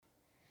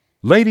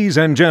Ladies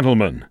and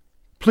gentlemen,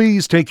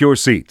 please take your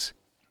seats.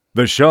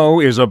 The show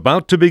is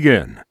about to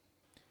begin.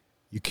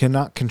 You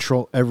cannot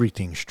control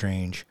everything,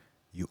 Strange.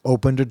 You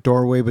opened a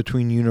doorway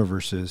between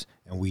universes,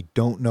 and we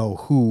don't know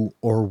who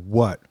or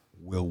what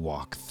will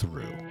walk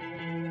through.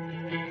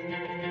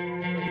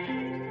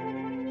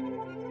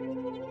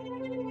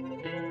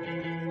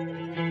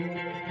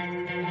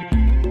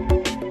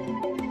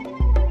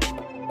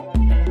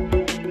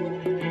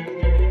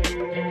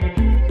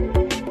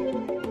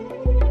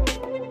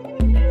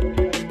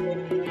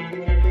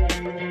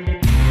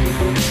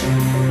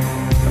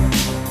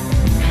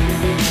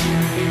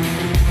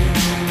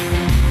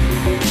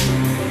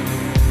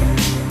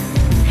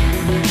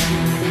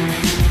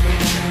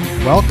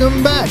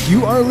 Welcome back.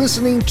 You are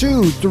listening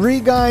to Three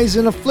Guys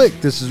in a Flick.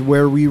 This is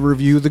where we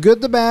review the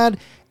good, the bad,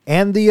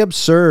 and the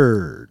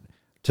absurd.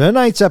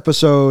 Tonight's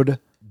episode,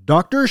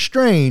 Doctor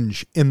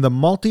Strange in the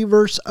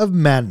Multiverse of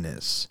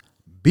Madness.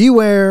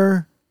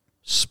 Beware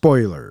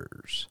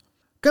spoilers.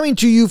 Coming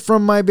to you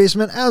from my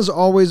basement, as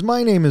always,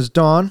 my name is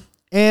Don.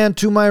 And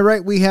to my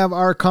right, we have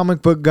our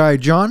comic book guy,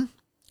 John.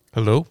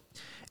 Hello.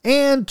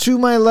 And to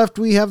my left,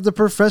 we have the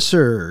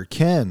professor,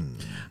 Ken.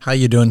 How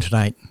you doing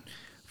tonight?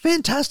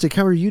 Fantastic.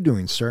 How are you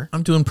doing, sir?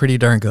 I'm doing pretty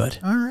darn good.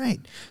 All right.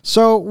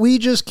 So we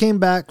just came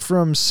back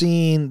from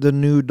seeing the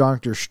new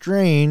Doctor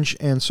Strange,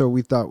 and so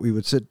we thought we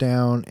would sit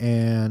down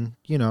and,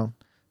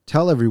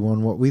 tell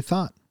everyone what we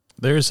thought.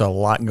 There's a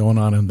lot going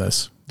on in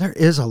this. There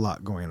is a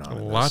lot going on.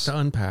 A lot to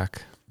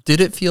unpack.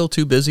 Did it feel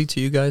too busy to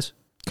you guys?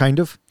 Kind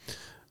of.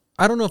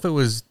 I don't know if it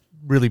was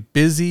really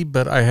busy,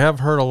 but I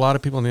have heard a lot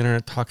of people on the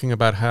internet talking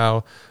about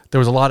how there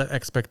was a lot of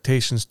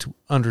expectations to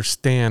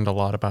understand a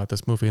lot about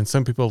this movie, and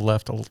some people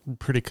left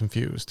pretty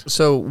confused.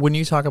 So when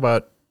you talk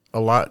about a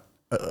lot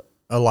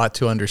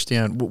to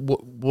understand,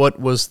 what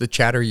was the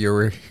chatter you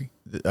were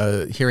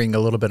hearing a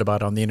little bit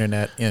about on the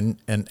internet in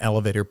an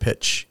elevator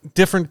pitch?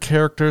 Different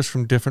characters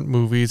from different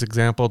movies.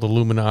 Example, the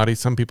Illuminati.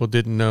 Some people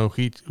didn't know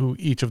who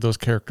each of those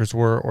characters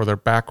were or their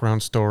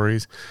background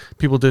stories.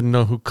 People didn't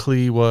know who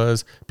Klee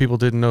was. People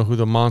didn't know who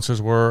the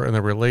monsters were and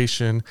their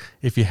relation.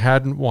 If you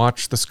hadn't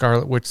watched the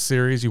Scarlet Witch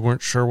series, you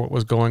weren't sure what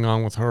was going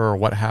on with her or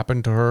what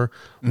happened to her,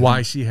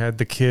 why she had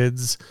the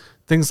kids.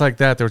 Things like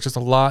that. There was just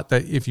a lot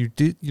that if you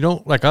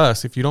don't, like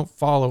us, if you don't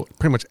follow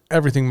pretty much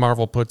everything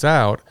Marvel puts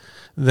out,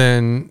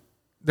 then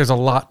there's a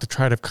lot to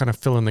try to kind of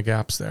fill in the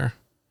gaps there.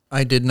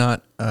 I did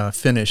not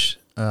finish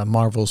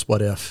Marvel's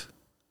What If.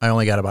 I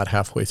only got about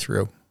halfway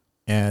through.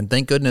 And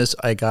thank goodness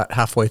I got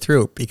halfway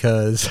through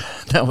because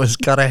that was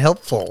kind of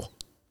helpful.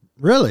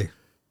 Really?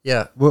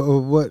 Yeah.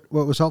 What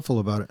was helpful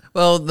about it?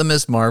 Well, the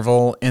Ms.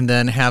 Marvel and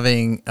then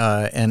having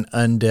an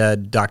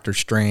undead Doctor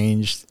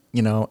Strange,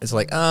 it's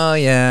like, oh,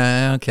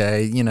 yeah,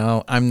 okay.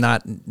 I'm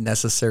not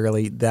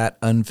necessarily that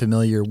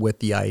unfamiliar with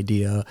the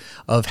idea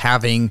of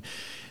having,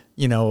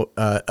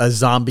 a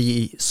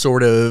zombie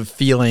sort of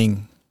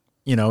feeling,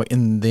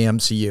 in the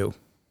MCU.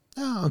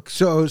 Oh,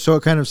 so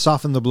it kind of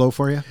softened the blow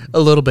for you? A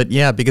little bit,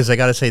 yeah, because I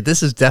got to say,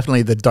 this is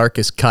definitely the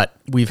darkest cut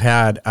we've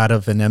had out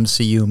of an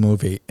MCU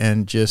movie.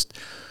 And just,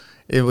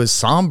 it was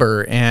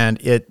somber, and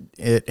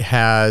it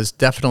has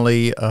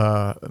definitely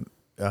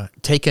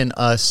taken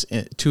us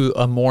to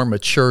a more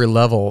mature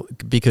level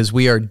because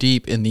we are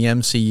deep in the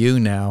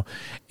MCU now,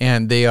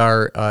 and they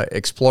are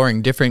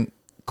exploring different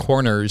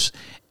corners,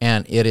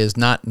 and it is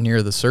not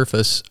near the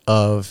surface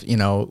of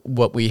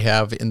what we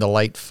have in the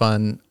light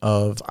fun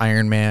of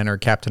Iron Man or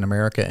Captain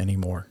America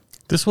anymore.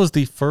 This was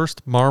the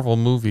first Marvel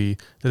movie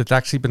that it's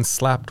actually been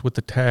slapped with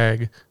the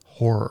tag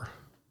horror.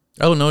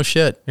 Oh, no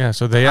shit. Yeah,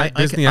 so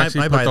Disney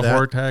actually put the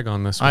horror tag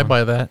on this one. I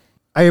buy that.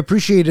 I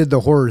appreciated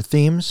the horror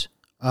themes.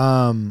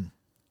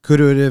 Could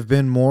it have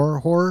been more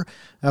horror?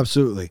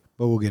 Absolutely,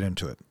 but we'll get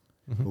into it.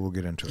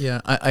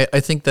 Yeah, I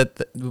think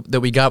that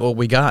we got what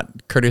we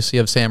got, courtesy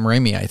of Sam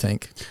Raimi, I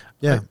think.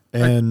 Yeah,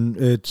 and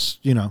it's,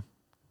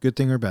 good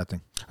thing or bad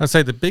thing. I'd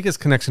say the biggest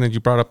connection that you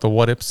brought up, the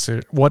What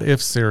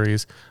If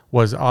series,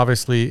 was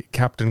obviously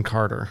Captain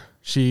Carter.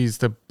 She's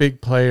the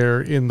big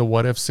player in the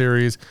What If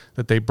series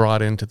that they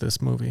brought into this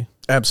movie.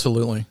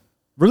 Absolutely.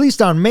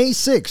 Released on May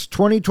 6,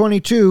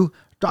 2022,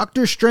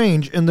 Doctor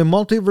Strange in the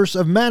Multiverse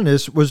of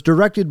Madness was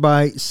directed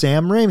by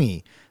Sam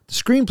Raimi. The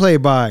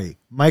screenplay by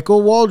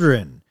Michael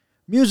Waldron.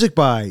 Music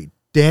by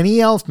Danny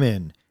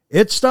Elfman.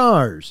 It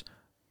stars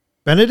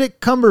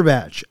Benedict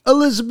Cumberbatch,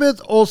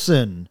 Elizabeth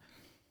Olsen,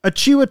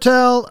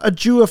 Chiwetel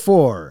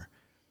Ejiofor,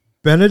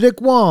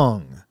 Benedict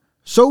Wong,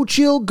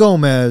 Xochitl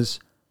Gomez,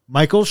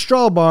 Michael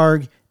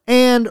Strahlbarg,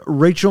 and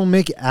Rachel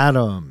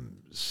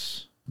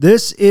McAdams.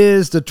 This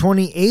is the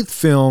 28th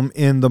film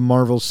in the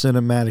Marvel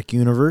Cinematic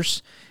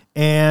Universe.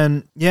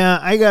 And yeah,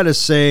 I gotta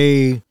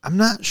say, I'm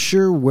not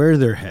sure where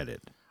they're headed.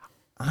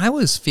 I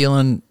was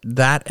feeling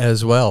that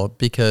as well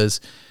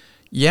because,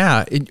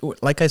 yeah,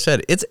 like I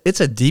said, it's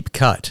a deep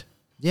cut.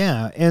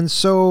 Yeah, and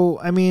so,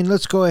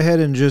 let's go ahead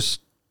and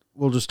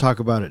we'll just talk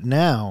about it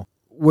now.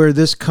 Where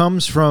this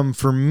comes from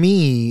for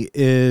me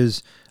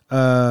is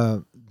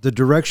the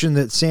direction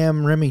that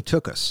Sam Raimi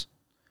took us.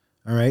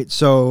 All right,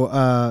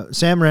 so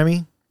Sam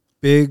Raimi,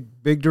 big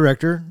big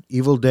director.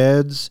 Evil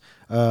Dead's,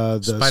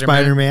 the Spider-Man.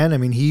 Spider-Man. I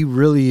mean, he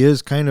really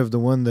is kind of the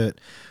one that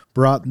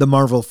brought the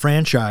Marvel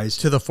franchise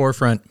To the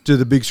forefront. to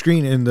the big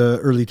screen in the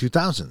early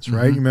 2000s,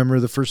 right? You remember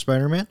the first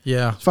Spider-Man?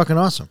 Yeah, It's fucking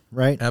awesome,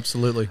 right?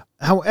 absolutely.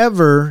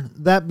 However,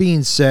 that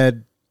being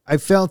said, I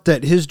felt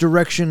that his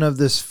direction of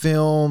this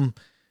film,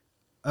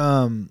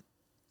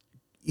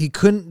 he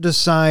couldn't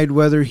decide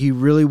whether he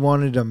really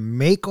wanted to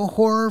make a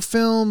horror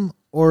film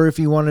or if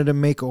he wanted to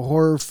make a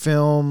horror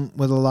film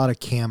with a lot of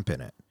camp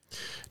in it.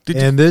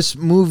 And this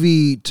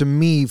movie, to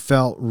me,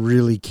 felt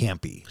really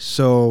campy.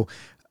 So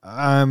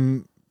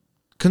I'm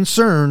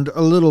concerned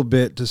a little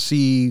bit to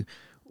see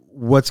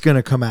what's going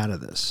to come out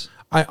of this.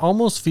 I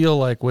almost feel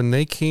like when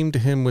they came to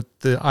him with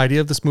the idea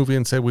of this movie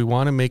and said, we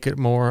want to make it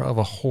more of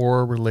a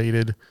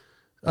horror-related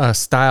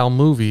style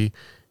movie,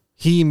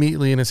 he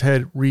immediately in his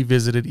head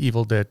revisited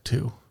Evil Dead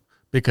 2.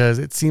 Because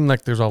it seemed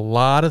like there's a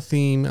lot of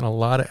theme and a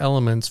lot of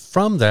elements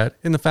from that.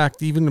 In the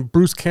fact, even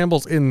Bruce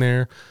Campbell's in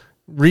there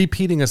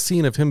repeating a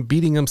scene of him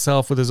beating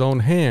himself with his own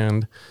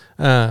hand,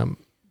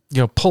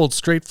 pulled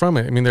straight from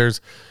it. I mean,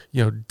 there's,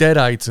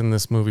 deadites in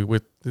this movie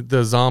with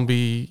the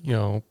zombie,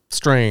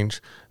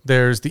 Strange.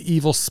 There's the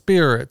evil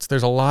spirits.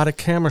 There's a lot of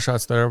camera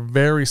shots that are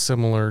very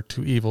similar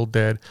to Evil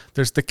Dead.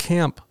 There's the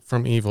camp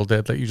from Evil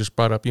Dead that you just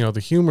brought up, the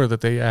humor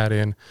that they add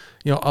in.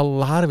 A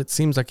lot of it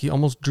seems like he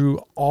almost drew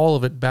all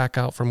of it back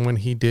out from when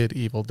he did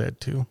Evil Dead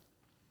 2.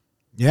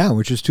 Yeah,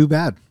 which is too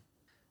bad.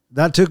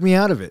 That took me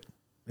out of it.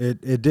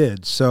 It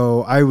did.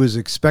 So I was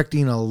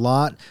expecting a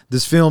lot.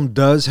 This film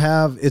does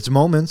have its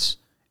moments,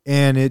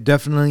 and it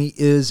definitely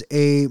is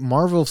a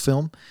Marvel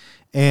film.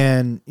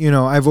 And,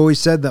 I've always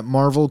said that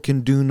Marvel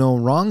can do no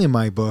wrong in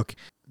my book.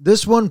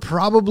 This one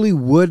probably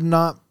would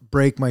not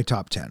break my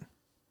top 10.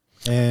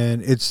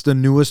 And it's the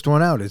newest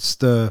one out. It's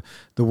the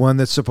one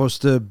that's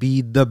supposed to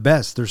be the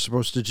best. They're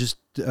supposed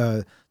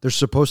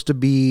to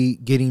be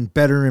getting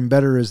better and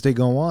better as they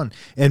go on.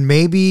 And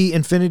maybe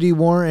Infinity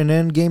War and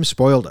Endgame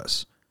spoiled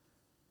us,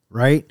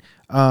 right?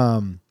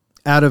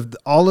 Out of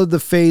all of the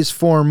Phase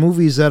 4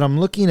 movies that I'm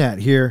looking at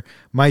here,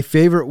 my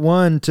favorite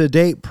one to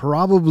date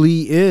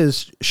probably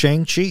is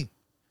Shang-Chi.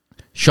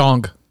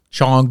 Shang.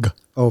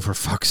 Oh, for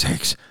fuck's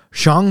sakes.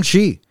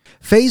 Shang-Chi.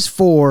 Phase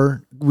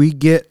 4, we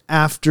get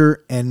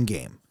after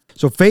Endgame.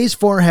 So Phase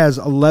 4 has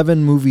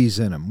 11 movies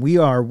in them. We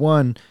are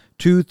 1,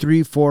 2,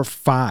 3, 4,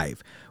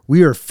 5.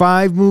 We are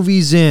 5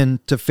 movies in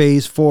to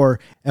Phase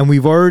 4, and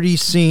we've already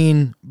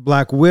seen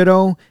Black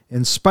Widow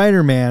and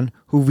Spider-Man,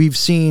 who we've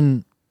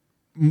seen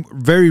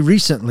very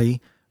recently,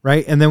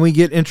 right? And then we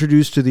get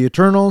introduced to the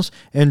Eternals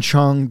and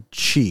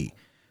Shang-Chi.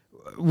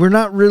 We're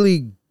not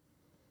really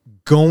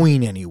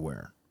going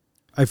anywhere.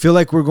 I feel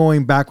like we're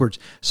going backwards.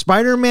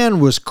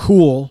 Spider-Man was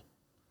cool,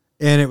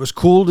 and it was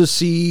cool to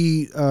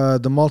see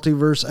the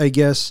multiverse, I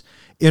guess,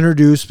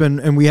 introduced,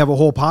 and we have a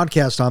whole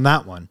podcast on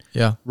that one.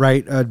 Yeah.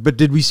 Right? But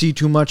did we see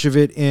too much of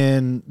it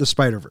in the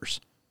Spider-Verse?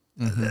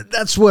 Mm-hmm.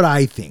 That's what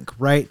I think,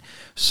 right?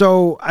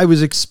 So I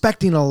was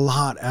expecting a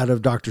lot out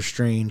of Doctor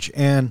Strange,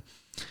 and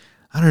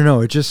I don't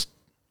know,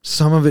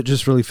 some of it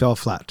just really fell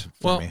flat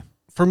for me.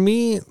 For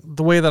me,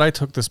 the way that I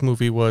took this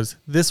movie was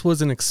this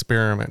was an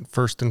experiment,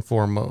 first and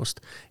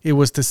foremost. It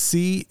was to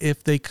see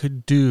if they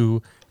could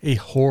do a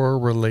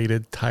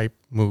horror-related type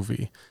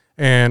movie.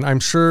 And I'm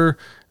sure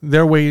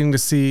they're waiting to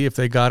see if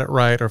they got it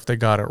right or if they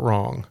got it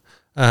wrong.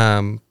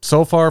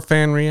 So far,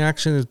 fan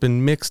reaction has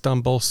been mixed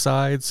on both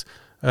sides.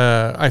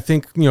 I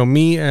think,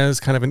 me as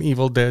kind of an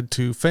Evil Dead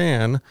 2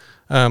 fan,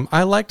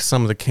 I liked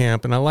some of the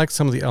camp and I liked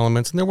some of the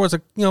elements, and there was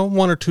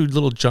one or two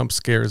little jump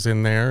scares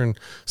in there and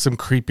some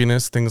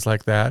creepiness, things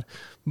like that.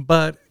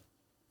 But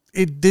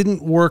it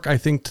didn't work, I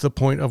think, to the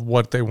point of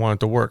what they wanted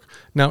to work.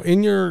 Now,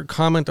 in your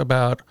comment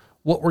about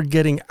what we're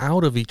getting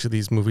out of each of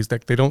these movies,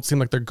 that they don't seem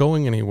like they're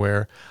going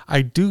anywhere,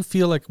 I do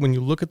feel like when you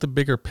look at the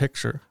bigger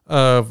picture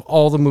of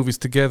all the movies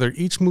together,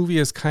 each movie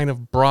has kind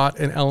of brought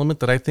an element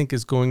that I think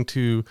is going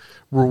to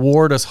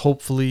reward us,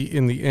 hopefully,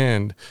 in the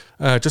end.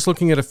 Just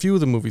looking at a few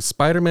of the movies,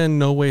 Spider-Man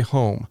No Way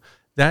Home,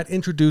 that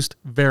introduced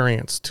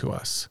variants to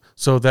us,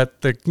 so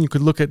that you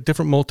could look at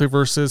different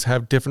multiverses,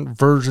 have different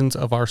versions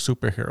of our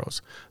superheroes.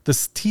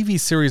 This TV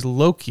series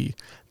Loki,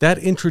 that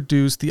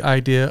introduced the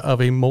idea of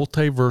a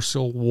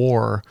multiversal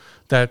war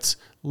that's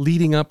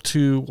leading up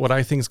to what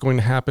I think is going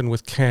to happen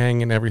with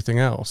Kang and everything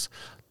else.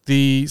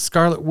 The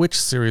Scarlet Witch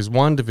series,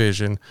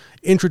 WandaVision,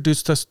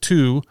 introduced us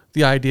to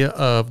the idea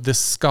of this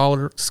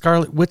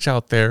Scarlet Witch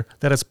out there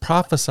that has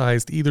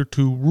prophesized either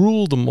to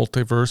rule the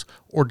multiverse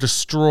or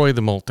destroy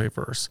the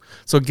multiverse.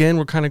 So again,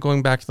 we're kind of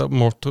going back to the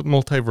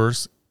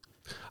multiverse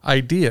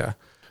idea.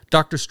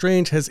 Doctor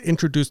Strange has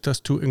introduced us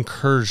to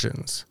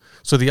incursions.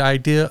 So the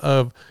idea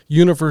of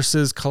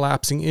universes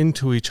collapsing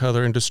into each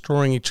other and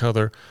destroying each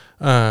other.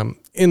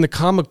 In the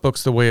comic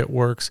books, the way it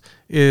works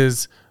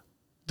is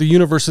the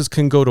universes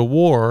can go to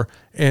war,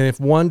 and if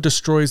one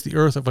destroys the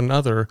Earth of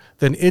another,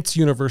 then its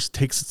universe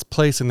takes its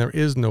place and there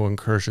is no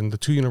incursion. The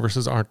two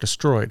universes aren't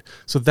destroyed.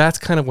 So that's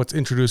kind of what's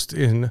introduced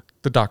in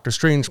the Doctor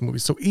Strange movie.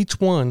 So each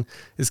one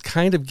is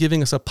kind of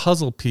giving us a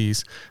puzzle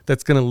piece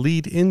that's going to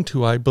lead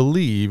into, I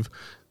believe,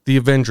 the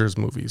Avengers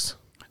movies.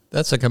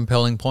 That's a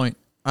compelling point.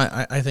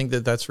 I think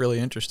that's really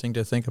interesting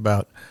to think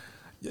about.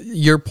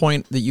 Your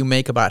point that you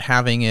make about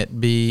having it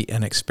be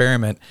an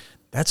experiment,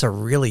 that's a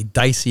really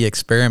dicey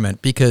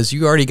experiment because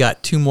you already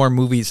got 2 more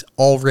movies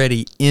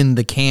already in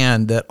the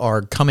can that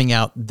are coming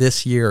out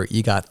this year.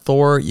 You got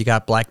Thor, you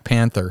got Black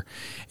Panther.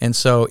 And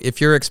so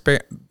if you're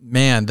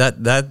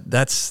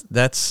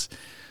that's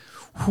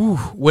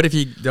what if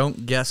you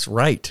don't guess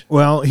right?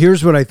 Well,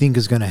 here's what I think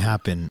is going to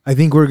happen. I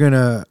think we're going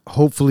to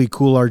hopefully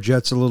cool our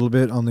jets a little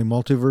bit on the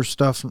multiverse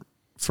stuff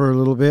for a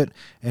little bit,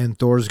 and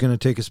Thor's going to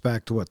take us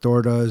back to what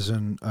Thor does.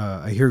 And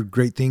I hear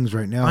great things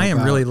right now. I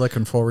am really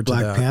looking forward to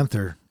Black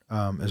Panther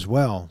as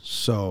well.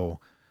 So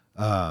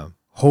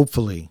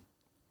hopefully.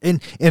 And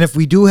if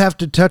we do have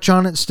to touch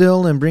on it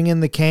still and bring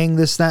in the Kang,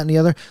 this, that, and the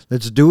other,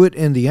 let's do it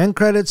in the end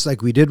credits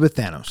like we did with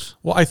Thanos.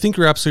 Well, I think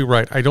you're absolutely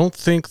right. I don't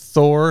think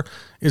Thor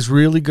is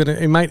really going to...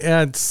 It might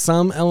add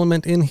some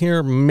element in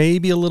here,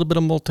 maybe a little bit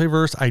of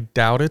multiverse. I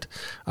doubt it.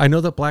 I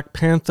know that Black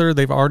Panther,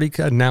 they've already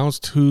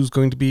announced who's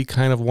going to be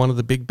kind of one of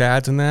the big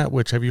bads in that,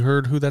 which have you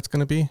heard who that's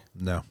going to be?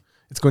 No.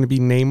 It's going to be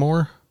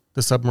Namor,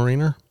 the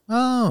submariner.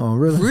 Oh,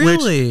 really?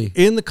 Really? Which,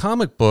 in the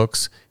comic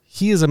books,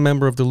 he is a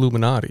member of the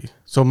Illuminati.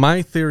 So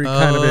my theory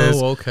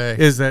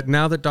is that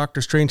now that Doctor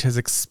Strange has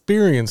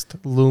experienced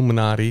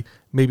Illuminati,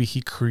 maybe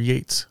he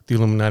creates the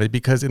Illuminati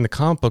because in the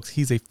comic books,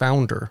 he's a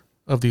founder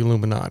of the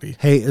Illuminati.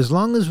 Hey, as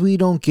long as we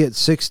don't get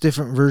 6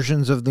 different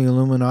versions of the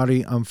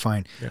Illuminati, I'm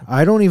fine. Yeah.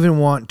 I don't even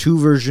want 2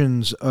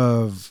 versions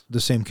of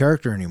the same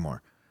character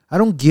anymore. I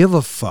don't give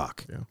a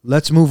fuck. Yeah.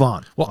 Let's move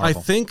on. Well,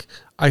 Marvel.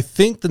 I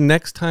think the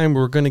next time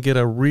we're going to get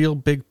a real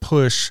big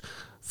push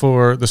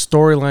for the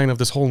storyline of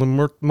this whole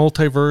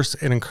multiverse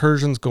and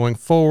incursions going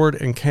forward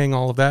and Kang,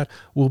 all of that,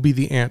 will be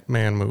the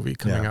Ant-Man movie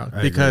coming out.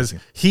 Because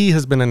he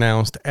has been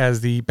announced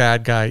as the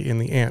bad guy in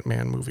the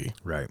Ant-Man movie.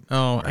 Right.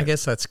 Oh, right. I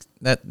guess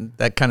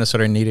that kind of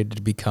sort of needed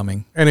to be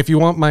coming. And if you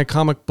want my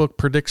comic book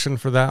prediction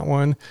for that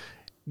one,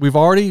 it's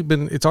already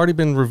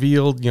been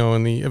revealed,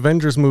 in the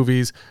Avengers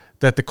movies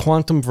that the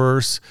quantum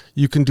verse,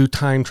 you can do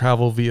time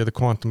travel via the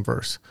quantum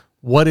verse.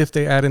 What if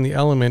they add in the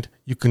element,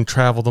 you can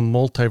travel the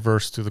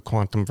multiverse through the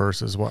quantum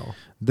verse as well?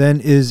 Then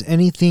is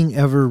anything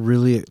ever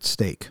really at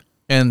stake?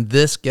 And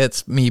this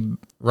gets me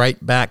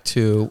right back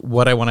to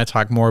what I want to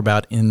talk more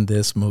about in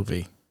this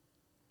movie.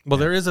 Well,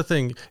 there is a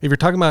thing. If you're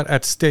talking about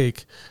at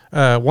stake,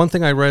 one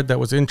thing I read that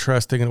was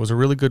interesting, and it was a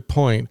really good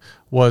point,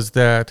 was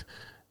that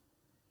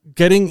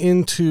getting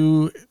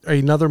into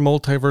another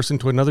multiverse,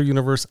 into another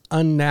universe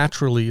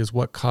unnaturally is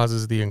what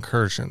causes the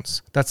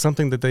incursions. That's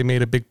something that they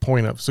made a big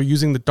point of. So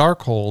using the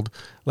Darkhold,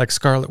 like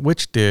Scarlet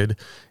Witch did,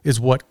 is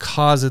what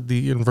caused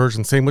the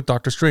inversion. Same with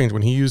Doctor Strange.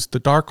 When he used the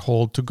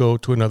Darkhold to go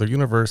to another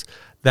universe,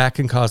 that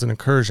can cause an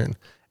incursion.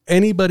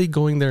 Anybody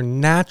going there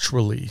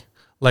naturally,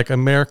 like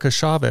America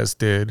Chavez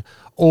did,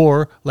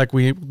 or like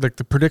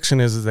the prediction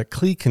is that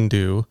Klee can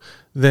do,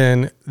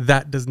 then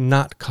that does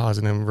not cause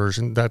an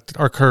incursion,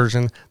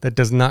 that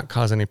does not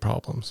cause any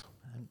problems.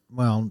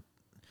 Well,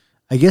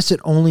 I guess it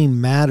only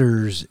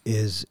matters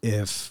is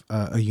if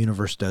a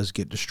universe does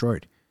get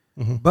destroyed.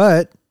 Mm-hmm.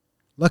 But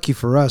lucky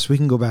for us, we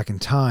can go back in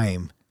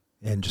time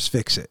and just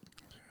fix it.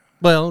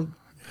 Well,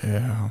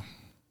 yeah.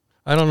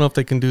 I don't know if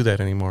they can do that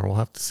anymore. We'll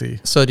have to see.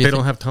 So they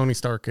don't have Tony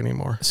Stark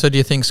anymore. So do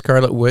you think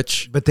Scarlet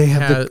Witch? But they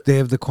have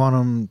the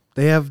quantum.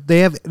 They have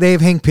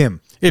Hank Pym.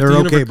 They're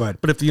okay, bud.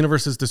 But if the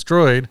universe is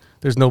destroyed,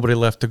 there's nobody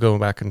left to go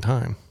back in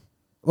time.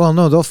 Well,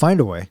 no, they'll find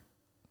a way.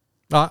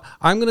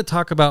 I'm going to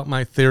talk about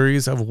my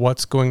theories of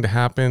what's going to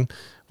happen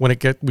when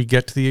we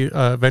get to the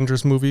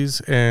Avengers movies,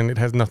 and it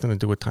has nothing to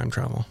do with time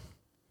travel.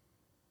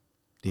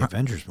 The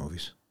Avengers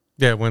movies.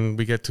 Yeah, when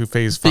we get to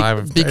phase 5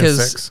 and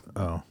 6.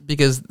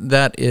 Because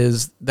that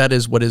is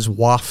what is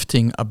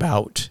wafting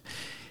about.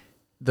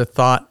 The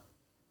thought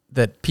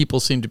that people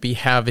seem to be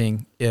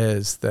having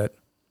is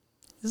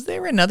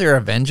there another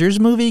Avengers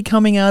movie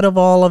coming out of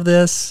all of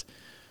this?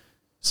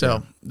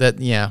 So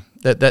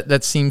that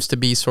seems to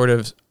be sort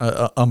of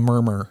a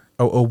murmur,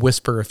 a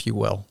whisper, if you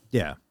will.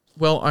 Yeah.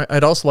 Well,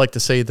 I'd also like to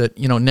say that,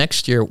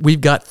 next year we've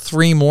got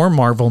 3 more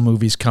Marvel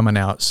movies coming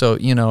out. So,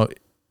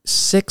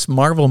 6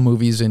 Marvel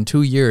movies in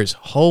 2 years.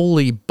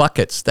 Holy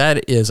buckets.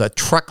 That is a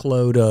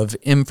truckload of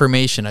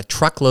information, a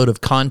truckload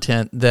of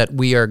content that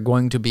we are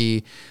going to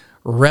be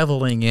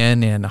reveling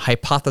in and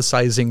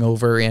hypothesizing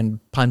over and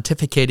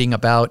pontificating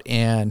about.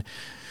 And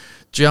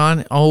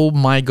John, oh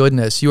my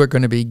goodness, you are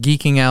going to be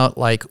geeking out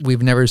like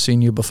we've never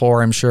seen you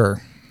before, I'm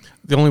sure.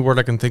 The only word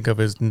I can think of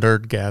is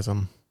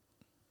nerdgasm.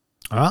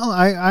 Well,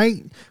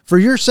 I for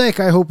your sake,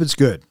 I hope it's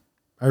good.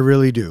 I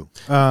really do.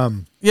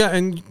 Yeah,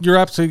 and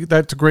that's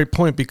a great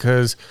point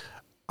because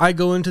I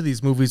go into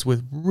these movies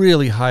with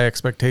really high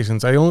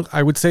expectations.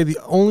 I would say the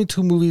only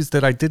 2 movies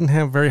that I didn't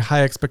have very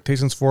high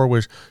expectations for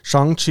was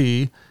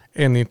Shang-Chi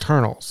and the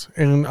Eternals.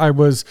 And I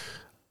was,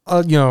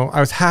 I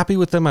was happy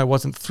with them. I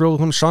wasn't thrilled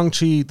with them.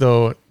 Shang-Chi,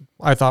 though,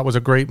 I thought was a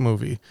great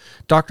movie.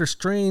 Doctor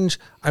Strange,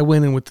 I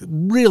went in with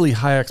really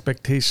high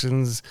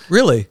expectations.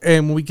 Really?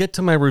 And when we get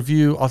to my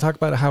review, I'll talk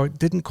about how it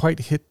didn't quite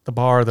hit the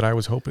bar that I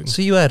was hoping.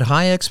 So you had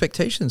high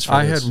expectations for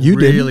I this? had You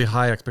really didn't?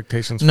 high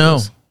expectations for No.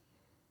 this.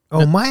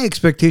 Oh, my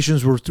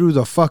expectations were through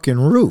the fucking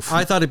roof.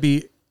 I thought it'd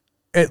be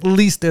at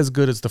least as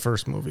good as the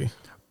first movie.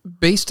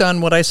 Based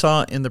on what I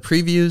saw in the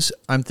previews,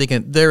 I'm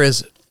thinking there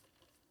is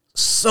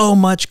so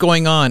much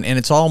going on, and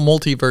it's all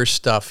multiverse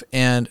stuff.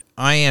 And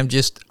I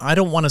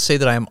don't want to say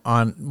that I'm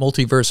on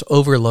multiverse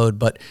overload,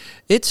 but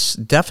it's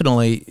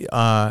definitely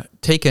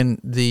taken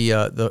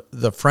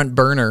the front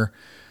burner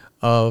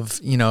of,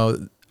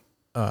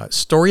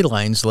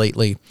 storylines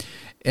lately,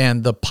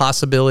 and the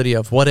possibility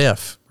of what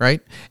if,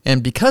 right?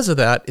 And because of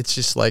that, it's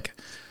just like,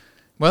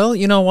 well,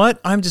 you know what?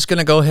 I'm just going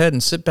to go ahead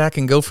and sit back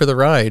and go for the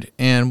ride,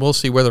 and we'll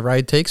see where the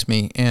ride takes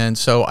me. And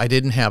so I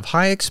didn't have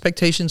high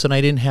expectations, and I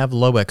didn't have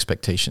low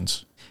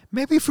expectations.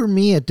 Maybe for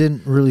me, it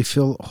didn't really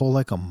feel whole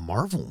like a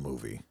Marvel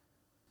movie.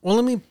 Well,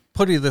 let me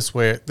put it this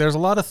way. There's a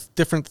lot of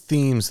different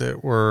themes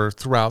that were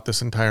throughout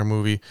this entire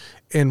movie.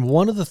 And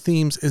one of the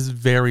themes is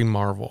very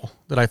Marvel,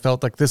 that I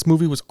felt like this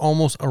movie was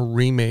almost a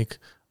remake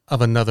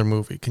of another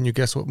movie. Can you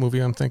guess what movie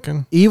I'm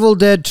thinking? Evil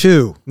Dead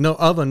 2. No,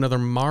 of another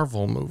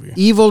Marvel movie.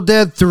 Evil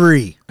Dead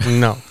 3.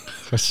 No.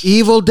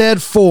 Evil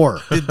Dead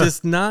 4. Did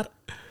this not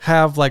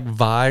have like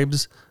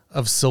vibes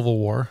of Civil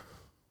War?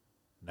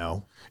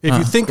 No. If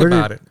you think Where did-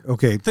 about it.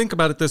 Okay. Think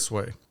about it this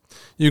way.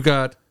 You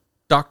got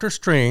Doctor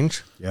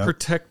Strange Yep.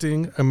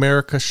 protecting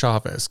America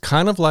Chavez,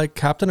 kind of like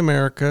Captain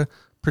America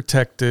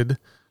protected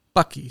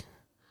Bucky.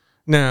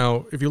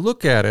 Now, if you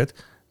look at it,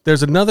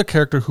 there's another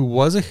character who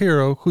was a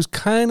hero who's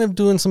kind of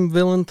doing some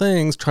villain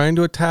things, trying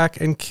to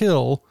attack and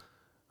kill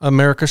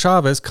America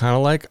Chavez, kind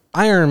of like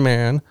Iron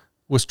Man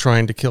was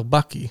trying to kill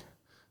Bucky.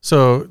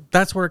 So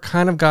that's where it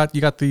kind of got,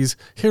 you got these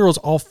heroes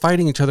all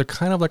fighting each other,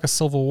 kind of like a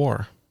Civil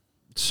War.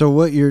 So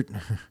what you're...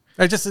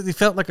 It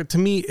felt like, to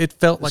me, it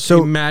felt like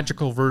So- a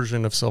magical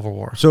version of Civil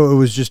War. So it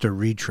was just a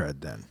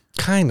retread then.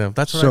 Kind of.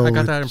 That's what I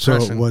got that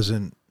impression. So it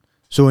wasn't...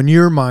 So in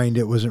your mind,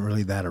 it wasn't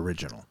really that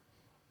original.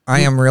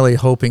 I am really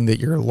hoping that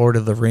your Lord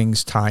of the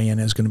Rings tie-in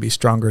is going to be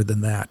stronger than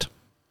that.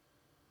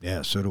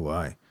 Yeah, so do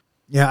I.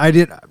 Yeah, I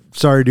did.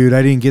 Sorry, dude.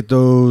 I didn't get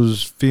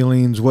those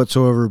feelings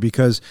whatsoever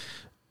because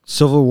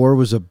Civil War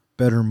was a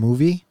better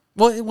movie.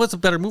 Well, it was a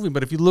better movie,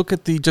 but if you look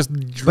at the just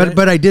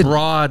But I didn't.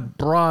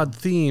 broad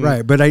theme.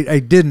 Right, but I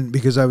didn't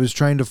because I was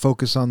trying to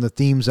focus on the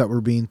themes that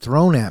were being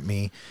thrown at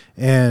me,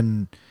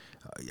 and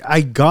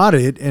I got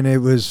it, and it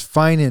was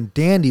fine and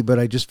dandy, but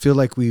I just feel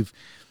like we've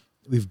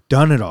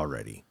done it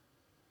already,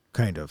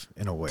 kind of,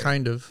 in a way.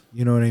 Kind of.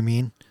 You know what I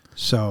mean?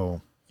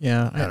 So,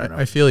 Yeah, I don't know.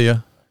 I feel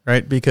you,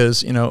 right?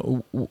 Because,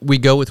 we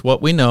go with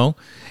what we know,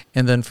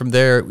 and then from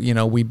there,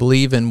 we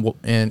believe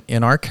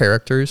in our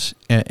characters,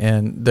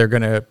 and they're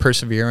going to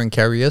persevere and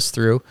carry us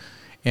through.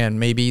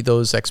 And maybe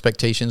those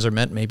expectations are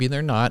met, maybe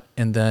they're not.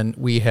 And then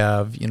we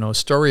have,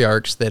 story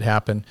arcs that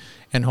happen,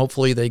 and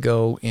hopefully they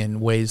go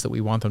in ways that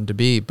we want them to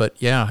be. But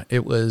yeah,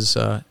 it was,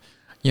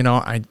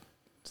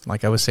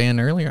 like I was saying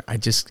earlier,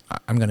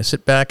 I'm going to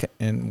sit back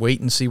and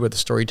wait and see where the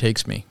story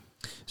takes me.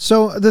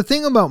 So the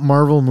thing about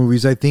Marvel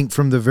movies, I think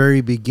from the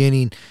very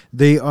beginning,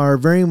 they are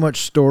very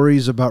much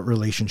stories about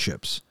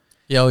relationships.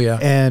 Oh, yeah.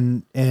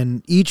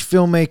 And each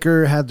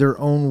filmmaker had their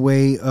own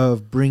way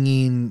of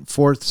bringing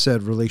forth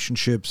said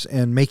relationships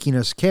and making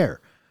us care,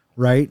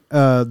 right?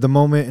 The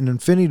moment in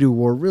Infinity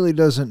War really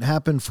doesn't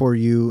happen for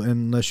you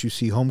unless you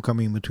see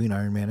Homecoming between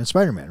Iron Man and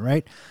Spider-Man,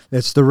 right?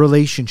 That's the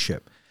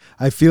relationship.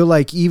 I feel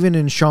like even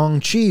in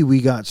Shang-Chi,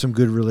 we got some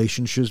good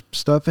relationship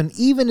stuff. And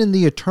even in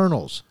the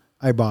Eternals,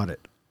 I bought it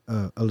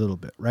a little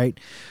bit, right?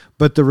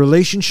 But the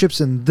relationships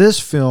in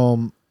this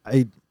film,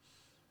 I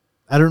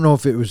don't know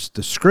if it was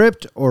the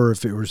script or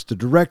if it was the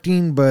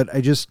directing, but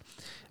I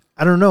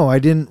don't know. I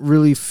didn't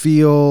really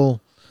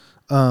feel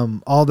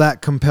all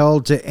that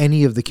compelled to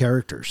any of the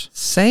characters.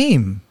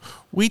 Same.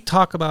 We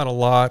talk about a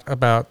lot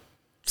about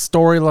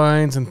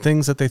storylines and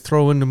things that they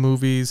throw into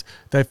movies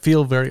that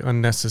feel very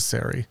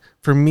unnecessary.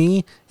 For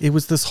me, it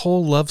was this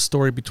whole love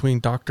story between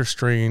Doctor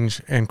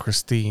Strange and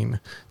Christine.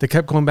 They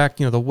kept going back,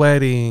 the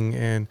wedding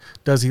and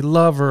does he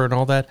love her and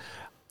all that.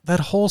 That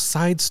whole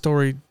side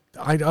story,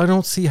 I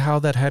don't see how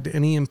that had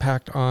any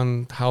impact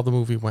on how the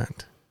movie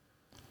went.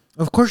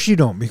 Of course you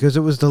don't, because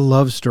it was the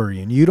love story,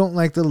 and you don't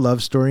like the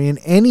love story in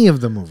any of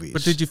the movies.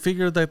 But did you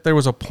figure that there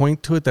was a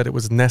point to it, that it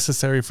was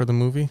necessary for the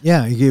movie?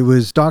 Yeah, it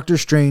was Doctor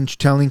Strange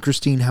telling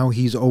Christine how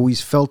he's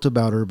always felt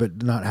about her,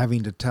 but not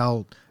having to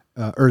tell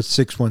Earth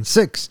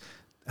 616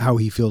 how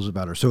he feels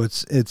about her. So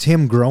it's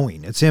him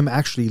growing. It's him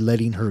actually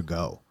letting her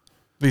go.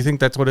 Do you think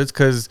that's what it is?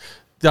 Because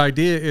the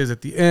idea is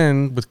at the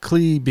end, with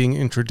Klee being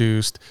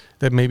introduced,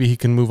 that maybe he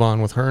can move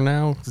on with her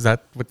now. Is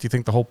that what you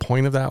think the whole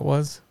point of that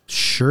was?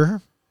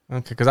 Sure.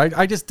 Okay, because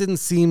I just didn't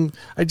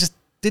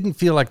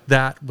feel like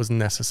that was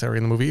necessary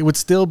in the movie. It would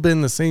still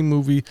been the same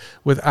movie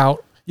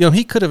without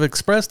he could have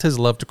expressed his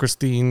love to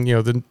Christine,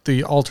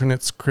 the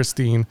alternates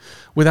Christine,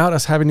 without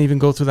us having to even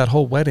go through that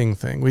whole wedding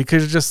thing. We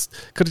could have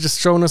just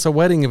shown us a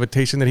wedding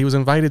invitation that he was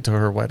invited to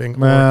her wedding,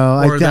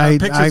 or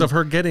pictures of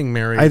her getting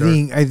married.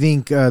 I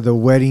think the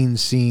wedding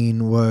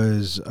scene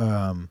was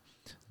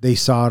they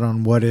saw it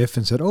on What If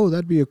and said, "Oh,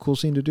 that'd be a cool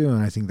scene to do,"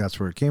 and I think that's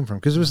where it came from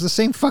because it was the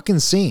same fucking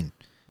scene.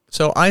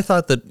 So I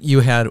thought that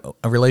you had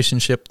a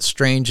relationship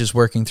Strange is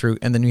working through,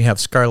 and then you have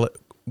Scarlet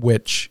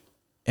Witch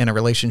and a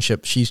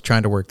relationship she's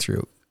trying to work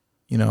through.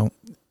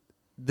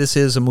 This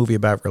is a movie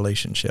about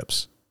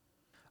relationships.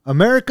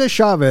 America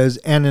Chavez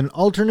and an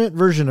alternate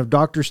version of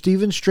Dr.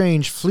 Stephen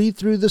Strange flee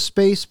through the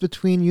space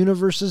between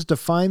universes to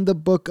find the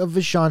Book of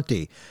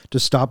Vishanti to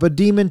stop a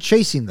demon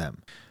chasing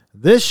them.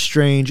 This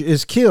Strange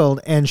is killed,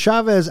 and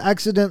Chavez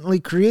accidentally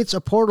creates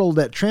a portal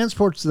that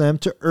transports them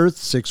to Earth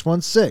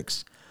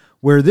 616,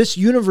 where this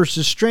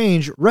universe's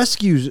Strange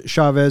rescues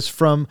Chavez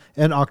from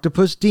an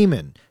octopus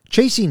demon,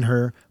 chasing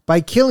her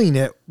by killing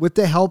it with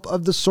the help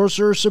of the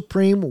Sorcerer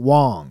Supreme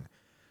Wong.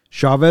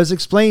 Chavez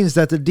explains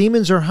that the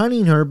demons are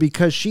hunting her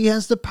because she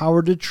has the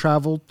power to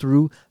travel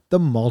through the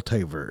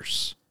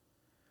multiverse.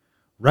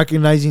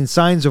 Recognizing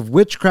signs of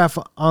witchcraft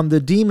on the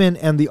demon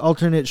and the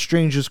alternate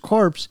Strange's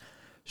corpse,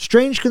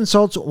 Strange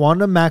consults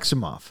Wanda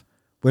Maximoff.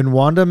 When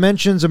Wanda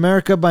mentions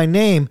America by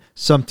name,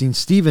 something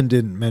Steven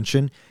didn't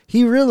mention,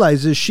 he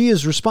realizes she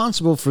is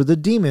responsible for the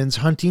demons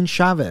hunting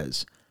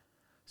Chavez.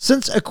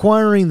 Since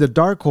acquiring the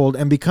Darkhold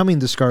and becoming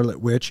the Scarlet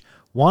Witch,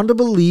 Wanda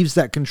believes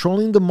that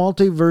controlling the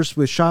multiverse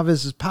with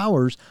Chavez's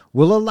powers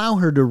will allow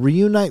her to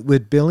reunite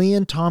with Billy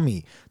and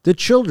Tommy, the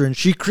children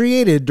she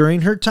created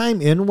during her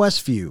time in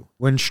Westview.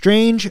 When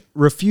Strange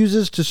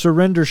refuses to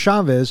surrender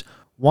Chavez,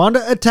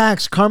 Wanda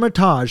attacks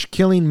Kamar-Taj,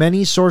 killing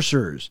many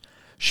sorcerers.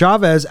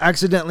 Chavez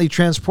accidentally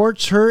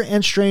transports her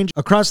and Strange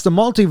across the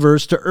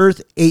multiverse to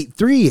Earth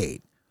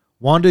 838.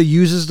 Wanda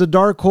uses the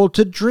Darkhold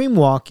to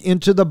dreamwalk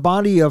into the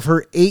body of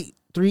her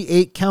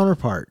 838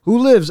 counterpart, who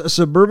lives a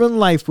suburban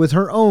life with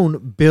her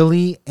own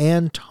Billy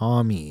and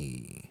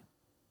Tommy.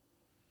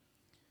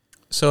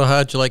 So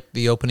how'd you like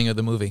the opening of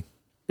the movie?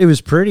 It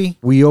was pretty.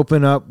 We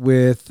open up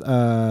with,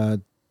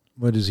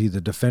 what is he, the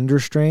Defender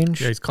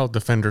Strange? Yeah, he's called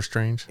Defender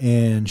Strange.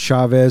 And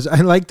Chavez.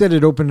 I like that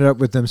it opened it up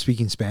with them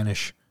speaking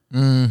Spanish.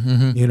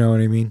 Mm-hmm. You know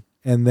what I mean?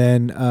 And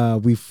then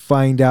we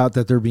find out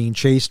that they're being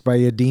chased by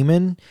a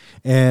demon.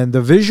 And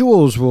the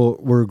visuals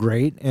were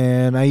great.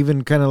 And I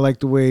even kind of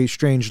liked the way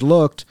Strange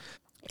looked.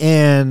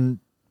 And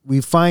we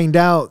find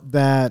out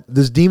that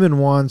this demon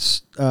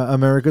wants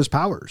America's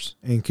powers.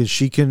 And because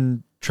she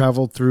can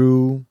travel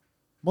through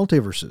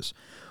multiverses,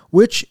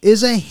 which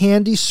is a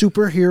handy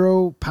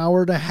superhero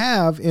power to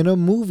have in a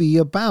movie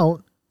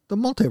about the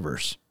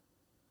multiverse.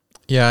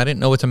 Yeah, I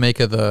didn't know what to make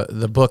of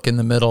the book in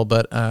the middle,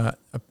 but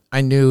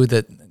I knew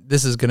that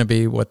this is going to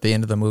be what the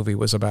end of the movie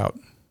was about.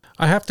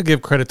 I have to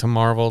give credit to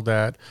Marvel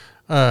that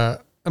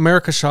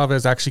America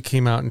Chavez actually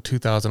came out in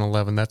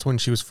 2011. That's when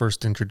she was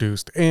first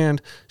introduced.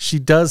 And she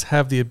does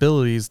have the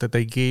abilities that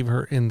they gave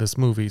her in this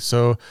movie.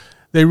 So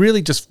they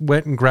really just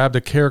went and grabbed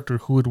a character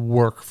who would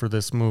work for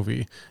this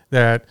movie.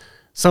 That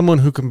someone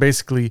who can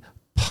basically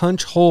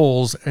punch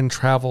holes and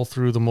travel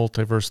through the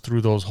multiverse through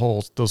those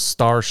holes, those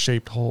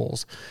star-shaped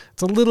holes.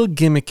 It's a little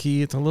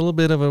gimmicky. It's a little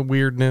bit of a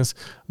weirdness,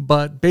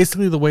 but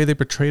basically the way they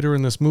portrayed her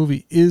in this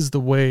movie is the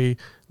way,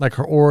 like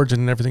her origin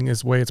and everything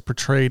is the way it's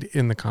portrayed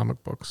in the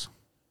comic books.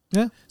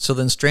 Yeah. So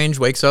then Strange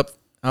wakes up.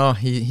 Oh,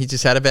 he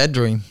just had a bad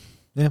dream.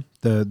 Yeah.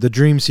 The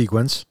dream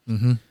sequence.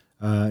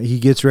 Mm-hmm. He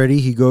gets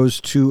ready. He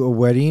goes to a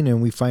wedding,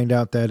 and we find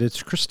out that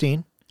it's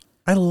Christine.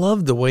 I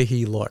love the way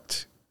he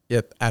looked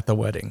at the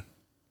wedding.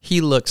 He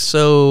looked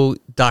so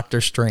Doctor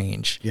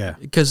Strange. Yeah.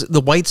 Because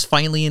the white's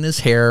finally in his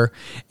hair,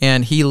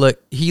 and he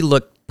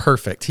looked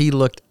perfect. He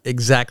looked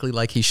exactly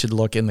like he should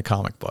look in the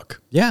comic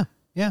book. Yeah.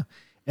 Yeah.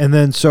 And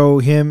then so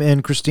him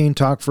and Christine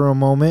talk for a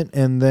moment,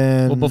 and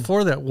then... Well,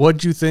 before that,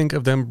 what'd you think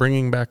of them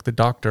bringing back the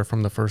Doctor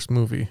from the first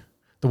movie?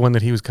 The one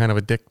that he was kind of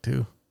a dick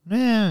to?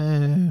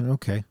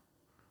 Okay.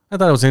 I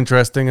thought it was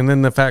interesting. And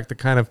then the fact that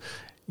kind of...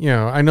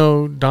 I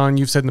know, Don,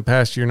 you've said in the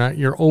past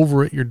you're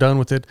over it, you're done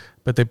with it,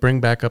 but they bring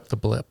back up the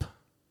blip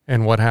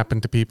and what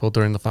happened to people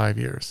during the 5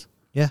 years.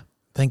 Yeah.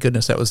 Thank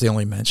goodness that was the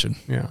only mention.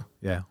 Yeah.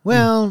 Yeah.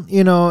 Well,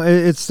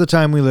 it's the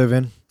time we live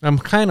in. I'm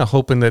kind of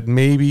hoping that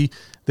maybe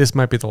this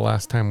might be the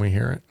last time we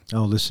hear it.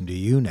 I'll listen to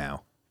you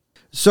now.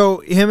 So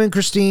him and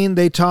Christine,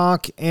 they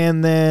talk,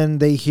 and then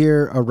they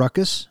hear a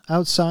ruckus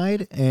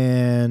outside.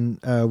 And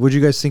what'd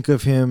you guys think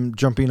of him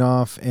jumping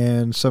off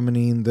and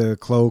summoning the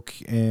cloak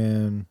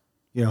and...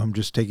 him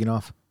just taking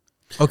off.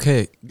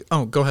 Okay.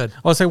 Oh, go ahead.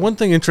 I'll say one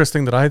thing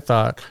interesting that I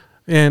thought,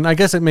 and I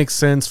guess it makes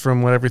sense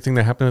from everything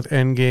that happened with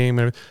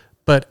Endgame,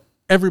 but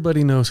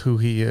everybody knows who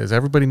he is.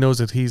 Everybody knows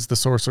that he's the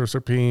Sorcerer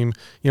Supreme.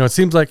 It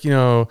seems like,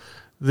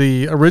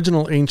 the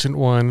original Ancient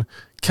One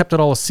kept it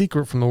all a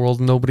secret from the world.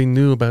 Nobody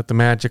knew about the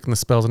magic and the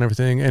spells and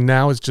everything. And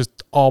now it's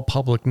just all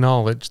public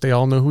knowledge. They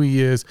all know who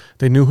he is.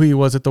 They knew who he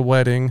was at the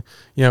wedding,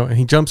 and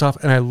he jumps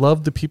off. And I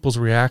love the people's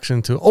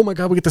reaction to, oh my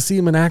God, we get to see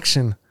him in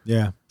action.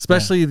 Yeah.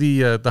 Especially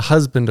the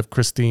husband of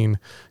Christine.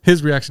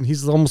 His reaction,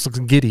 he's almost looks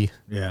giddy.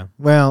 Yeah.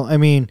 Well, I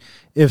mean,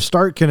 if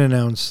Stark can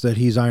announce that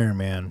he's Iron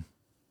Man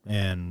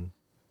and,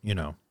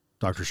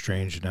 Doctor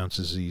Strange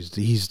announces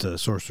he's the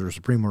Sorcerer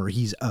Supreme or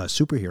he's a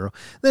superhero,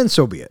 then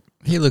so be it.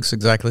 He looks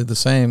exactly the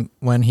same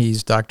when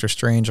he's Doctor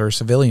Strange or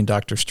civilian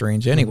Doctor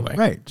Strange anyway.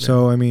 Right. Yeah.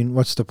 So, I mean,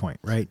 what's the point,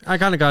 right? I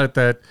kind of got it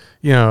that,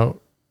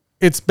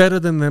 it's better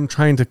than them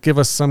trying to give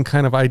us some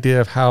kind of idea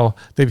of how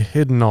they've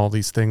hidden all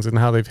these things and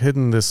how they've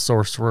hidden this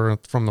sorcerer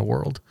from the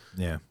world.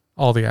 Yeah.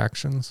 All the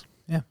actions.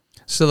 Yeah.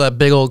 So that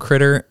big old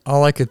critter,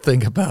 all I could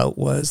think about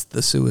was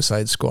the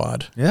Suicide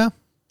Squad. Yeah.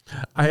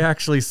 I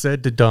actually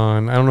said to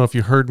Don, I don't know if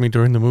you heard me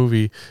during the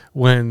movie,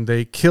 when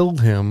they killed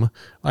him,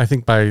 I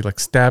think by like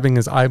stabbing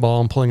his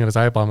eyeball and pulling out his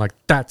eyeball, I'm like,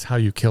 that's how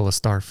you kill a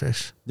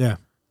starfish. Yeah.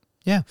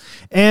 Yeah.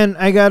 And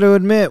I got to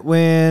admit,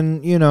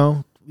 when,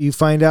 you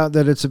find out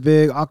that it's a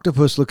big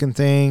octopus looking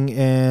thing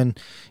and,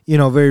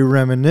 very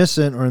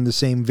reminiscent or in the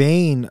same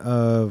vein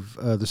of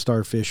the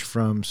starfish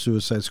from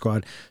Suicide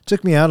Squad, it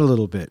took me out a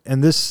little bit.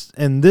 And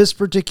this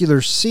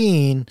particular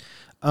scene,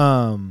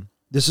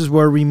 this is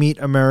where we meet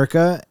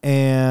America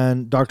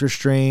and Doctor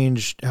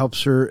Strange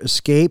helps her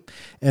escape.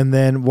 And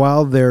then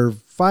while they're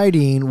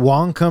fighting,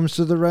 Wong comes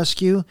to the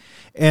rescue.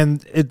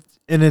 And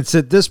it's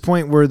at this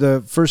point where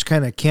the first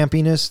kind of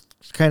campiness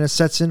kind of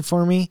sets in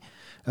for me.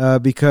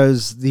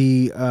 Because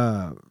the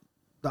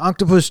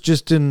octopus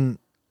just didn't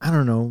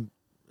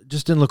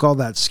look all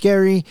that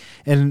scary,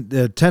 and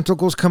the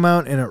tentacles come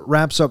out and it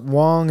wraps up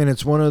Wong, and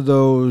it's one of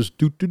those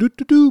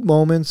do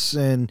moments,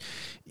 and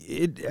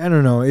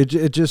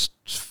it just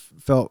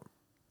felt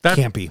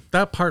campy.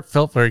 That part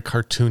felt very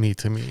cartoony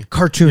to me.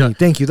 Cartoony,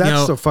 thank you.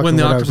 That's so fucking when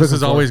the what I was octopus looking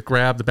is for. always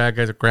grab the bad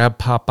guys that grab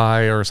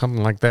Popeye or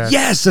something like that.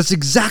 Yes, that's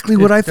exactly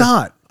what I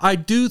thought. I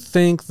do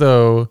think,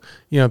 though,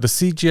 the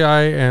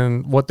CGI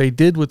and what they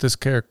did with this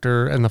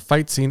character and the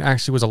fight scene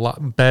actually was a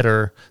lot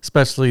better,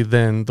 especially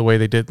than the way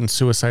they did in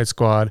Suicide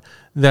Squad.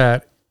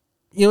 That,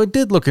 it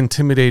did look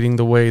intimidating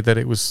the way that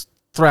it was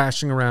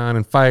thrashing around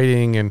and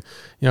fighting and,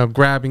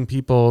 grabbing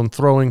people and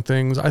throwing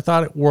things. I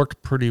thought it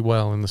worked pretty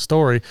well in the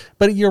story.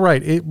 But you're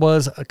right. It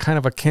was a kind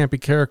of a campy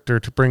character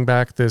to bring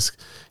back this,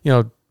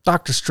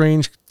 Doctor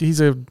Strange.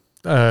 He's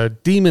a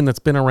demon that's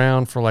been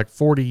around for like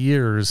 40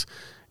 years.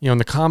 In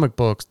the comic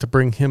books, to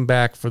bring him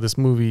back for this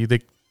movie,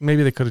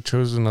 maybe they could have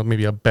chosen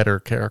maybe a better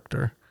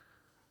character.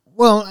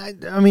 Well,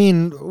 I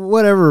mean,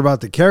 whatever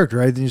about the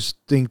character, I just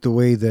think the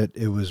way that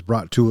it was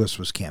brought to us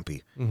was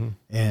campy. Mm-hmm.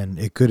 And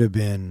it could have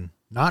been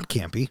not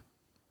campy.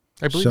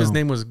 I believe his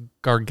name was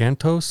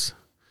Gargantos.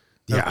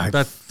 Yeah, I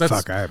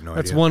have no idea.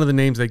 That's one of the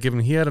names they give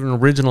him. He had an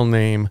original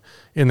name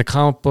in the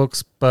comic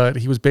books, but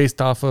he was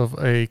based off of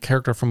a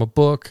character from a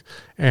book,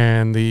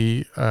 and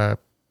the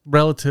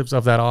relatives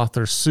of that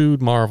author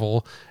sued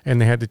Marvel,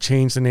 and they had to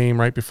change the name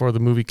right before the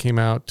movie came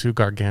out to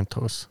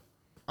Gargantos.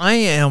 I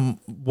am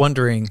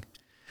wondering,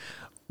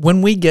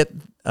 when we get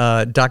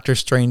Doctor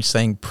Strange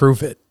saying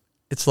 "prove it,"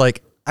 it's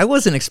like I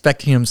wasn't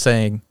expecting him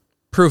saying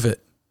 "prove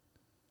it."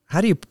 How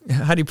do you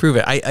prove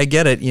it? I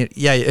get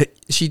it.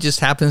 She just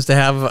happens to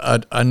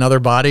have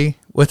another body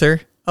with her.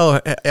 Oh,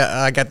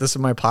 I got this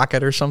in my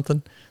pocket or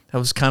something. That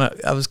was kind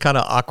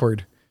of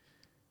awkward.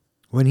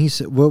 When he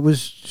said, what was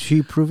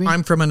she proving?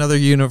 I'm from another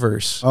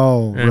universe.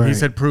 Oh, and right. he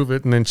said, prove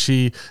it. And then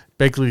she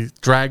basically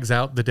drags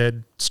out the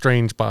dead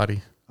Strange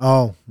body.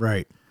 Oh,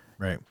 right.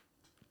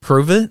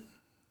 Prove it?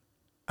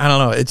 I don't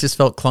know. It just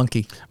felt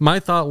clunky. My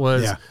thought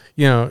was,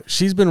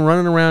 she's been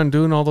running around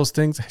doing all those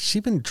things. Has she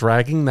been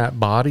dragging that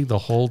body the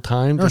whole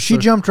time? No, she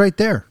jumped right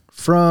there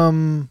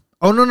from,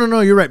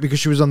 no, you're right, because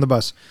she was on the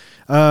bus.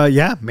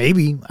 Yeah,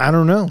 maybe. I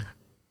don't know.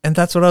 And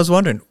that's what I was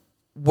wondering.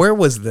 Where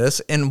was this,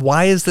 and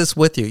why is this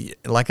with you?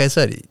 Like I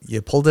said, you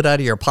pulled it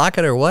out of your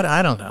pocket or what?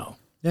 I don't know.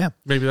 Yeah.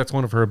 Maybe that's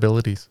one of her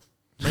abilities.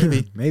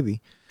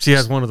 Maybe. She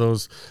has one of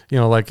those,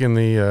 like in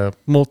the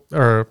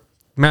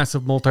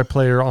massive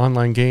multiplayer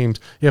online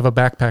games, you have a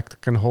backpack that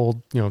can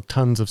hold,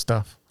 tons of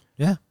stuff.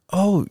 Yeah.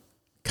 Oh,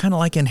 kind of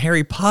like in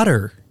Harry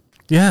Potter.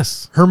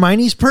 Yes.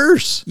 Hermione's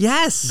purse.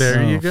 Yes.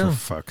 There you go. For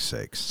fuck's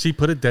sakes. She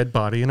put a dead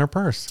body in her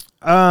purse.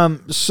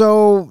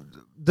 So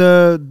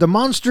the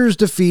monster's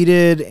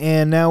defeated,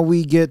 and now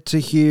we get to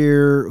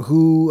hear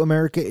who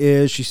America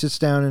is. She sits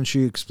down and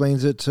she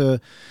explains it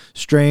to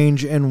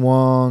Strange and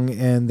Wong,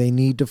 and they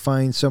need to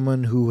find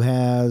someone who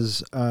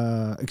has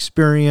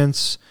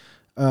experience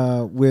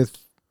with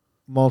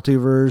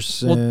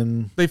multiverse.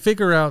 And they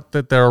figure out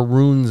that there are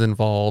runes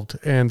involved,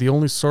 and the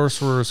only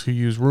sorcerers who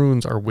use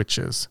runes are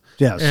witches.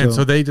 Yeah, and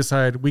so they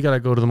decide we got to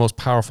go to the most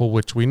powerful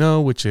witch we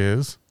know, which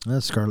is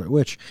that's Scarlet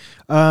Witch.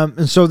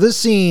 And so this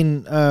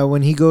scene,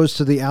 when he goes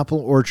to the apple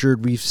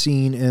orchard, we've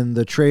seen in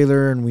the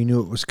trailer, and we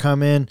knew it was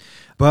coming.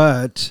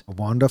 But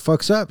Wanda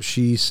fucks up.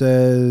 She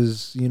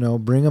says,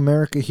 bring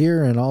America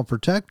here, and I'll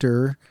protect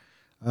her,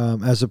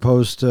 as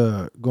opposed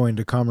to going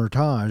to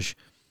Kamar-Taj.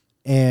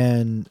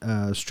 And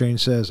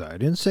Strange says, I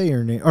didn't say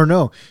your name. Or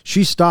no,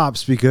 she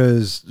stops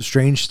because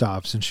Strange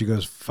stops, and she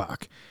goes,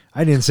 fuck.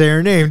 I didn't say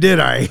her name, did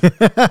I?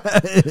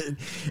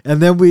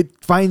 And then we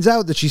finds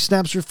out that she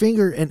snaps her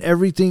finger and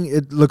everything,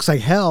 it looks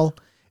like hell.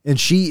 And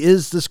she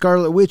is the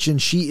Scarlet Witch,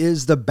 and she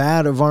is the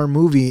bad of our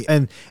movie.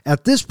 And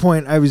at this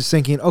point, I was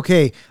thinking,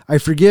 okay, I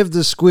forgive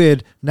the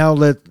squid. Now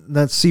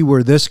let's see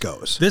where this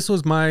goes. This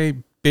was my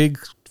big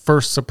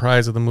first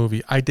surprise of the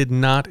movie. I did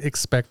not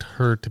expect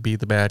her to be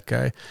the bad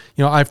guy.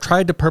 You know, I've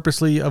tried to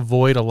purposely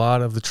avoid a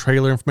lot of the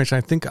trailer information.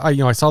 I think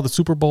I saw the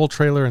Super Bowl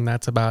trailer, and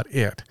that's about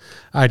it.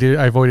 I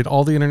avoided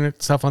all the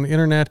internet stuff on the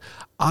internet.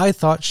 I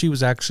thought she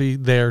was actually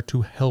there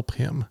to help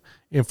him.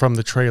 From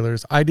the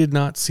trailers, I did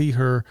not see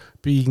her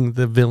being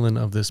the villain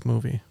of this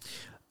movie.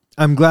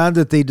 I'm glad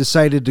that they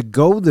decided to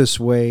go this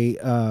way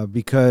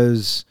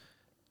because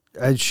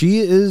she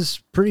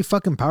is pretty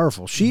fucking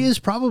powerful. She is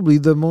probably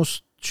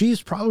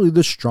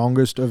the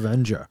strongest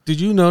Avenger. Did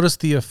you notice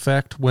the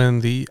effect when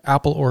the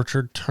apple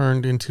orchard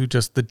turned into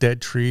just the dead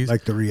trees?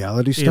 Like the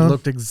Reality Stone? It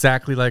looked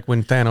exactly like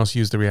when Thanos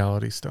used the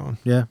Reality Stone.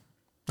 Yeah.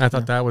 I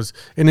thought that was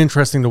an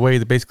interesting way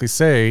to basically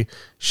say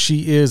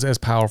she is as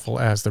powerful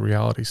as the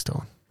Reality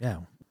Stone. Yeah.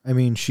 I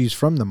mean, she's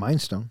from the Mind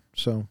Stone,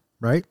 so,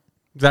 right?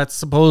 That's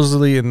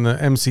supposedly in the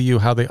MCU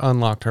how they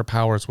unlocked her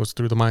powers was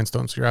through the Mind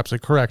Stone, so you're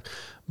absolutely correct.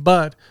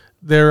 But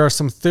there are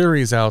some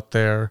theories out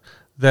there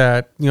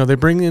that, they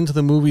bring into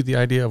the movie the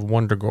idea of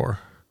Wundagore,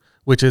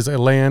 which is a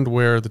land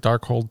where the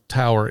Darkhold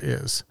Tower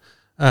is.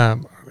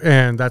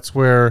 And that's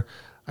where,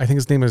 I think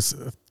his name is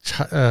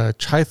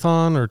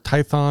Chthon or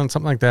Tython,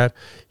 something like that.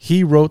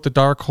 He wrote the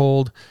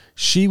Darkhold.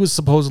 She was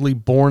supposedly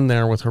born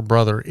there with her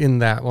brother in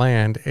that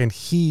land, and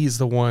he's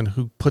the one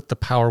who put the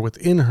power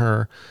within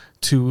her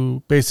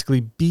to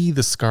basically be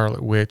the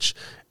Scarlet Witch.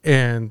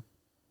 And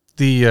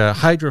the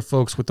Hydra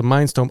folks with the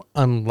Mind Stone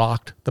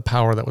unlocked the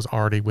power that was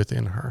already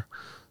within her.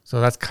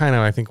 So that's kind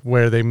of, I think,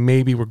 where they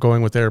maybe were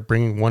going with their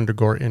bringing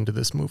Wundagore into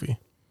this movie.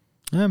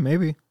 Yeah,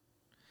 maybe.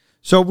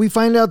 So we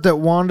find out that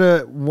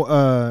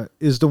Wanda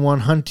is the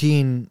one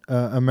hunting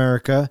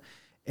America,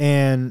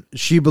 and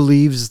she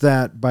believes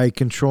that by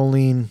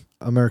controlling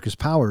America's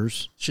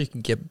powers, she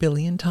can get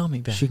Billy and Tommy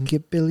back. She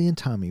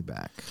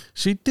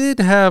did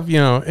have,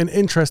 an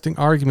interesting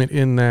argument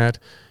in that,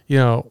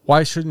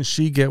 why shouldn't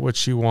she get what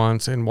she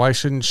wants, and why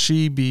shouldn't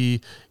she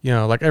be,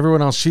 like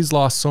everyone else, she's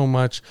lost so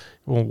much.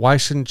 Well, why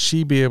shouldn't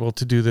she be able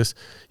to do this?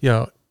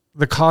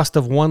 The cost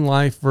of one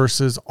life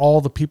versus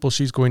all the people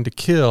she's going to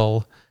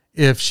kill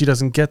if she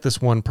doesn't get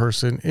this one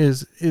person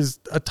is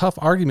a tough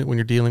argument when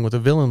you're dealing with a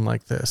villain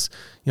like this.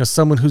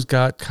 Someone who's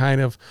got kind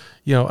of,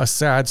 a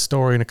sad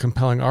story and a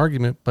compelling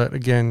argument, but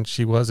again,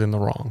 she was in the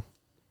wrong.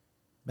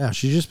 Yeah,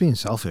 she's just being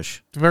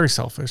selfish. Very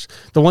selfish.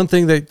 The one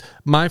thing that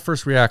my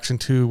first reaction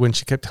to when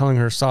she kept telling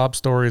her sob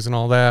stories and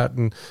all that,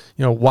 and,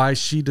 why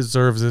she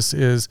deserves this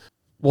is,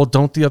 well,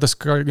 don't the other,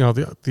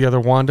 the other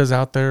Wandas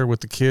out there with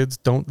the kids,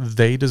 don't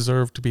they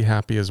deserve to be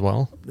happy as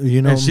well?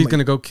 And she's going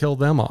to go kill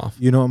them off.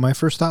 You know what my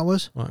first thought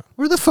was? What?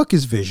 Where the fuck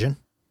is Vision?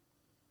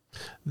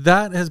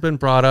 That has been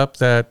brought up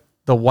that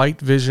the White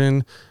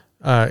Vision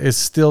is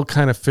still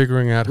kind of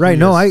figuring out. Right.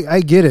 No, I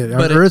get it.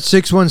 But Earth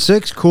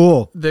 616.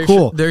 Cool.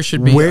 There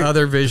should be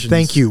other visions.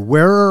 Thank you.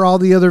 Where are all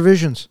the other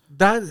visions?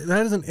 That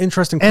is an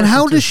interesting question. And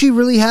how does she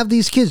really have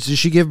these kids? Does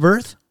she give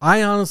birth?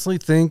 I honestly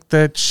think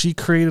that she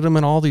created them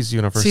in all these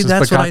universes. See,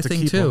 that's but what got I to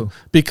think keep too. them.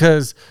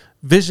 Because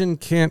Vision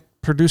can't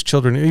produce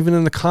children. Even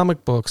in the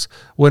comic books,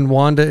 when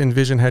Wanda and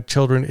Vision had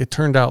children, it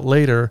turned out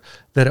later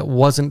that it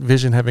wasn't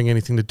Vision having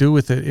anything to do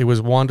with it. It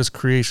was Wanda's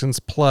creations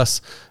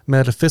plus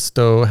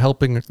Mephisto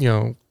helping,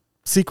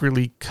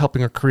 secretly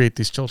helping her create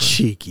these children.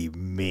 Cheeky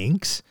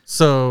minx.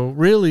 So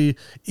really,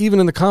 even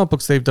in the comic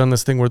books, they've done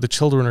this thing where the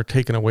children are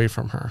taken away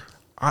from her.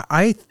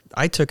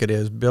 I took it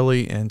as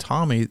Billy and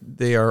Tommy,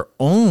 they are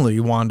only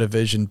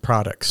WandaVision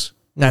products.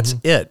 That's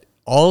it.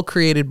 All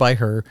created by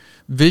her,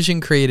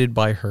 Vision created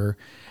by her,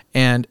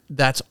 and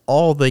that's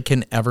all they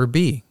can ever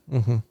be.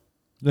 Mm-hmm.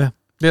 Yeah.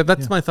 Yeah,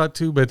 that's my thought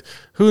too, but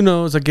who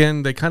knows?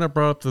 Again, they kind of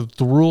brought up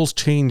the rules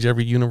change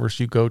every universe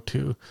you go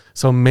to.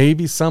 So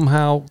maybe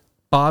somehow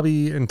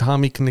Bobby and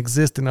Tommy can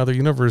exist in other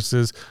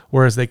universes,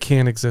 whereas they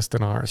can't exist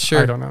in ours. Sure.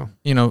 I don't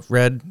know.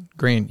 Red,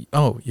 green.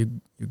 Oh,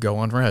 you go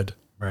on red.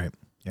 Right.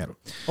 Yeah.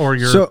 Or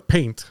your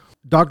paint.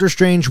 Doctor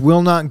Strange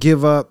will not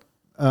give up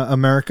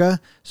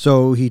America,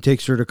 so he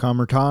takes her to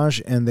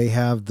Kamar-Taj, and they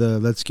have the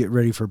let's get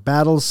ready for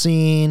battle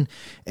scene.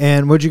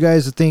 And what'd you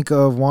guys think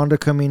of Wanda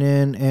coming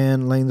in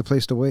and laying the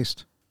place to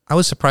waste? I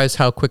was surprised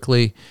how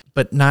quickly,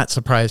 but not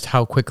surprised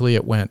how quickly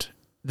it went.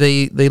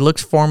 They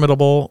looked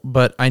formidable,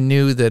 but I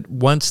knew that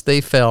once they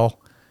fell,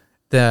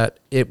 that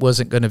it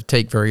wasn't going to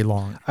take very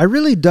long. I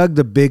really dug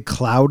the big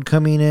cloud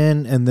coming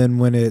in, and then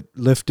when it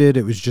lifted,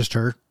 it was just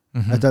her.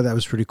 I thought that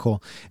was pretty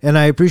cool. And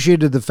I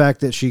appreciated the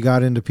fact that she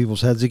got into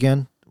people's heads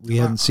again. We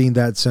hadn't seen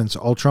that since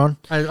Ultron.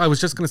 I was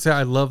just going to say,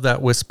 I love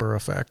that whisper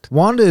effect.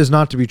 Wanda is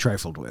not to be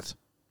trifled with.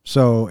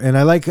 So, and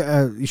I like,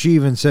 she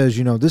even says,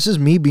 this is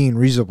me being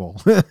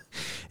reasonable.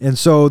 And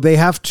so they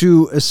have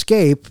to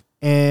escape,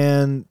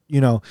 and,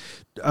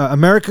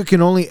 America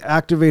can only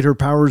activate her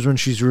powers when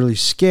she's really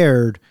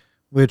scared,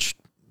 which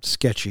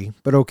sketchy,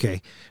 but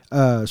okay.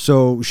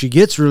 So she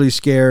gets really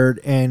scared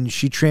and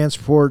she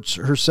transports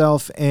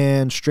herself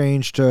and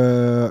Strange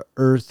to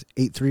Earth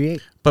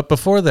 838. But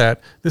before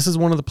that, this is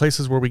one of the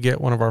places where we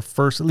get one of our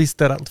first, at least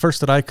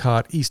that I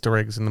caught, Easter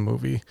eggs in the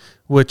movie,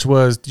 which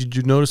was, did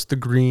you notice the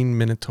green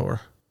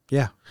Minotaur?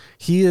 Yeah.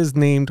 He is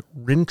named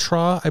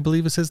Rintrah, I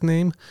believe is his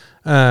name.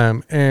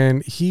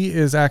 And he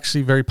is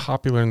actually very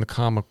popular in the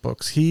comic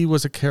books. He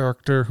was a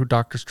character who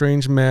Doctor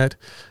Strange met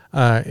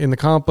in the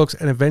comic books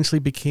and eventually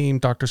became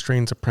Doctor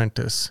Strange's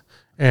apprentice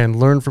and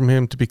learned from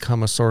him to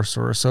become a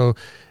sorcerer. So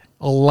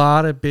a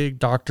lot of big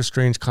Doctor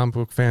Strange comic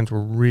book fans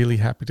were really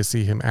happy to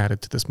see him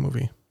added to this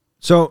movie.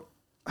 So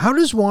how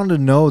does Wanda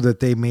know that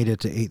they made it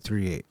to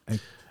 838?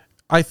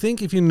 I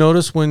think if you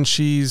notice when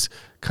she's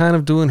kind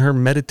of doing her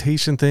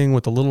meditation thing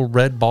with the little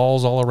red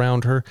balls all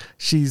around her,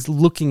 she's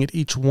looking at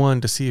each one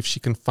to see if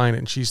she can find it.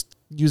 And she's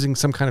using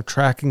some kind of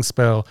tracking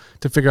spell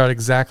to figure out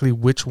exactly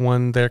which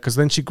one there. Because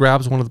then she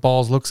grabs one of the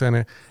balls, looks at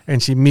it,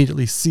 and she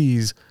immediately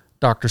sees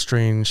Doctor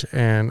Strange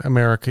and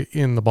America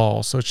in the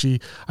ball. So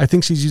I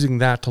think she's using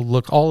that to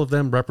look. All of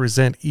them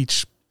represent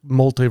each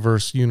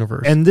multiverse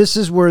universe. And this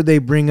is where they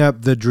bring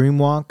up the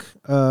Dreamwalk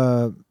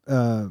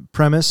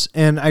premise.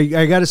 And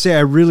I got to say,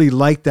 I really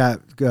like that.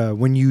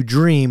 When you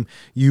dream,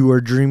 you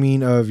are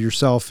dreaming of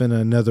yourself in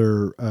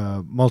another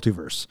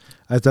multiverse.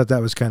 I thought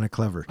that was kind of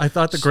clever. I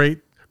thought the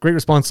great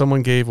response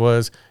someone gave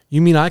was,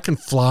 "You mean I can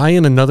fly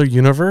in another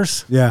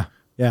universe?" Yeah.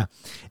 Yeah.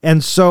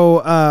 And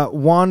so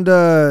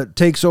Wanda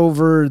takes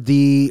over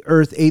the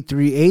Earth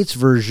 838's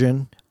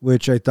version,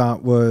 which I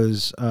thought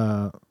was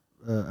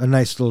a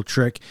nice little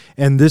trick.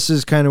 And this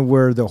is kind of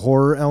where the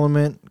horror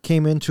element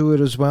came into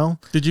it as well.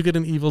 Did you get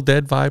an Evil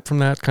Dead vibe from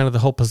that, kind of the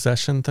whole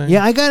possession thing?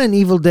 Yeah, I got an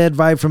Evil Dead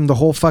vibe from the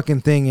whole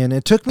fucking thing, and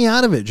it took me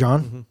out of it,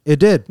 John. Mm-hmm. It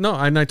did. No,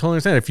 I totally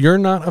understand. If you're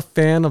not a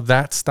fan of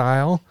that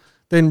style,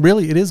 then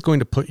really it is going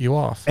to put you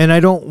off. And I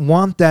don't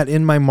want that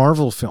in my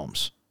Marvel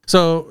films.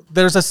 So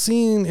there's a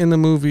scene in the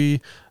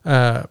movie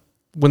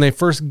when they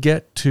first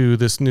get to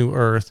this new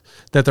Earth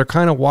that they're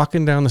kind of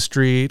walking down the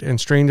street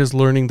and Strange is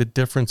learning the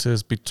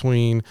differences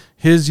between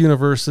his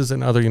universes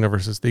and other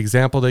universes. The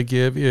example they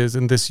give is,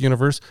 in this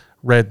universe,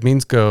 red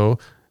means go,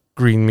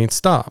 green means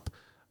stop.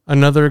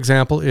 Another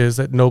example is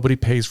that nobody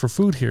pays for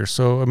food here.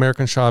 So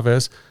American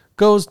Chavez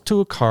goes to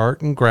a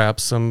cart and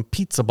grabs some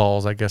pizza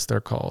balls, I guess they're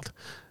called.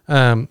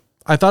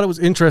 I thought it was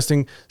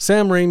interesting.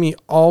 Sam Raimi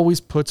always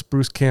puts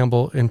Bruce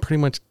Campbell in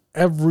pretty much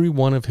every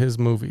one of his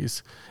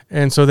movies.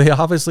 And so they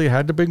obviously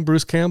had to bring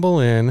Bruce Campbell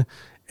in,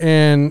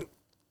 and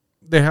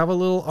they have a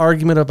little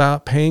argument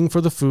about paying for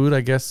the food.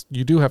 I guess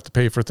you do have to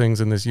pay for things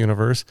in this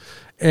universe.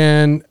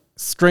 And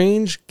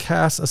Strange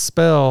casts a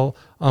spell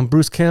on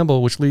Bruce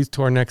Campbell, which leads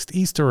to our next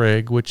Easter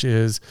egg, which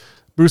is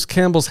Bruce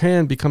Campbell's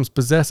hand becomes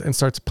possessed and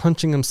starts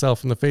punching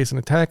himself in the face and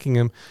attacking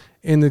him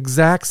in the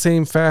exact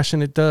same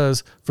fashion it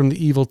does from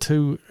the Evil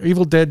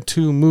Dead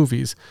 2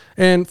 movies.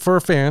 And for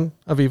a fan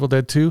of Evil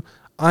Dead 2,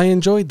 I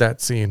enjoyed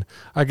that scene.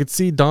 I could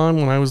see, Don,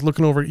 when I was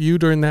looking over at you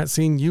during that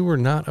scene, you were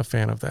not a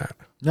fan of that.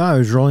 No, I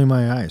was rolling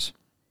my eyes.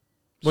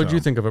 What did you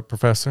think of it,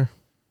 Professor?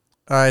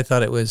 I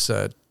thought it was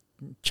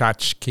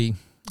tchotchke.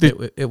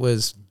 It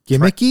was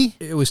gimmicky?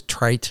 It was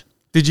trite.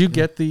 Did you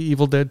get the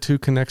Evil Dead 2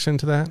 connection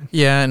to that?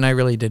 Yeah, and I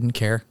really didn't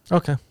care.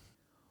 Okay.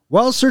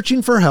 While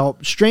searching for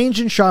help, Strange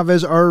and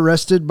Chavez are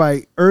arrested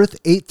by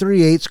Earth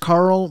 838's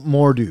Carl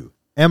Mordu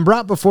and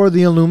brought before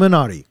the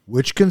Illuminati,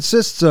 which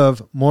consists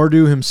of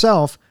Mordu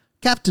himself,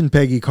 Captain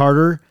Peggy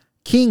Carter,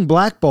 King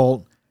Black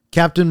Bolt,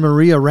 Captain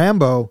Maria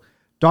Rambeau,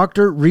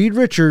 Dr. Reed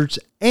Richards,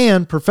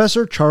 and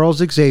Professor Charles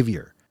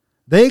Xavier.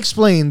 They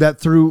explain that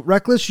through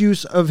reckless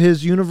use of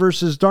his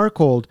universe's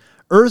Darkhold,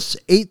 Earth's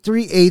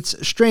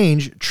 838's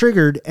Strange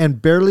triggered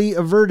and barely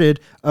averted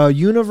a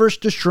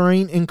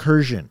universe-destroying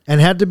incursion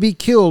and had to be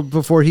killed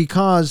before he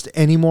caused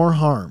any more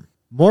harm.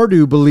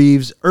 Mordu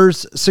believes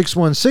Earth's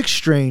 616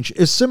 Strange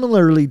is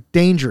similarly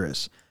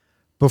dangerous.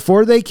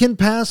 Before they can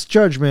pass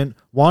judgment,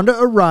 Wanda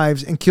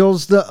arrives and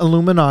kills the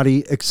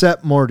Illuminati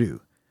except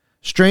Mordu.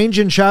 Strange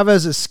and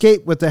Chavez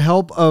escape with the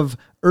help of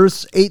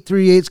Earth's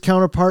 838's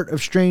counterpart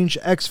of Strange's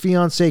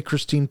ex-fiancée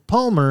Christine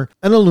Palmer,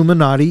 an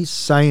Illuminati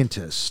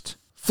scientist.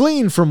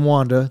 Fleeing from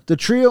Wanda, the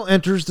trio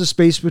enters the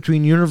space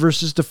between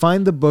universes to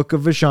find the Book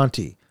of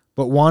Vishanti.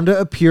 But Wanda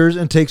appears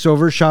and takes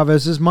over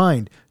Chavez's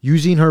mind,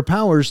 using her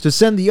powers to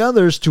send the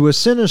others to a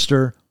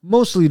sinister,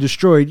 mostly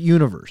destroyed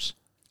universe.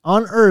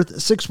 On Earth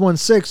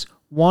 616,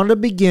 Wanda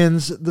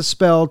begins the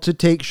spell to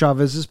take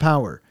Chavez's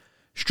power.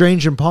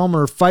 Strange and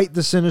Palmer fight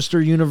the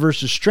sinister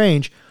universe's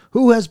Strange,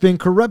 who has been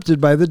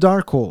corrupted by the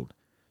Darkhold.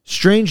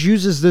 Strange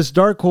uses this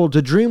Darkhold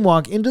to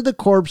dreamwalk into the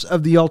corpse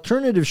of the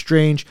alternative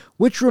Strange,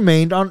 which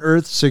remained on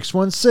Earth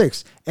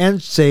 616,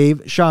 and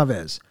save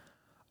Chavez.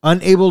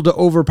 Unable to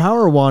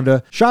overpower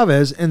Wanda,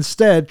 Chavez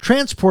instead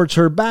transports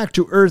her back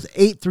to Earth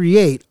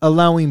 838,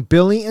 allowing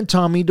Billy and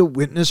Tommy to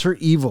witness her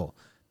evil.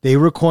 They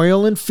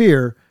recoil in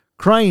fear,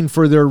 crying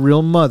for their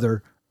real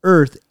mother,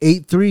 Earth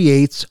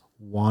 838's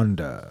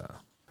Wanda.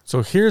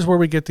 So here's where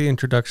we get the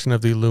introduction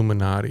of the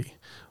Illuminati.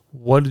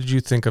 What did you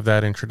think of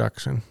that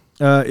introduction?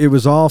 it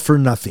was all for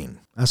nothing.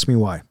 Ask me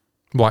why.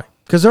 Why?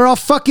 Because they're all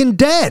fucking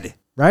dead,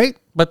 right?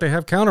 But they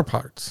have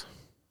counterparts.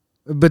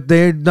 But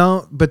they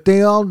don't. But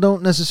they all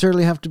don't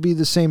necessarily have to be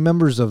the same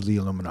members of the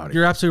Illuminati.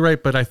 You're absolutely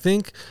right. But I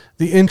think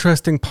the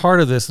interesting part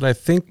of this that I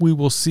think we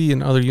will see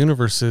in other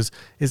universes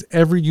is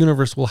every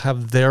universe will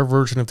have their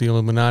version of the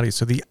Illuminati.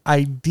 So the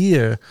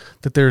idea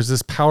that there's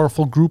this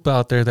powerful group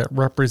out there that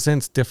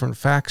represents different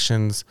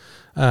factions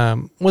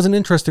was an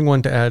interesting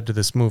one to add to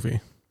this movie.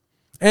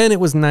 And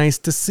it was nice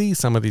to see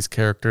some of these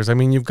characters. I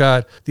mean, you've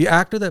got the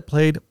actor that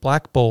played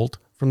Black Bolt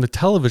from the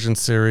television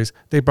series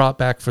they brought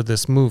back for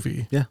this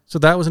movie. Yeah. So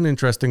that was an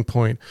interesting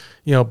point.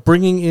 You know,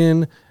 bringing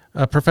in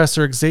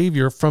Professor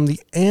Xavier from the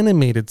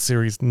animated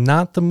series,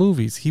 not the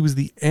movies. He was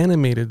the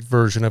animated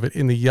version of it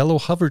in the yellow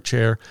hover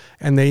chair.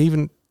 And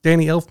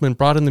Danny Elfman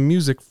brought in the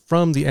music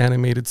from the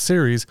animated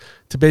series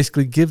to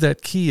basically give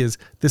that key is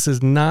this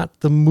is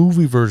not the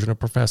movie version of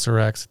Professor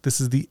X.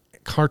 This is the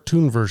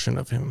cartoon version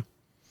of him.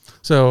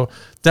 So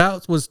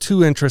that was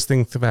two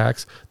interesting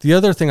facts. The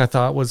other thing I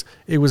thought was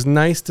it was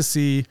nice to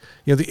see,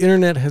 the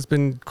internet has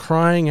been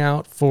crying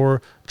out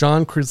for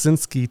John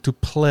Krasinski to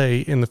play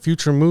in the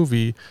future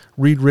movie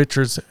Reed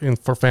Richards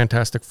for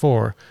Fantastic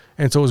Four.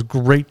 And so it was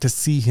great to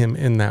see him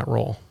in that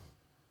role.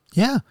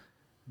 Yeah.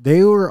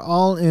 They were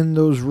all in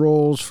those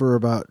roles for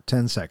about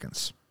 10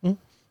 seconds.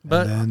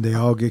 But and then they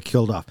all get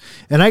killed off.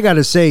 And I got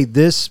to say,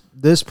 this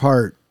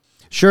part,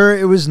 sure,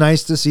 it was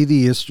nice to see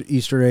the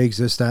Easter eggs,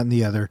 this, that, and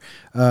the other.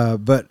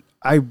 But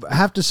I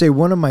have to say,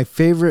 one of my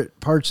favorite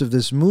parts of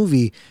this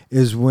movie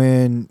is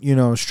when,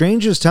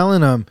 Strange is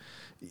telling them,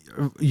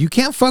 you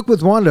can't fuck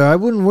with Wanda. I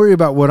wouldn't worry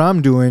about what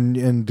I'm doing,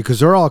 and because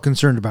they're all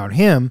concerned about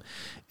him.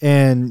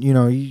 And,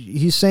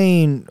 he's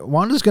saying,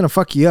 Wanda's going to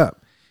fuck you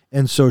up.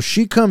 And so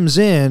she comes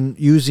in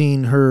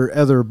using her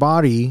other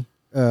body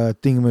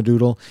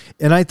thingamadoodle,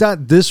 and I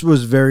thought this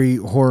was very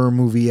horror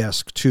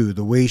movie-esque too.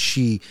 The way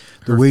she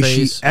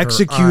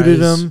executed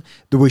him,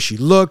 the way she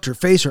looked, her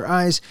face, her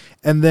eyes,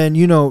 and then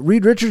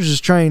Reed Richards is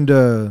trying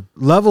to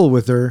level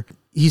with her.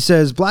 He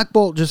says Black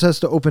Bolt just has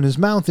to open his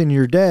mouth and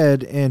you're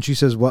dead, and she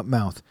says, "What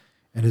mouth?"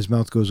 And his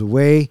mouth goes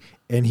away,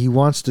 and he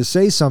wants to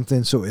say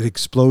something, so it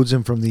explodes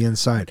him from the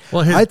inside.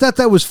 Well, I thought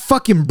that was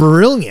fucking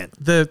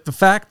brilliant. The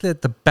fact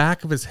that the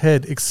back of his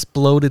head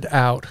exploded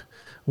out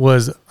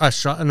was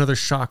another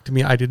shock to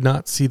me. I did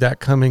not see that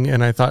coming,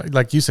 and I thought,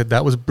 like you said,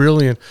 that was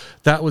brilliant.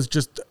 That was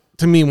just,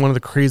 to me, one of the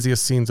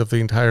craziest scenes of the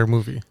entire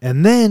movie.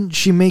 And then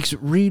she makes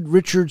Reed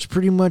Richards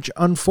pretty much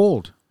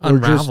unfold.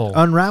 Unravel. Or just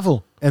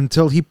unravel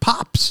until he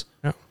pops.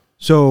 Yeah.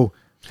 So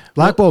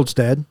Black Bolt's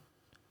dead.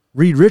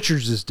 Reed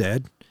Richards is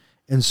dead.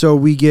 And so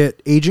we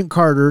get Agent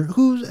Carter,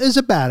 who is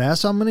a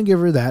badass. I'm going to give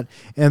her that.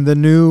 And the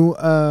new,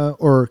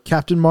 or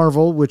Captain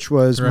Marvel, which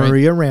was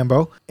Maria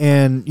Rambeau.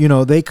 And,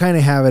 they kind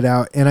of have it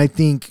out. And I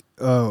think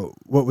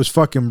what was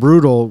fucking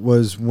brutal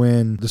was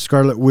when the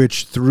Scarlet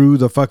Witch threw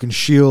the fucking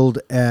shield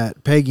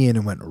at Peggy and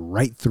it went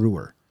right through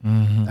her.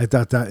 Mm-hmm. I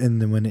thought that, and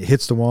then when it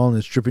hits the wall and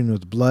it's dripping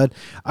with blood,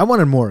 I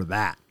wanted more of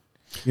that.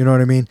 You know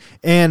what I mean?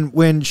 And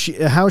when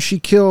how she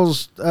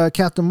kills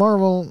Captain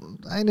Marvel,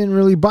 I didn't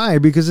really buy,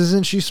 because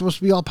isn't she supposed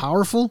to be all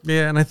powerful?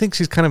 Yeah, and I think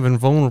she's kind of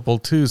invulnerable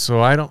too.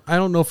 So I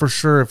don't know for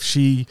sure if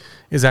she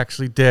is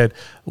actually dead.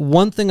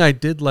 One thing I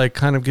did like,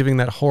 kind of giving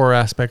that horror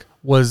aspect,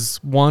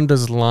 was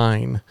Wanda's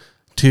line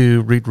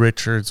to Reed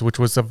Richards, which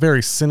was a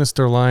very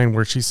sinister line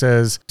where she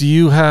says, "Do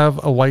you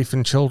have a wife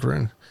and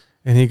children?"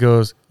 And he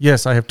goes,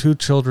 "Yes, I have 2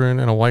 children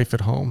and a wife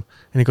at home."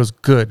 And he goes,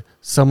 "Good.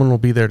 Someone will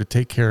be there to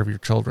take care of your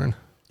children."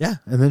 Yeah,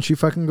 and then she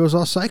fucking goes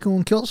all psycho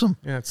and kills him.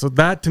 Yeah, so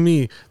that, to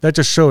me, that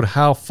just showed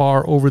how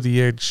far over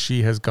the edge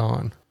she has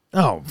gone.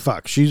 Oh,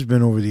 fuck. She's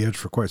been over the edge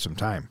for quite some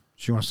time.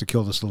 She wants to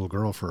kill this little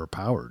girl for her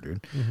power,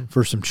 dude. Mm-hmm.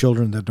 For some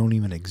children that don't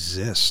even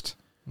exist.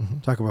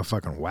 Mm-hmm. Talk about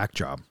fucking whack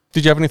job.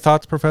 Did you have any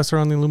thoughts, Professor,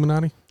 on the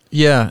Illuminati?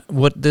 Yeah,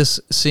 what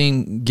this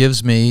scene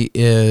gives me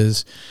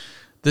is,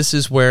 this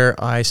is where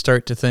I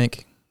start to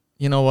think,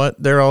 you know what?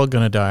 They're all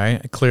going to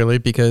die, clearly,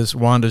 because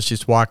Wanda's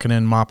just walking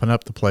in, mopping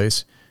up the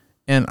place.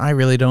 And I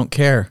really don't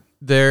care.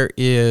 There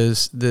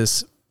is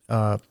this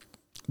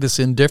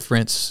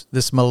indifference,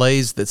 this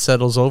malaise that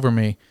settles over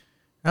me.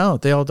 Oh,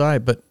 they all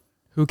died, but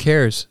who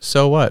cares?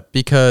 So what?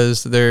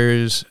 Because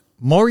there's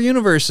more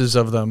universes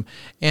of them.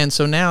 And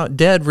so now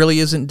dead really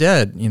isn't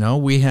dead.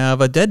 We have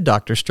a dead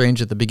Doctor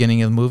Strange at the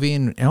beginning of the movie.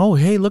 And, oh,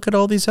 hey, look at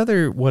all these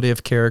other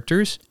what-if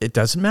characters. It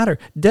doesn't matter.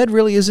 Dead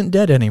really isn't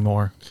dead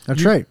anymore.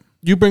 That's right.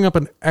 You bring up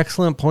an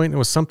excellent point. It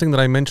was something that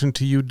I mentioned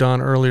to you,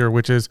 Don, earlier,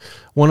 which is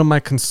one of my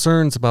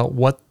concerns about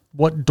what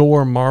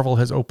door Marvel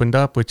has opened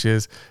up, which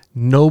is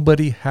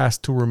nobody has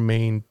to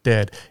remain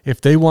dead.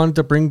 If they wanted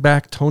to bring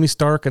back Tony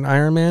Stark and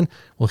Iron Man,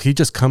 well, he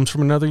just comes from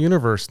another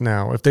universe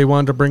now. If they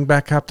wanted to bring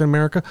back Captain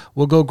America,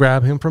 we'll go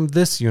grab him from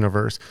this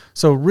universe.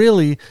 So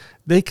really,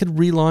 they could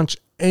relaunch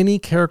any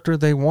character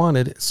they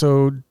wanted.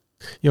 So,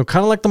 kind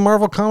of like the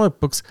Marvel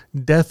comic books,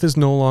 death is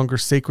no longer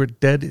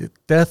sacred.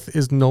 Death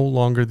is no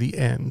longer the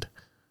end.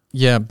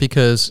 Yeah,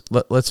 because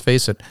let's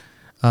face it,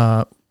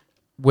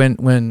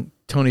 when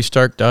Tony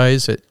Stark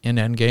dies in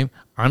Endgame,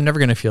 I'm never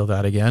going to feel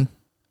that again.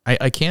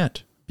 I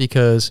can't,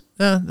 because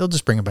they'll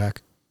just bring him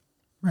back.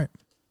 Right.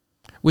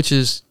 Which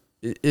is,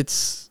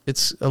 it's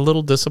a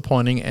little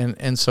disappointing,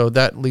 and so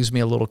that leaves me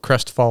a little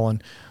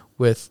crestfallen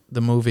with the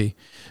movie.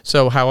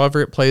 So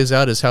however it plays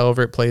out is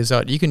however it plays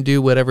out. You can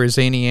do whatever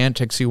zany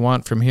antics you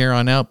want from here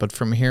on out, but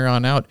from here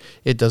on out,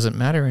 it doesn't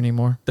matter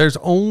anymore. There's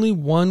only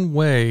one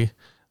way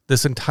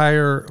this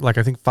entire, like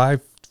I think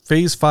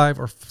phase 5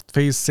 or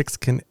phase 6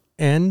 can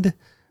end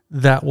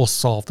that will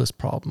solve this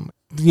problem.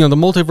 You know, the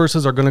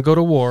multiverses are going to go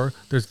to war.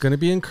 There's going to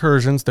be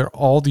incursions.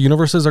 The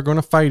universes are going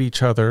to fight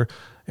each other.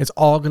 It's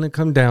all going to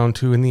come down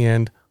to, in the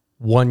end,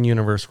 one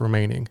universe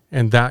remaining.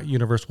 And that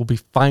universe will be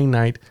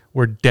finite,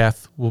 where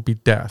death will be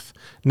death.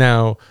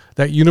 Now,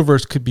 that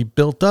universe could be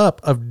built up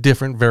of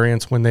different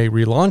variants when they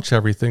relaunch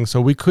everything.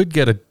 So we could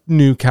get a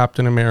new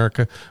Captain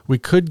America. We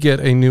could get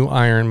a new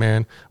Iron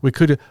Man.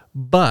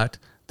 But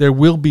there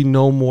will be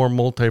no more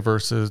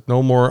multiverses,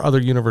 no more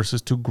other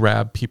universes to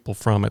grab people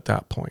from at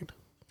that point.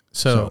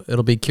 So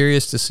it'll be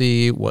curious to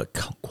see what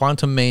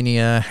Quantum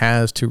Mania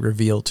has to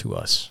reveal to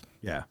us.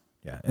 Yeah.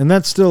 And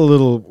that's still a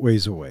little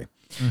ways away.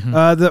 Mm-hmm.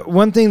 The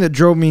one thing that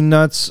drove me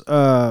nuts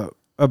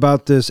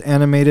about this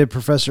animated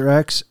Professor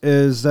X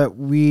is that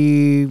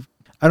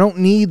I don't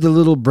need the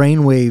little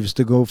brain waves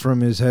to go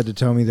from his head to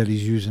tell me that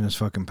he's using his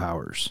fucking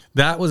powers.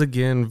 That was,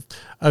 again,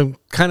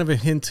 kind of a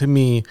hint to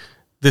me.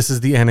 This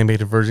is the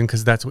animated version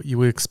because that's what you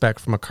would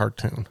expect from a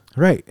cartoon.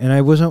 Right. And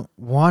I wasn't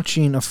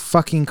watching a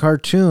fucking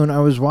cartoon.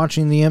 I was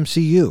watching the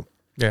MCU.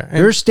 Yeah.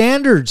 There's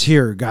standards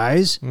here,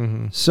 guys.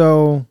 Mm-hmm.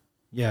 So,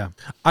 yeah.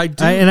 I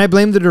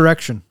blame the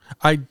direction.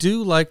 I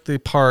do like the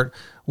part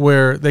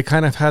where they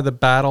kind of had the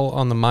battle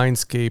on the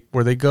Mindscape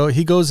where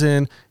he goes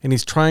in and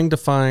he's trying to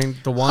find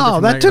the Wanda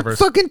from that took universe.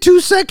 Fucking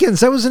 2 seconds.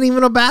 That wasn't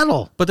even a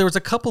battle. But there was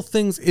a couple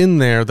things in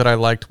there that I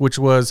liked, which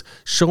was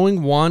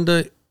showing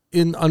Wanda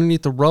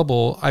underneath the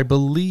rubble. I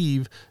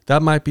believe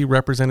that might be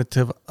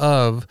representative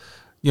of,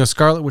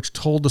 Scarlet Witch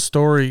told the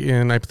story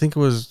in, I think it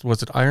was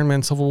it Iron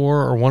Man Civil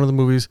War or one of the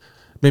movies,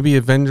 maybe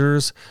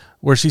Avengers,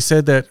 where she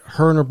said that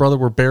her and her brother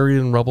were buried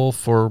in rubble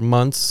for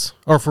months,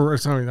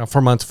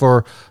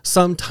 for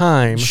some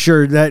time.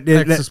 Sure, that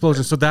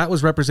explosion. So that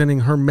was representing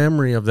her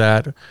memory of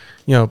that,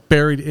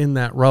 buried in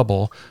that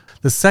rubble.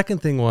 The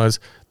second thing was,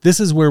 this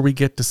is where we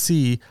get to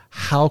see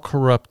how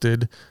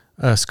corrupted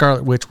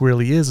Scarlet Witch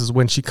really is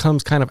when she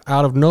comes kind of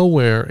out of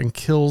nowhere and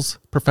kills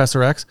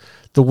Professor X.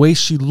 The way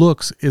she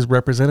looks is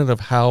representative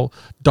of how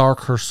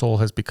dark her soul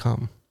has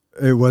become.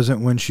 It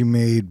wasn't when she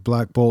made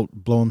Black Bolt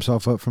blow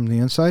himself up from the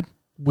inside?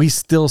 We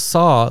still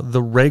saw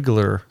the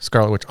regular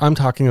Scarlet Witch. I'm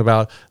talking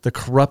about the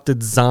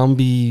corrupted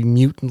zombie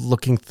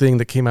mutant-looking thing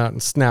that came out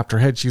and snapped her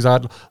head. She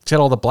had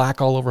all the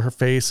black all over her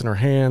face and her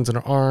hands and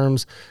her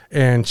arms,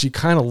 and she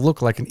kind of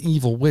looked like an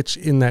evil witch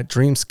in that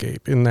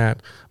dreamscape, in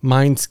that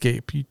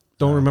mindscape. You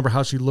don't remember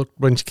how she looked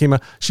when she came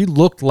out. She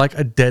looked like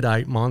a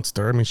deadite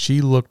monster. I mean,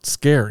 she looked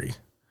scary.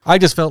 I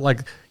just felt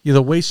like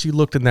the way she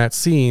looked in that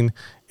scene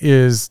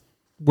is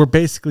we're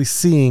basically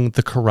seeing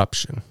the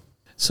corruption.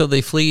 So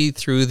they flee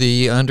through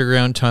the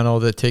underground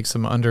tunnel that takes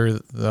them under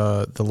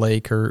the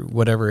lake or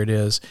whatever it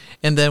is.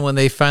 And then when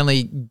they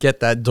finally get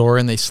that door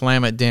and they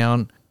slam it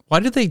down, why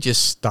did they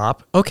just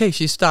stop? Okay,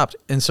 she stopped.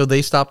 And so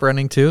they stop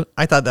running too?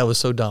 I thought that was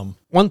so dumb.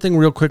 One thing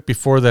real quick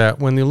before that,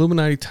 when the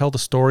Illuminati tell the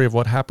story of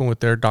what happened with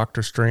their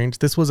Doctor Strange,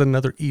 this was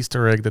another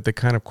Easter egg that they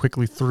kind of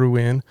quickly threw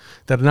in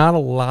that not a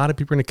lot of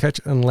people are going to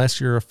catch unless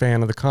you're a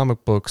fan of the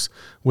comic books,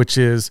 which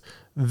is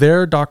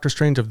their Doctor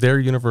Strange of their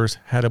universe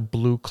had a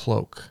blue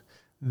cloak.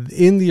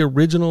 In the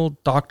original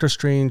Doctor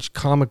Strange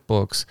comic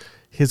books,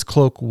 his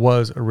cloak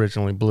was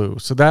originally blue.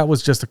 So that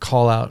was just a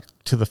call out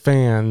to the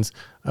fans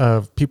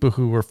of people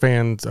who were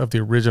fans of the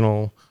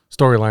original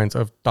storylines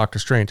of Doctor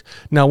Strange.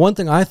 Now, one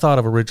thing I thought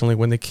of originally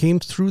when they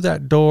came through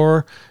that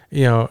door,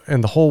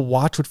 and the whole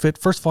watch would fit.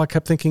 First of all, I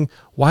kept thinking,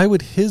 why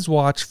would his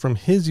watch from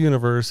his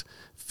universe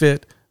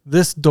fit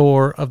this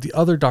door of the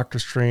other Doctor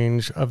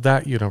Strange of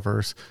that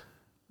universe?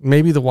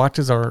 Maybe the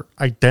watches are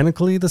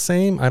identically the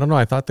same. I don't know.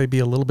 I thought they'd be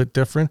a little bit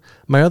different.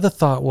 My other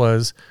thought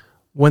was,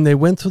 when they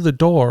went through the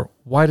door,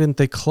 why didn't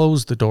they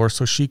close the door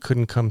so she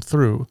couldn't come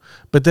through?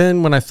 But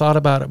then when I thought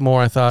about it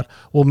more, I thought,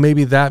 well,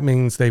 maybe that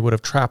means they would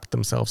have trapped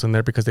themselves in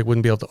there because they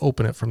wouldn't be able to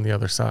open it from the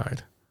other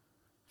side.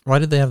 Why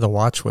did they have the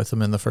watch with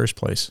them in the first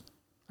place?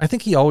 I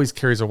think he always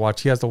carries a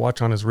watch. He has the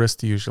watch on his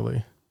wrist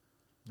usually.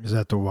 Is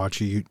that the watch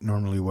he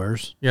normally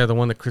wears? Yeah, the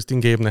one that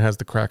Christine gave him that has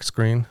the cracked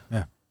screen.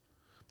 Yeah.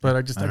 But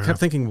I kept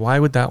thinking, why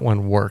would that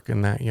one work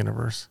in that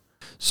universe?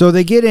 So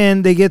they get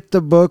in, they get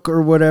the book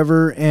or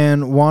whatever,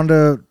 and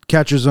Wanda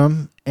catches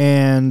them,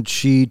 and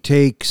she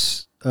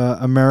takes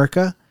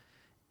America,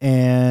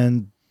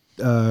 and...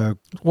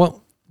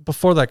 well,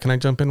 before that, can I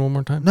jump in one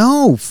more time?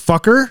 No,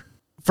 fucker.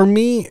 For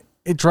me,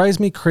 it drives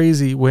me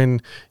crazy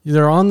when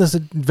they're on this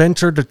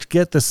adventure to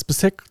get this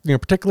specific,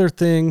 particular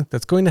thing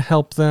that's going to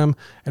help them,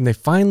 and they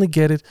finally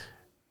get it,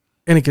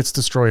 and it gets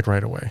destroyed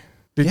right away.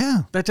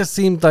 That just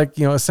seemed like,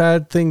 a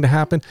sad thing to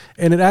happen.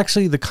 And it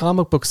actually, the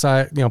comic book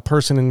side,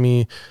 person in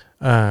me,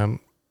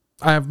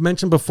 I've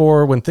mentioned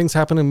before when things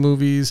happen in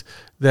movies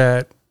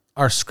that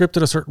are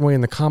scripted a certain way in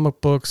the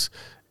comic books,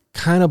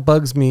 kind of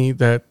bugs me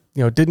that,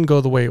 it didn't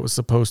go the way it was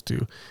supposed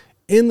to.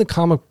 In the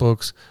comic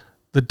books,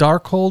 the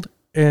Darkhold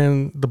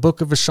and the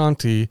Book of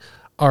Vishanti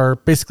are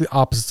basically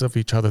opposites of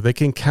each other. They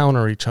can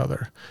counter each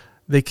other.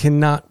 They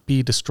cannot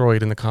be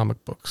destroyed in the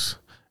comic books.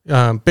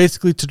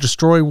 Basically, to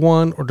destroy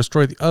one or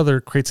destroy the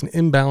other creates an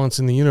imbalance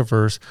in the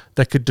universe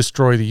that could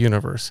destroy the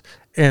universe.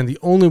 And the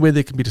only way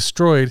they can be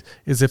destroyed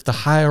is if the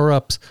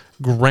higher-ups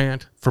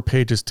grant for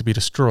pages to be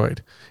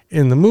destroyed.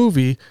 In the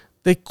movie,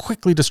 they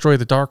quickly destroy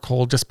the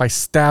Darkhold just by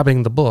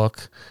stabbing the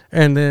book,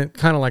 and then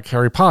kind of like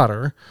Harry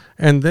Potter.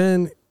 And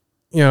then,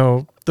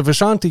 the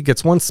Vishanti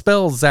gets one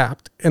spell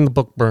zapped, and the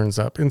book burns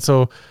up. And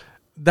so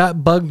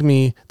that bugged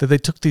me that they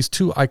took these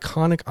two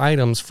iconic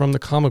items from the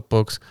comic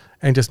books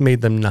and just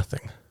made them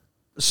nothing.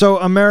 So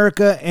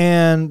America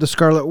and the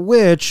Scarlet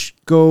Witch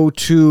go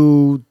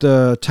to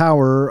the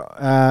tower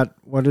at,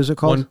 what is it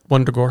called?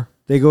 Wundagore.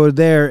 They go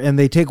there and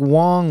they take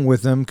Wong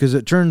with them because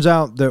it turns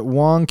out that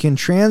Wong can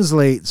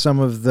translate some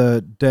of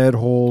the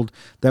Deadhold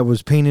that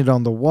was painted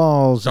on the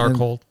walls.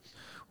 Darkhold.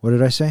 What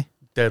did I say?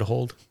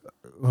 Deadhold.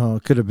 Well,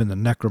 it could have been the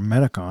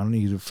Necrometicon,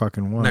 either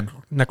fucking one.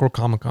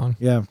 Necrocomicon.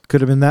 Yeah,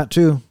 could have been that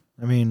too.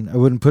 I mean, I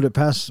wouldn't put it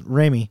past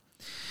Raimi.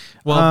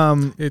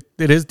 Well, it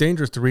is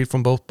dangerous to read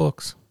from both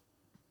books.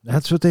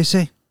 That's what they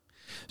say.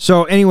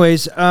 So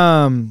anyways,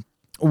 Wong,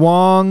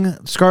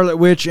 Scarlet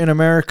Witch, and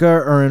America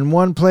are in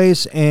one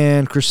place,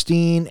 and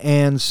Christine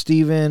and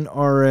Steven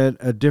are at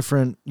a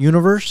different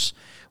universe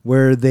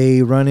where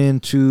they run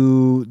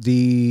into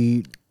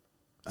the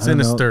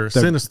Sinister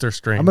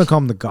Strange. I'm going to call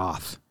him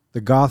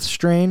the Goth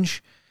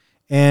Strange.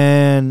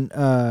 And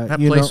that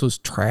place was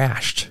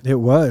trashed. It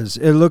was.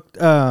 It looked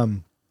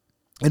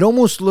it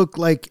almost looked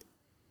like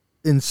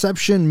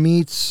Inception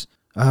meets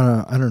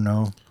I don't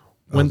know.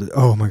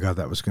 Oh my God,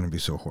 that was going to be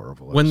so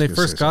horrible. When they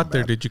first got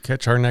there, did you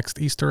catch our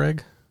next Easter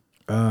egg?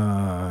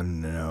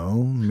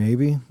 No,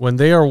 maybe. When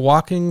they are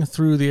walking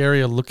through the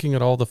area looking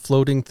at all the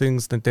floating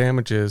things, the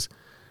damages,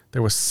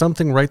 there was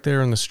something right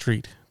there in the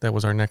street that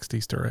was our next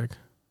Easter egg.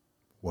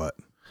 What?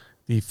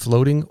 The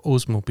floating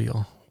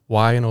Oldsmobile.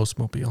 Why an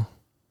Oldsmobile?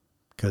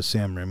 Because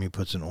Sam Raimi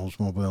puts an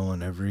Oldsmobile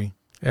in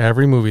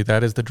every movie.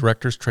 That is the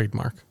director's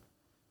trademark.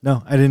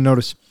 No, I didn't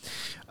notice.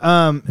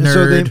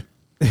 Nerd.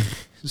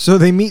 So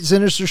they meet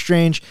Sinister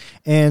Strange,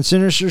 and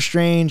Sinister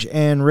Strange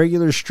and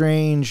regular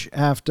Strange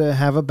have to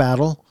have a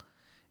battle,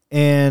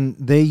 and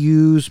they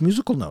use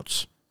musical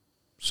notes.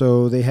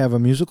 So they have a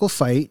musical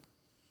fight,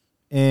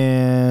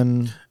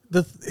 and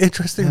the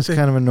interesting thing,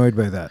 kind of annoyed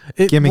by that.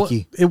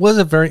 Gimmicky. It was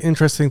a very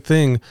interesting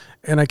thing,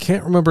 and I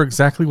can't remember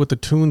exactly what the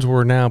tunes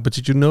were now, but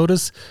did you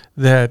notice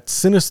that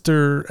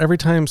every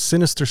time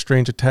Sinister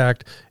Strange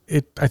attacked,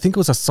 I think it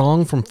was a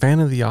song from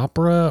Phantom of the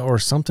Opera or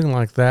something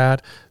like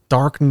that,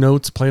 dark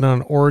notes played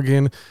on an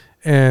organ,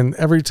 and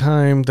every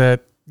time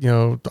that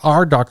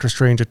our Doctor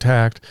Strange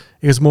attacked,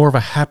 it was more of a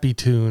happy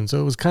tune.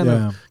 So it was kind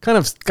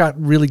of got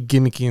really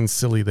gimmicky and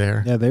silly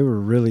there. Yeah, they were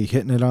really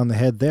hitting it on the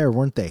head there,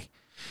 weren't they?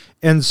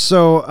 And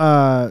so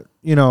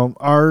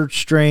our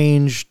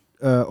Strange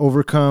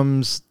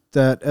overcomes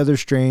that other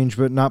Strange,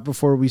 but not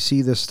before we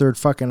see this third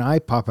fucking eye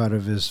pop out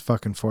of his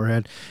fucking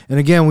forehead. And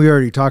again, we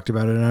already talked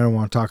about it, and I don't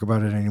want to talk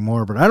about it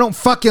anymore, but I don't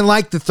fucking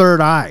like the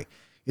third eye.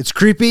 It's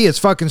creepy, it's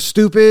fucking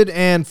stupid,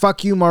 and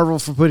fuck you, Marvel,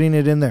 for putting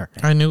it in there.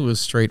 I knew it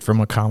was straight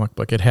from a comic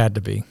book. It had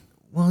to be.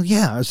 Well,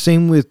 yeah,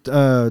 same with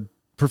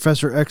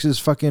Professor X's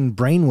fucking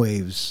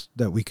brainwaves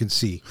that we could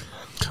see.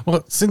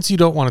 Well, since you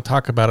don't want to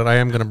talk about it, I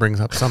am going to bring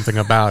up something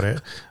about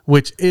it,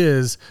 which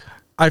is,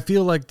 I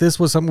feel like this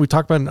was something we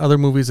talked about in other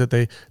movies, that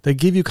they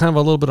give you kind of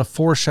a little bit of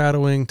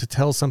foreshadowing to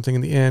tell something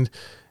in the end.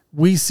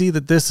 We see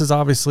that this is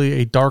obviously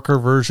a darker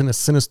version, a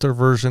sinister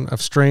version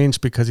of Strange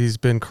because he's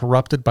been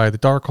corrupted by the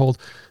Darkhold.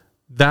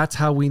 That's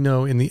how we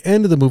know in the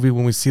end of the movie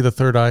when we see the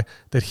third eye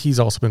that he's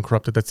also been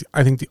corrupted. That's,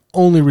 I think, the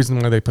only reason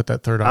why they put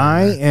that third eye.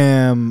 I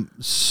am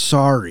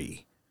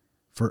sorry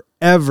for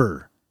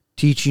ever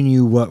teaching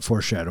you what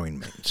foreshadowing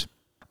means.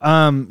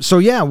 So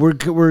yeah,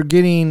 we're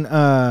getting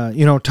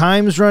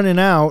time's running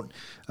out.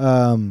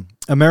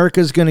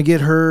 America's going to get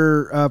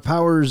her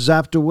powers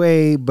zapped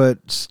away,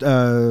 but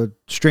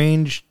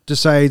Strange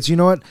decides, you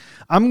know what?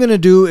 I'm going to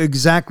do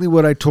exactly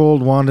what I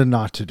told Wanda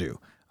not to do.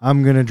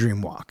 I'm going to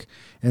dreamwalk.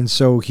 And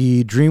so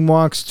he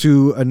dreamwalks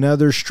to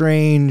another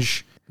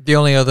Strange. The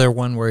only other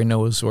one where he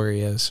knows where he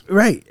is.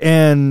 Right.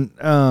 And,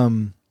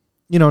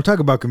 talk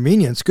about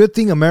convenience. Good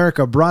thing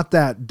America brought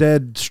that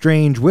dead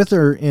Strange with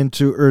her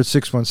into Earth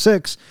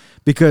 616,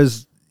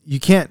 because you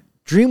can't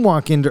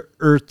dreamwalk into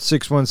Earth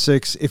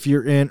 616 if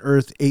you're in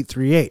Earth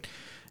 838.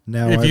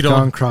 Now I've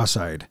gone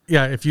cross-eyed.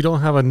 Yeah, if you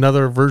don't have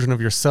another version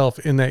of yourself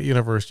in that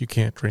universe, you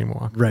can't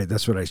dreamwalk. Right,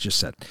 that's what I just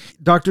said.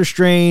 Doctor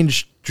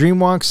Strange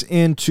dreamwalks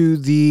into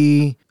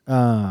the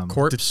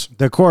corpse.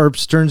 The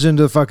corpse turns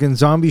into fucking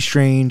zombie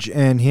Strange,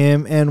 and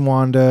him and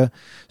Wanda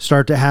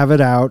start to have it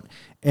out.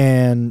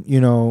 And,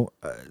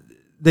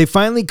 they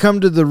finally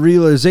come to the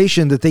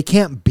realization that they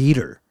can't beat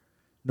her.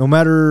 No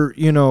matter,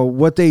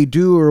 what they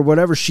do or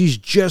whatever, she's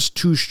just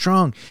too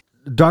strong.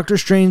 Doctor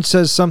Strange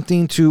says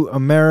something to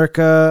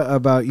America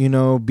about,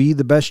 be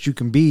the best you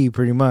can be,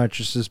 pretty much.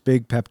 It's this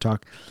big pep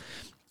talk.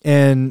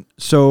 And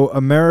so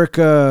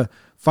America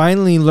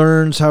finally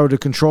learns how to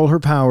control her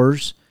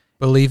powers.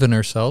 Believe in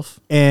herself.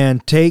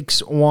 And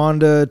takes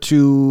Wanda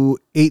to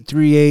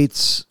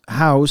 838's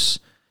house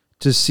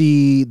to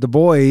see the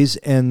boys.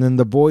 And then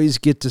the boys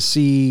get to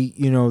see,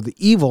 the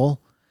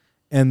evil.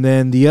 And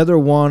then the other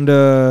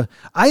Wanda...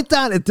 I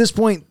thought at this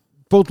point,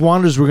 both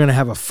Wandas were going to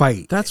have a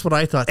fight. That's what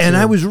I thought, too. And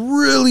I was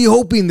really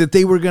hoping that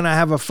they were going to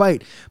have a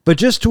fight. But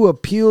just to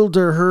appeal to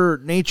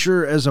her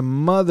nature as a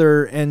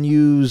mother and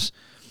use...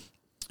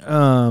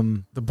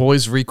 the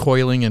boys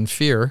recoiling in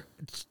fear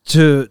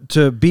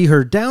to be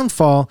her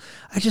downfall,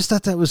 I just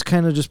thought that was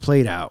kind of just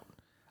played out.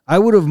 I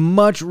would have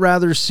much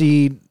rather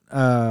seen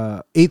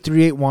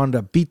 838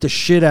 Wanda beat the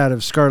shit out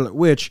of Scarlet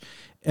Witch,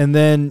 and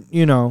then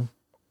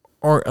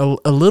or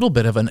a little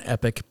bit of an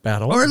epic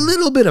battle, or a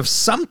little bit of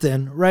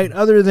something, right?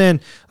 Other than,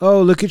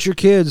 oh, look at your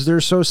kids,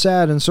 they're so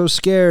sad and so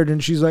scared,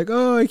 and she's like,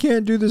 oh, I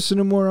can't do this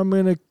anymore.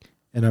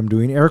 And I'm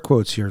doing air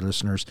quotes here,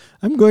 listeners.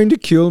 I'm going to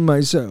kill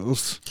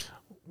myself.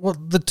 Well,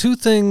 the two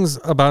things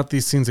about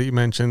these scenes that you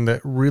mentioned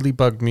that really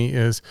bugged me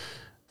is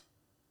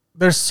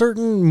there's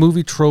certain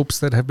movie tropes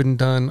that have been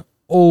done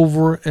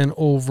over and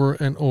over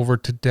and over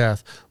to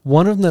death.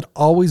 One of them that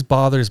always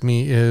bothers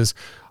me is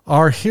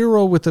our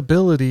hero with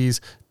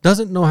abilities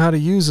doesn't know how to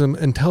use them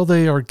until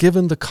they are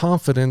given the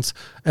confidence,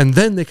 and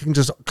then they can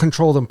just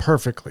control them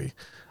perfectly.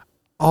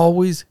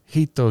 Always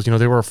hate those.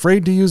 They were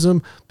afraid to use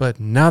them, but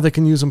now they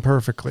can use them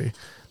perfectly.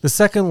 The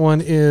second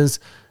one is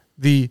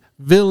the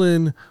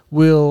villain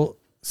will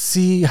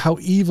see how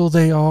evil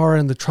they are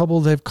and the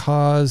trouble they've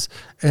caused,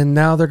 and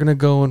now they're going to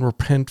go and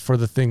repent for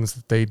the things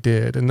that they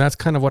did. And that's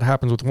kind of what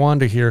happens with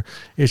Wanda here,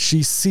 is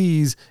she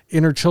sees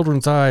in her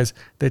children's eyes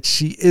that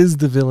she is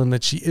the villain,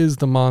 that she is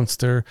the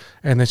monster,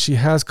 and that she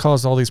has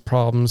caused all these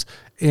problems.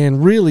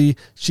 And really,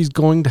 she's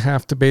going to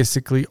have to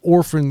basically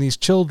orphan these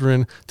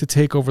children to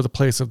take over the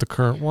place of the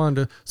current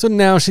Wanda. So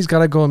now she's got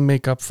to go and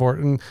make up for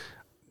it. And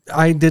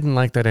I didn't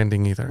like that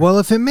ending either. Well,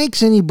 if it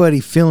makes anybody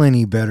feel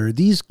any better,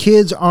 these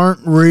kids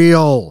aren't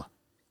real.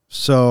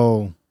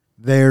 So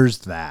there's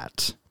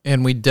that.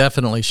 And we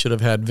definitely should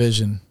have had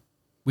Vision.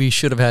 We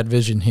should have had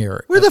Vision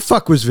here. Where the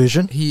fuck was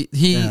Vision? He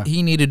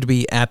needed to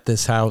be at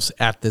this house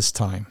at this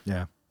time.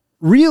 Yeah.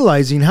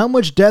 Realizing how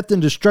much death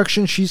and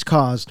destruction she's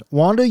caused,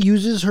 Wanda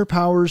uses her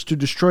powers to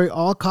destroy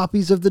all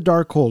copies of the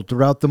Darkhold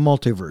throughout the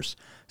multiverse,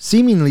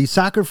 seemingly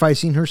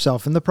sacrificing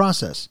herself in the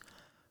process.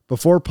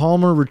 Before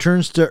Palmer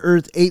returns to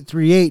Earth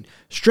 838,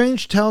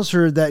 Strange tells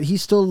her that he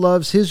still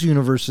loves his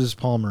universe's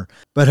Palmer,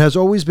 but has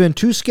always been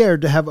too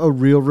scared to have a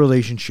real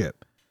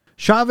relationship.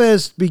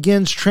 Chavez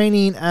begins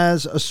training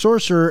as a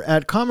sorcerer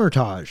at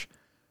Comertage.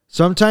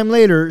 Sometime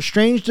later,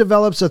 Strange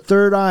develops a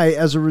third eye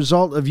as a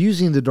result of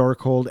using the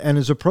Darkhold and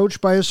is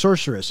approached by a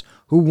sorceress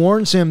who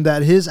warns him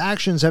that his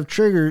actions have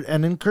triggered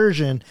an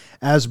incursion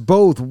as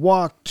both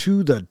walk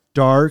to the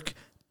dark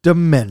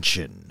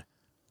dimension.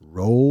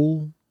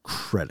 Roll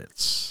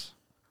credits.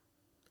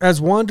 As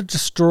Wanda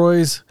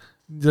destroys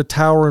the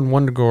tower in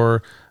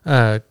Wundagore,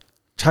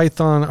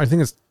 Chthon, I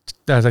think it's,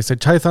 as I said,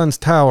 Chthon's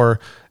tower,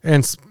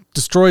 and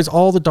destroys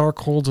all the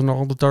Darkholds and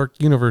all the dark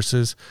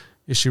universes,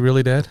 is she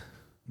really dead?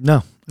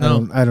 No.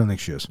 I don't think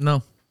she is.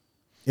 No.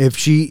 If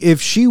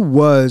she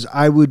was,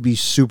 I would be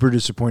super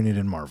disappointed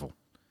in Marvel.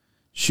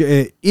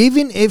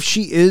 Even if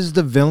she is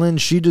the villain,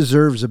 she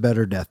deserves a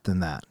better death than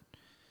that.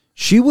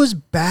 She was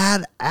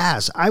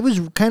badass. I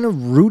was kind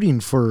of rooting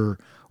for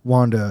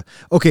Wanda.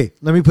 Okay,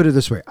 let me put it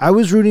this way. I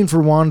was rooting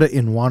for Wanda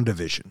in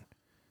WandaVision,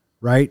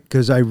 right?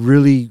 Because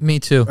Me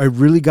too. I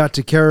really got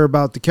to care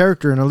about the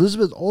character, and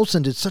Elizabeth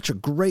Olsen did such a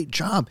great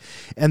job.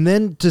 And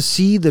then to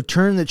see the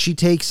turn that she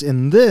takes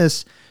in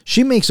this,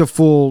 she makes a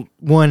full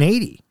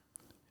 180.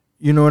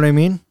 You know what I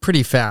mean?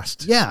 Pretty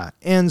fast. Yeah.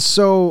 And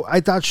so I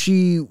thought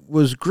she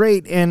was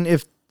great. And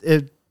if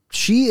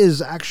she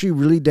is actually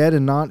really dead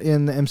and not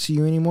in the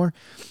MCU anymore,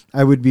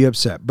 I would be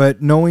upset.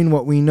 But knowing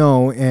what we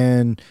know,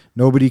 and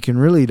nobody can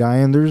really die,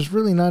 and there's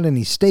really not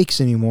any stakes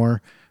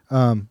anymore,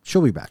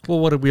 she'll be back. Well,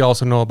 what did we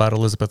also know about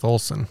Elizabeth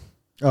Olsen?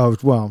 Oh,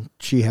 well,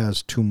 she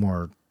has 2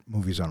 more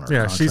movies on her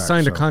contract. She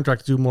signed a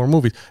contract to do more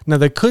movies. Now,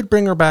 they could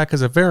bring her back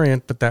as a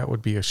variant, but that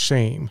would be a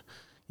shame,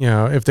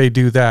 if they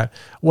do that.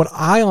 What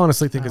I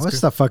honestly think is...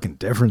 What's the fucking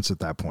difference at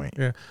that point?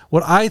 Yeah.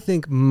 What I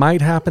think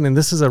might happen, and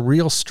this is a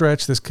real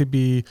stretch, this could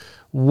be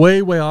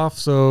way, way off,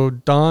 so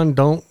Don,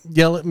 don't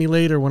yell at me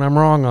later when I'm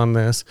wrong on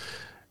this.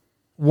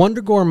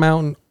 Wundagore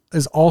Mountain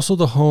is also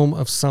the home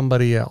of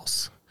somebody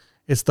else.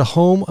 It's the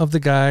home of the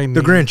guy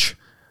The Grinch.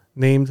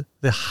 Named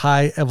the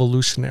High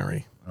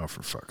Evolutionary. Oh,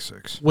 for fuck's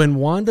sakes. When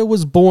Wanda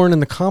was born in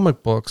the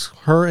comic books,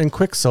 her and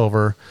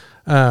Quicksilver,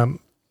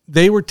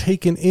 they were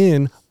taken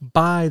in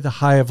by the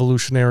High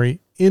Evolutionary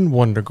in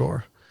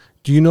Wundagore.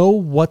 Do you know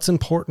what's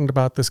important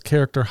about this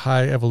character,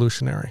 High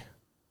Evolutionary?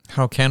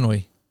 How can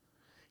we?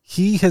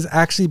 He has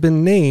actually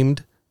been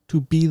named to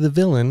be the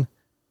villain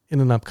in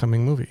an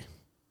upcoming movie.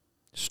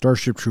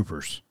 Starship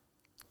Troopers.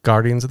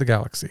 Guardians of the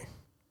Galaxy.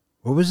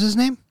 What was his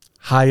name?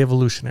 high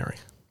evolutionary.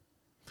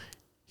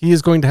 He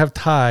is going to have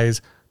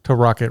ties to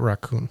Rocket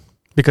Raccoon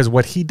because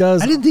what he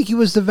does. I didn't think he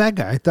was the bad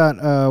guy. I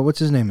thought, what's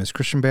his name is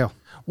Christian Bale.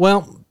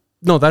 Well,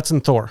 no, that's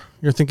in Thor.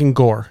 You're thinking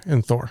Gore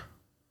in Thor.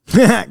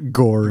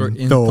 Gore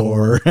in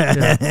Thor.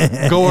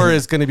 Yeah. Gore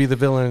is going to be the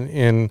villain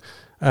in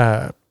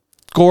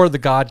Gore the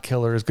God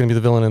Killer is going to be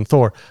the villain in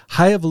Thor.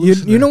 High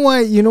evolution. You know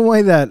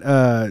why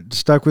that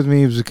stuck with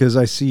me is because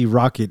I see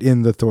Rocket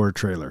in the Thor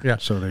trailer. Yeah.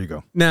 So there you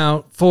go.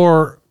 Now,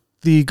 for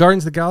the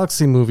Guardians of the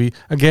Galaxy movie,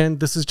 again,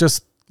 this is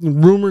just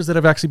rumors that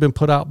have actually been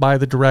put out by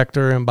the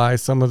director and by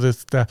some of this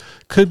stuff.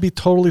 Could be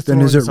totally.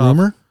 Then is it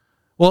rumor?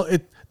 Well,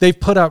 they've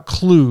put out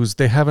clues.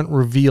 They haven't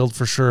revealed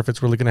for sure if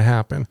it's really going to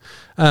happen.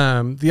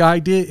 The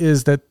idea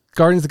is that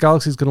Guardians of the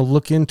Galaxy is going to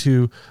look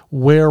into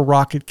where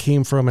Rocket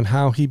came from and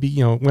how he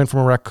went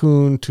from a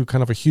raccoon to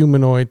kind of a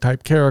humanoid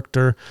type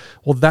character.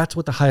 Well, that's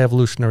what the High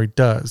Evolutionary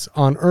does.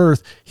 On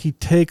Earth, he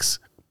takes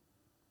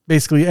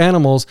basically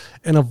animals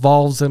and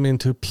evolves them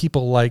into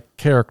people-like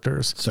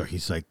characters. So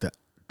he's like the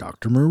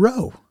Dr.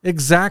 Moreau.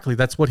 Exactly.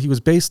 That's what he was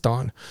based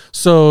on.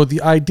 So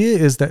the idea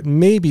is that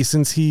maybe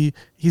since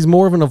he's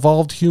more of an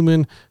evolved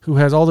human who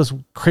has all this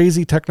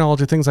crazy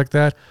technology, things like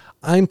that,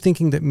 I'm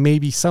thinking that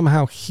maybe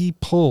somehow he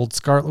pulled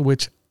Scarlet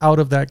Witch out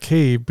of that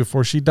cave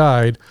before she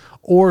died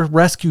or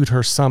rescued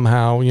her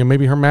somehow.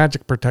 Maybe her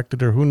magic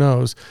protected her, who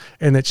knows,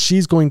 and that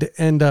she's going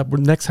to end up,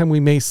 next time we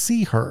may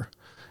see her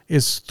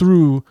is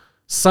through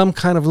some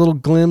kind of little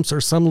glimpse or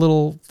some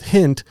little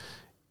hint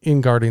in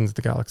Guardians of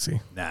the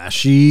Galaxy. Nah,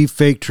 she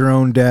faked her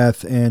own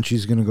death and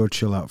she's going to go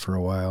chill out for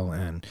a while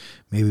and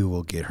maybe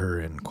we'll get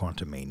her in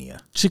Quantumania.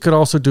 She could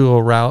also do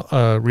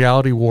a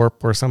reality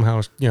warp where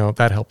somehow,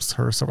 that helps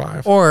her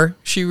survive. Or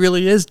she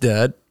really is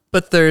dead,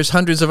 but there's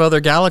hundreds of other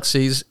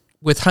galaxies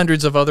with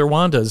hundreds of other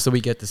Wandas that we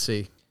get to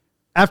see.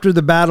 After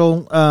the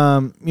battle,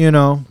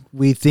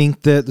 we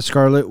think that the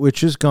Scarlet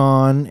Witch is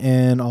gone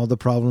and all the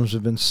problems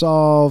have been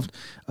solved.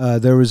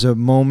 There was a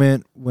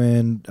moment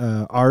when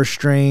R.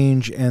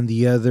 Strange and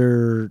the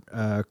other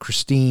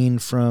Christine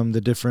from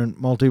the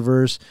different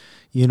multiverse,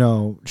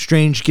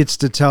 Strange gets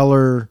to tell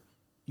her,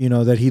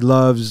 that he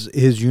loves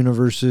his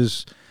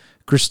universe's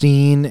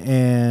Christine,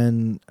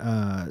 and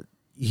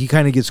he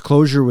kind of gets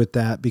closure with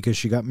that because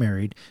she got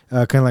married,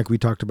 kind of like we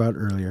talked about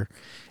earlier.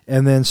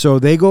 And then so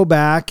they go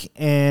back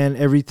and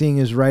everything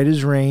is right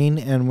as rain,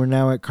 and we're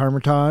now at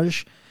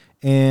Carmitage,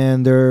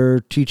 and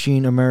they're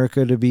teaching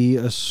America to be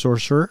a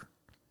sorcerer.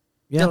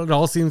 Yeah, It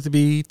all seems to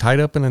be tied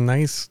up in a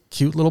nice,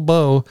 cute little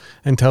bow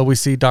until we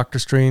see Doctor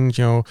Strange,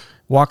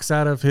 walks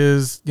out of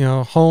his,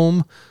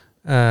 home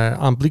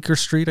on Bleecker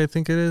Street, I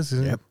think it is.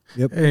 Yep.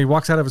 And he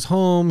walks out of his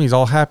home. He's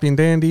all happy and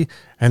dandy,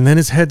 and then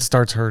his head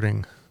starts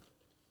hurting.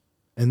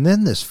 And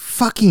then this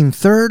fucking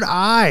third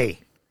eye.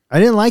 I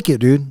didn't like it,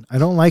 dude. I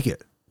don't like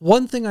it.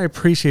 One thing I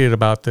appreciated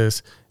about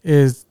this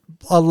is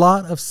a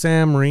lot of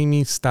Sam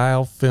Raimi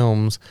style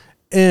films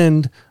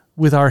end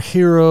with our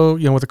hero,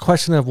 with the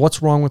question of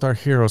what's wrong with our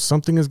hero.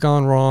 Something has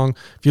gone wrong.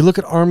 If you look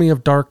at Army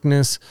of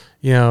Darkness,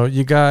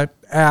 you got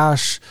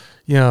Ash,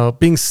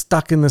 being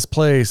stuck in this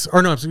place.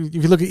 Or no, if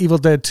you look at Evil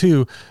Dead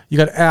 2, you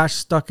got Ash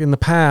stuck in the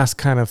past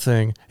kind of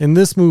thing. In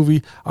this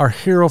movie, our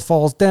hero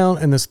falls down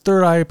and this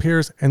third eye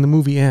appears and the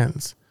movie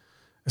ends.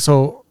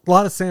 So a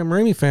lot of Sam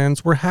Raimi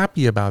fans were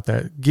happy about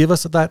that. Give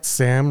us that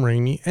Sam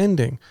Raimi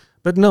ending.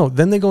 But no,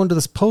 then they go into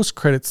this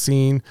post-credit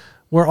scene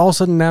where all of a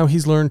sudden now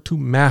he's learned to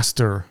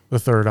master the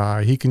third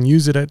eye. He can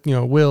use it at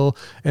will,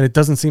 and it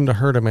doesn't seem to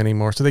hurt him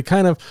anymore. So they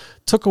kind of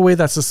took away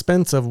that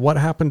suspense of what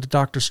happened to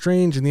Doctor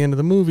Strange in the end of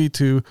the movie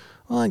to,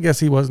 well, I guess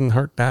he wasn't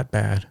hurt that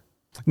bad.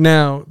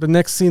 Now, the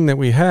next scene that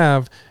we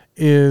have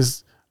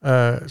is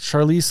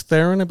Charlize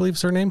Theron, I believe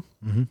is her name.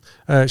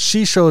 Mm-hmm.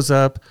 She shows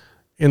up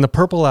in the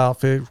purple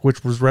outfit,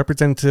 which was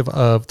representative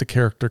of the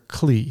character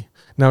Klee.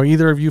 Now,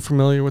 either of you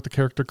familiar with the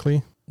character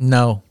Klee?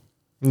 No.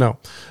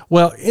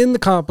 Well, in the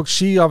comic book,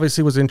 she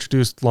obviously was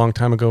introduced a long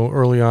time ago,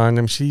 early on,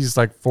 and she's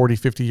like 40,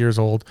 50 years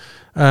old.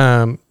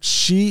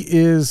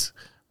 She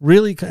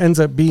really ends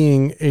up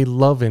being a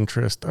love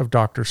interest of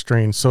Doctor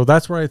Strange. So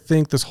that's where I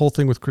think this whole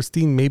thing with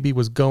Christine maybe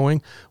was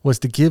going, was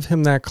to give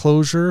him that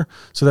closure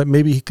so that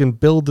maybe he can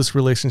build this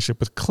relationship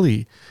with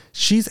Klee.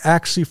 She's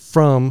actually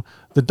from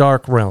the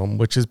Dark Realm,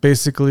 which is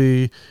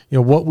basically,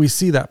 what we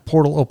see that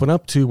portal open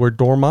up to where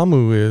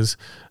Dormammu is.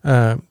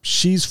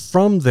 She's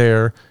from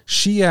there.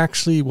 She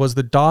actually was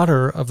the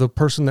daughter of the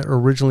person that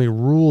originally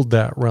ruled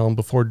that realm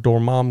before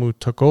Dormammu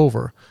took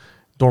over.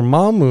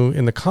 Dormammu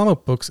in the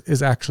comic books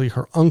is actually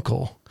her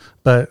uncle,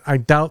 but I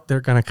doubt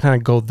they're going to kind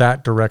of go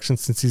that direction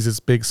since he's this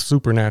big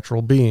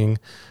supernatural being.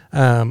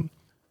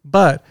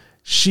 But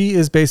she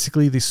is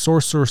basically the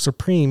sorcerer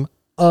supreme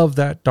of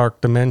that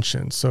dark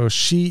dimension. So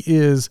she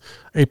is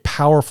a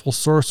powerful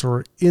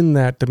sorcerer in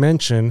that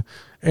dimension.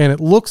 And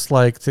it looks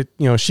like that,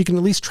 she can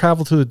at least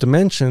travel through the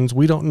dimensions.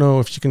 We don't know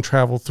if she can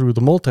travel through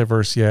the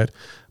multiverse yet,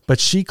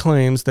 but she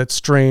claims that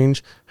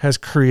Strange has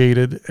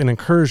created an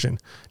incursion.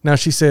 Now,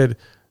 she said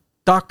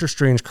Doctor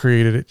Strange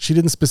created it. She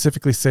didn't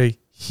specifically say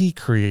he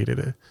created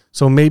it.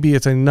 So maybe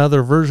it's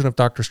another version of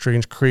Doctor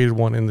Strange created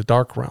one in the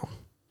Dark Realm.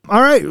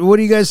 All right, what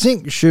do you guys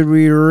think? Should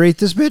we rate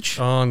this bitch?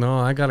 Oh, no,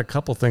 I got a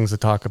couple things to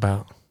talk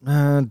about.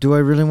 Do I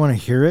really want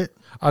to hear it?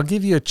 I'll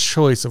give you a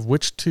choice of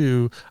which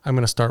two I'm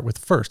going to start with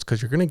first,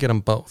 because you're going to get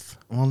them both.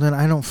 Well, then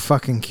I don't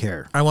fucking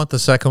care. I want the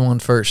second one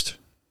first.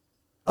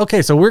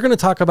 Okay, so we're going to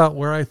talk about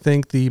where I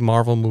think the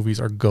Marvel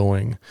movies are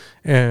going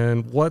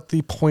and what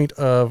the point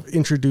of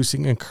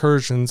introducing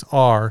incursions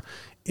are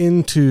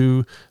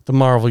into the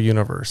Marvel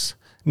universe,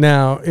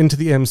 now into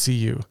the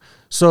MCU.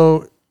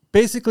 So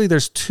basically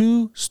there's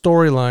two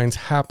storylines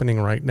happening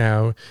right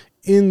now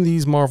in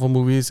these Marvel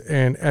movies,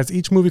 and as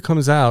each movie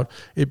comes out,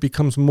 it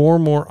becomes more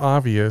and more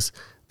obvious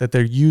that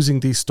they're using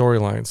these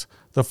storylines.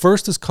 The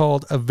first is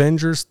called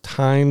Avengers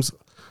Times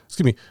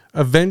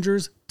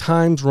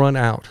Run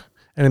Out.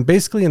 And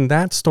basically in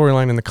that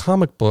storyline in the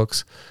comic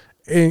books,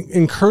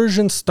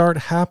 incursions start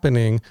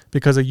happening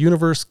because a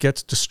universe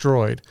gets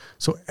destroyed.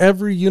 So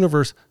every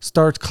universe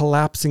starts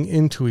collapsing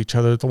into each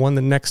other, the one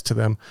next to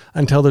them,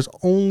 until there's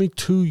only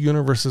two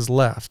universes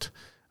left.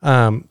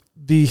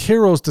 The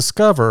heroes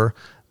discover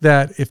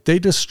that if they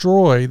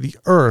destroy the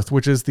Earth,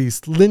 which is the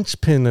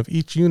linchpin of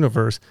each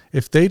universe,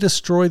 if they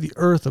destroy the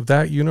Earth of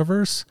that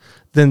universe,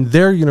 then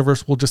their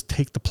universe will just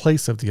take the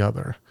place of the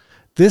other.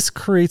 This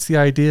creates the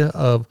idea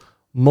of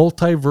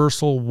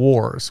multiversal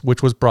wars,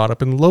 which was brought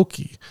up in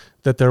Loki,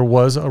 that there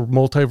was a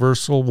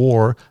multiversal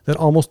war that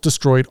almost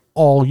destroyed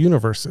all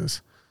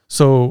universes.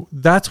 So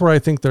that's where I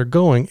think they're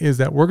going, is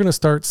that we're going to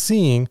start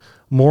seeing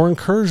more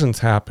incursions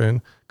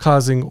happen,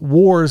 causing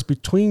wars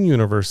between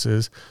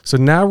universes. So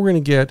now we're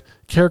going to get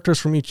characters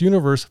from each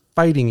universe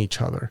fighting each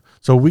other.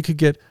 So we could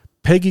get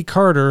Peggy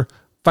Carter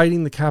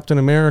fighting the Captain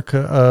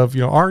America of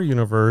our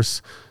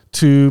universe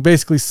to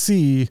basically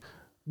see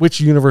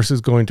which universe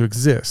is going to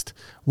exist.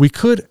 We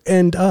could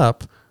end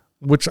up,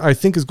 which I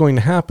think is going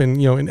to happen,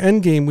 in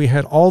Endgame, we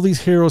had all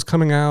these heroes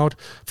coming out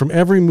from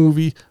every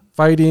movie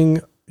fighting,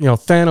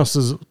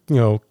 Thanos's,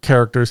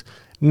 characters.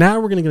 Now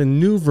we're going to get a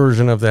new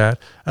version of that,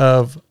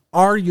 of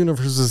our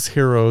universe's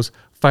heroes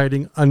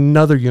fighting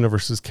another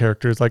universe's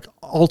characters, like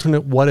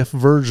alternate what-if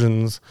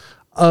versions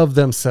of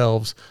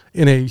themselves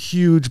in a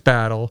huge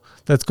battle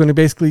that's going to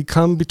basically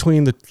come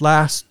between the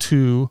last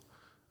two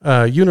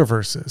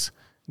universes.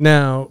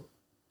 Now,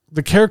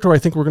 the character I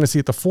think we're going to see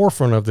at the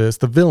forefront of this,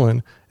 the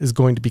villain, is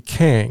going to be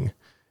Kang.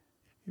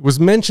 It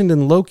was mentioned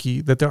in Loki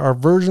that there are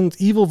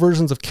evil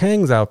versions of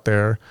Kangs out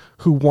there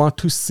who want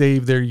to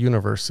save their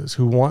universes,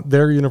 who want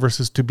their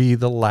universes to be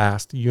the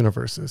last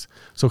universes.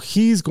 So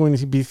he's going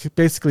to be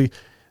basically,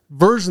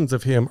 versions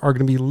of him are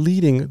going to be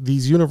leading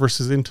these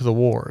universes into the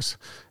wars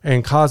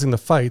and causing the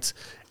fights.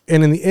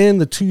 And in the end,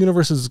 the two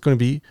universes is going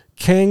to be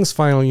Kang's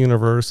final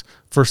universe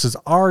versus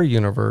our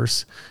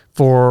universe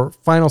for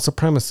final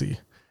supremacy.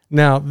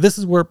 Now, this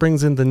is where it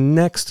brings in the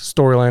next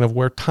storyline of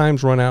where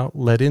Times Run Out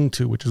led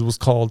into, which was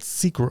called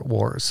Secret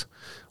Wars,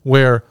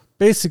 where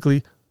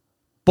basically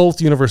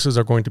both universes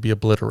are going to be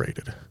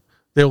obliterated.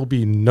 There will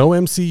be no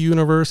MC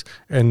universe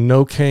and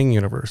no Kang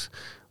universe.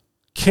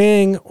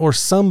 Kang or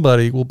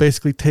somebody will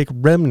basically take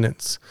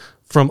remnants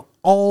from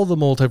all the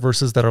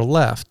multiverses that are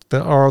left,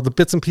 that are the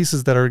bits and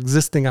pieces that are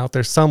existing out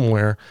there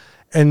somewhere,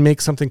 and make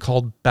something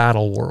called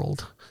Battle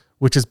World,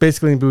 which is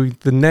basically going to be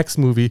the next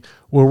movie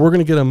where we're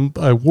going to get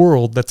a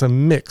world that's a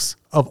mix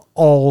of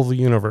all the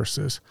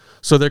universes.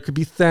 So there could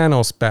be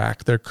Thanos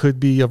back. There could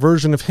be a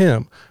version of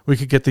him. We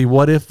could get the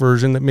what-if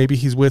version that maybe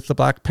he's with the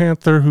Black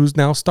Panther, who's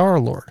now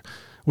Star-Lord.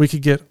 We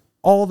could get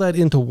all that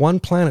into one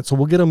planet. So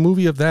we'll get a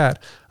movie of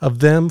that, of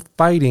them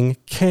fighting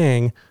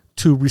Kang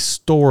to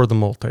restore the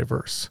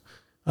multiverse.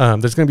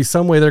 There's going to be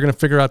some way they're going to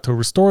figure out to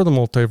restore the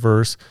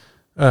multiverse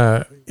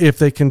if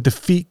they can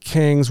defeat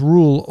Kang's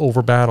rule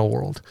over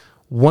Battleworld.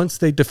 Once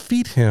they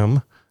defeat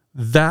him,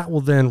 that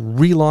will then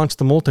relaunch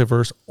the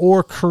multiverse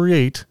or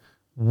create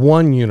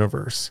one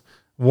universe,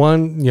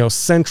 one,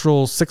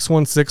 central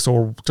 616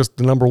 or just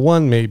the number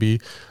one maybe,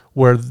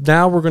 where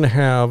now we're going to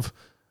have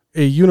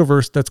a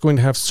universe that's going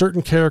to have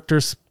certain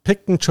characters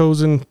picked and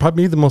chosen,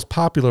 probably the most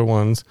popular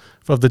ones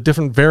of the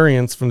different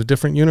variants from the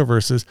different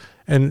universes,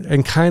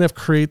 and kind of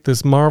create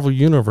this Marvel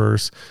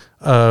universe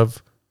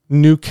of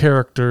new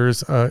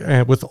characters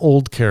and with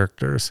old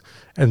characters.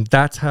 And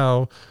that's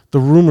how the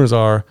rumors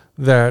are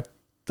that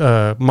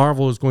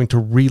Marvel is going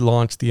to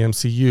relaunch the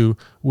MCU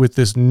with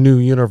this new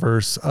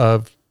universe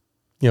of,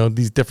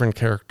 these different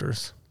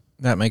characters.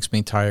 That makes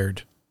me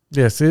tired.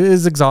 Yes, it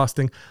is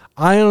exhausting.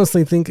 I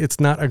honestly think it's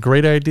not a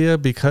great idea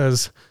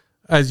because,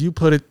 as you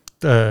put it,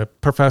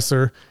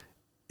 Professor,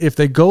 if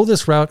they go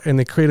this route and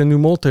they create a new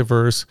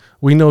multiverse,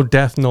 we know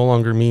death no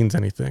longer means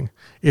anything.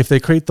 If they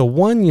create the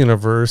one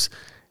universe,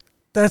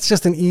 that's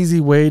just an easy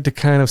way to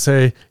kind of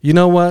say, you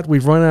know what,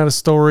 we've run out of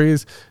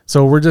stories,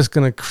 so we're just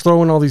going to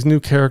throw in all these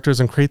new characters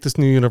and create this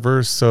new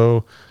universe,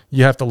 so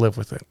you have to live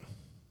with it.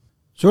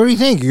 So what do you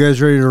think? You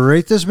guys ready to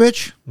rate this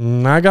bitch?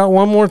 I got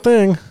one more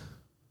thing.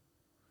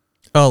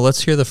 Oh,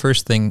 let's hear the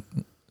first thing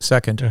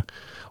second. Yeah.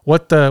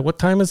 What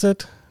time is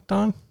it,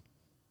 Don?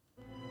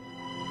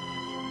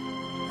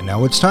 And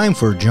now it's time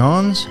for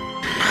John's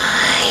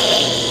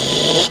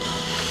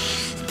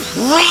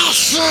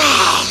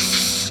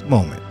Precious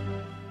moment.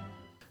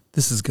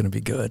 This is going to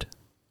be good.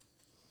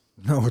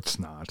 No, it's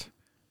not.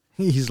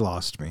 He's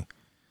lost me.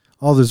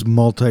 All this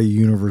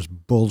multi-universe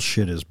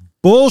bullshit is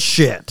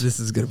bullshit. This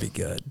is going to be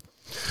good.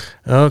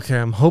 Okay,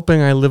 I'm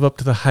hoping I live up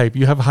to the hype.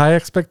 You have high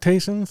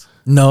expectations?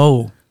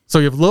 No. So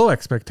you have low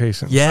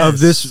expectations?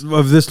 Yes.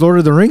 Of this Lord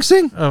of the Rings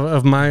thing?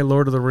 Of my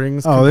Lord of the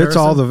Rings Oh,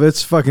 comparison?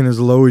 it's fucking as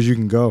low as you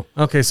can go.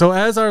 Okay, so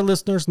as our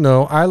listeners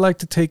know, I like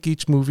to take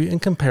each movie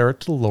and compare it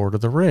to the Lord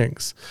of the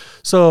Rings.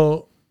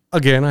 So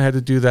again, I had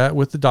to do that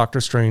with the Doctor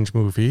Strange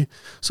movie.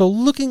 So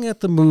looking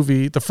at the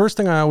movie, the first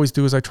thing I always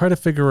do is I try to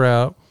figure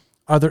out,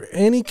 are there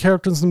any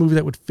characters in the movie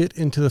that would fit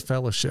into the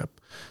Fellowship?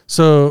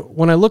 So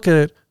when I look at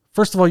it,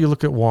 first of all, you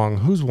look at Wong.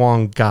 Who's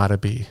Wong gotta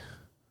be?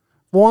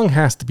 Wong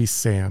has to be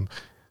Sam.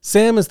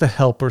 Sam is the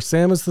helper.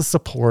 Sam is the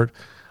support.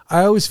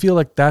 I always feel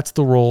like that's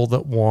the role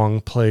that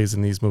Wong plays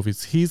in these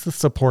movies. He's the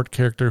support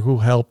character who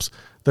helps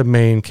the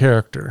main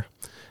character.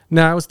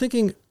 Now, I was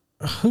thinking,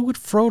 who would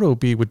Frodo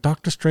be? Would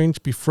Doctor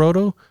Strange be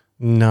Frodo?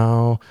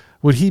 No.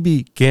 Would he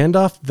be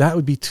Gandalf? That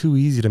would be too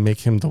easy to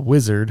make him the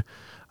wizard.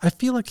 I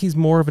feel like he's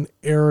more of an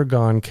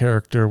Aragorn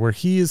character where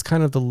he is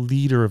kind of the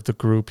leader of the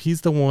group.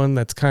 He's the one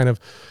that's kind of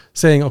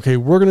saying, okay,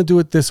 we're going to do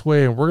it this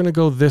way and we're going to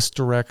go this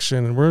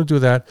direction and we're going to do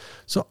that.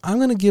 So I'm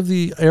going to give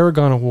the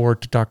Aragorn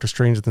Award to Doctor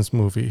Strange in this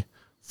movie.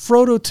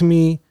 Frodo to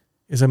me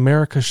is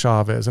America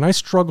Chavez. And I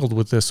struggled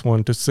with this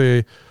one to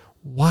say,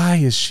 why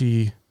is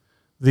she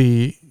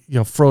the,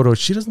 Frodo?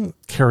 She doesn't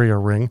carry a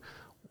ring.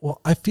 Well,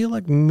 I feel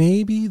like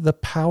maybe the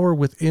power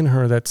within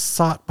her that's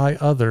sought by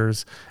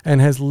others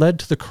and has led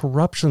to the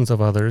corruptions of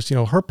others,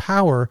 her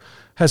power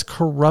has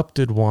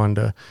corrupted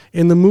Wanda.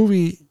 In the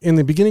movie, in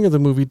the beginning of the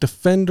movie,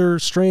 Defender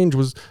Strange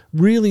was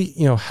really,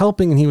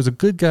 helping and he was a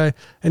good guy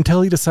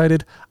until he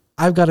decided,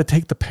 I've got to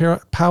take the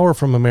power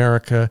from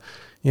America,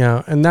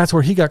 and that's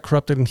where he got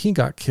corrupted and he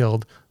got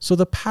killed. So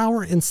the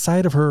power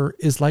inside of her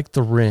is like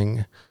the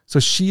ring. So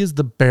she is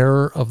the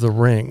bearer of the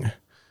ring.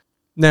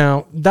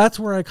 Now, that's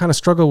where I kind of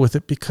struggle with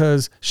it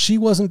because she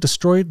wasn't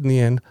destroyed in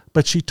the end,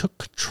 but she took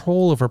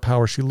control of her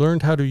power. She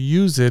learned how to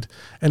use it,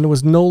 and it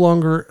was no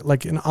longer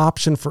like an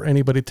option for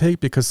anybody to take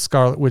because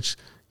Scarlet Witch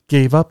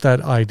gave up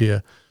that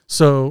idea.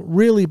 So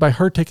really, by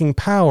her taking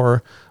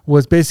power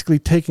was basically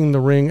taking the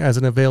ring as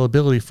an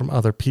availability from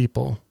other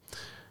people.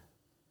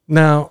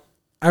 Now,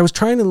 I was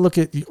trying to look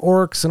at the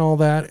orcs and all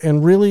that,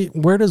 and really,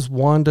 where does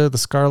Wanda, the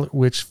Scarlet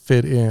Witch,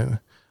 fit in?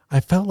 I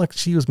felt like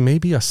she was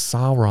maybe a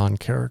Sauron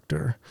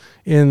character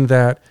in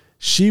that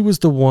she was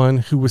the one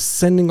who was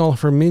sending all of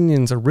her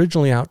minions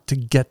originally out to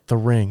get the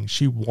ring.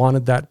 She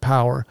wanted that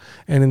power.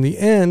 And in the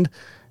end,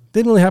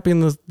 didn't really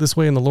happen this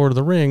way in the Lord of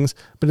the Rings,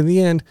 but in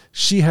the end,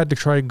 she had to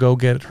try to go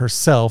get it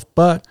herself.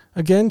 But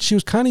again, she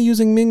was kind of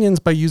using minions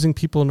by using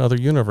people in other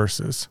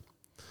universes.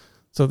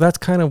 So that's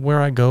kind of where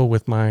I go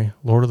with my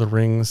Lord of the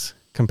Rings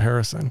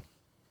comparison.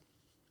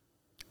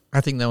 I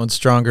think that one's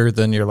stronger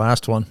than your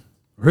last one.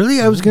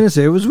 Really? I was going to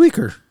say it was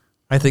weaker.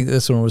 I think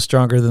this one was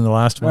stronger than the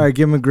last one. All right,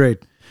 give him a grade.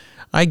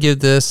 I give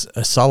this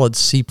a solid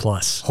C+.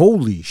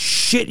 Holy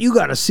shit, you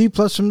got a C+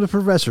 from the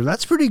professor.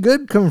 That's pretty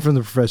good coming from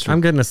the professor. I'm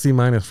getting a C-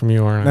 from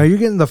you, aren't Now I? you're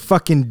getting the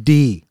fucking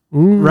D.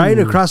 Ooh. Right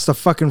across the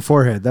fucking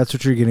forehead. That's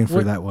what you're getting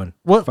for that one.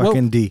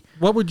 D.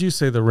 What would you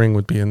say the ring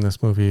would be in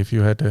this movie if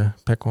you had to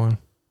pick one?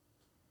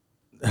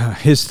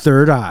 His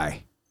third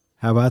eye.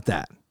 How about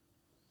that?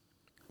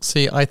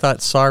 See, I thought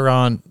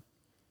Sauron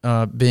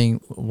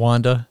being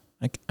Wanda,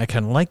 I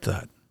kind of like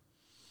that.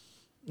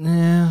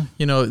 Yeah.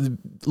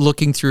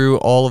 Looking through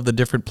all of the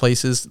different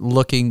places,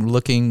 looking.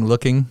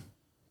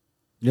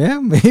 Yeah,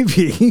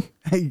 maybe.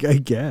 I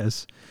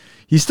guess.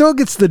 He still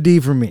gets the D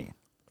from me.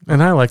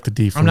 And I like the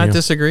D from I'm not you.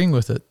 disagreeing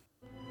with it.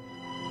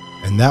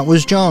 And that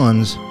was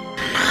John's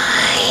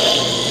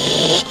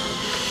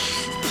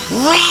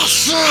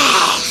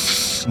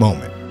precious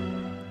moment.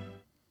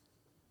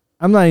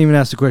 I'm not even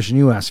asked the question.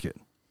 You ask it.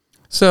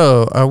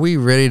 So, are we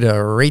ready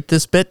to rate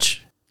this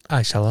bitch?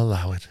 I shall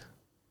allow it.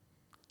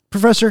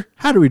 Professor,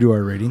 how do we do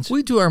our ratings?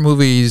 We do our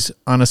movies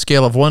on a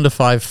scale of 1 to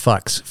 5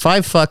 fucks.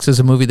 5 fucks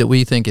is a movie that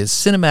we think is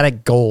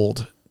cinematic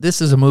gold.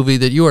 This is a movie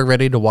that you are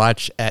ready to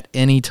watch at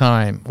any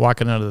time.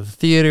 Walking out of the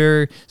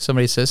theater,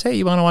 somebody says, hey,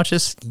 you want to watch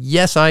this?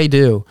 Yes, I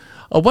do.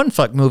 A 1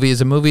 fuck movie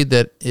is a movie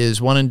that is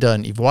one and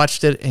done. You've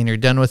watched it and you're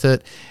done with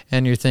it,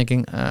 and you're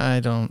thinking, I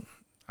don't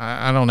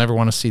ever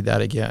want to see that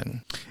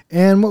again.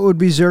 And what would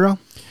be 0?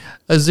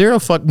 A 0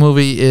 fuck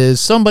movie is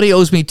somebody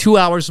owes me 2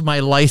 hours of my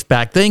life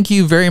back. Thank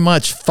you very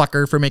much,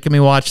 fucker, for making me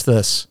watch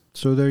this.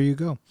 So there you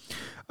go.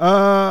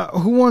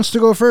 Who wants to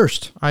go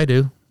first? I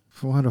do.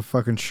 What a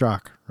fucking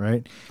shock,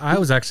 right? I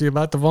was actually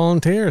about to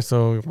volunteer,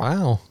 so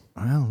wow.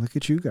 Wow, look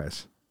at you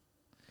guys.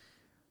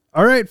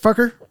 All right,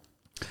 fucker.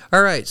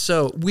 All right,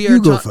 so we are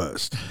You go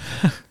first.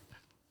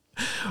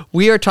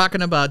 We are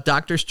talking about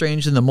Doctor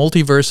Strange in the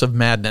Multiverse of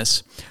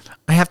Madness.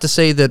 I have to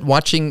say that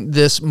watching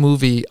this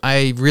movie,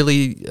 I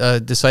really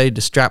decided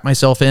to strap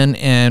myself in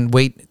and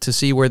wait to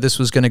see where this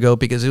was going to go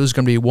because it was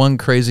going to be one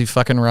crazy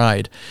fucking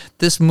ride.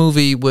 This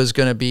movie was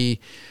going to be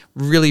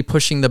really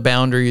pushing the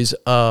boundaries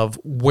of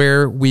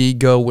where we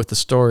go with the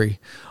story.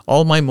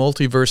 All my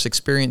multiverse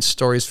experience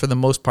stories, for the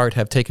most part,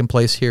 have taken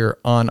place here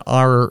on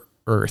our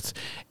Earth,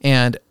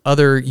 and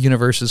other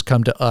universes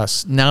come to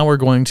us. Now we're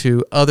going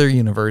to other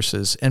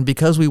universes, and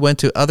because we went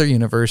to other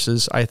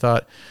universes, I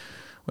thought,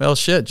 well,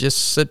 shit,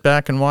 just sit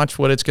back and watch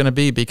what it's going to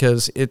be,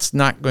 because it's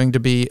not going to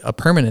be a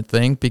permanent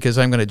thing, because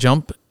I'm going to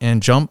jump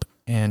and jump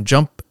and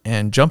jump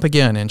and jump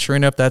again. And sure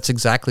enough, that's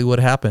exactly what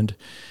happened.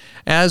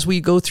 As we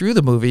go through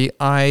the movie,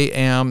 I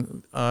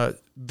am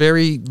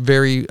very,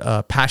 very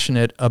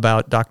passionate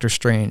about Doctor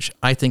Strange.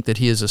 I think that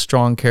he is a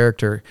strong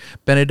character.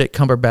 Benedict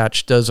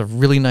Cumberbatch does a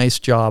really nice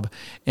job,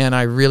 and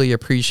I really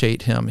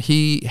appreciate him.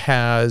 He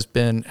has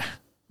been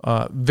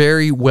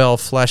very well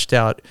fleshed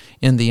out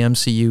in the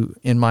MCU,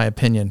 in my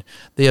opinion.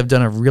 They have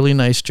done a really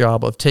nice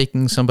job of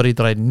taking somebody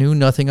that I knew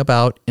nothing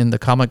about in the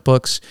comic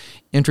books,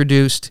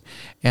 introduced,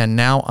 and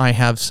now I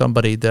have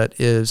somebody that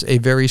is a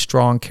very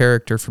strong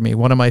character for me,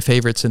 one of my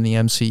favorites in the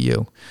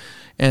MCU.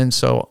 And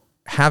so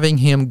having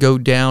him go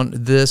down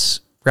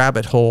this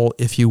rabbit hole,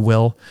 if you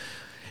will,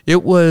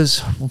 it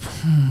was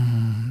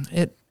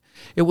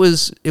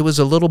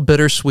a little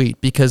bittersweet,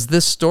 because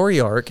this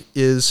story arc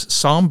is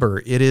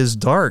somber, it is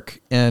dark,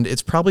 and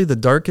it's probably the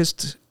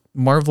darkest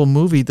Marvel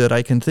movie that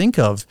I can think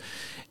of.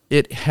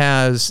 It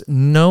has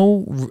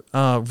no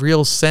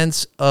real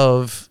sense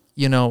of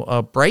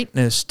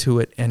brightness to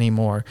it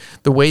anymore.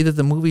 The way that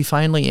the movie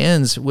finally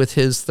ends with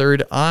his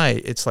third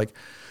eye, it's like,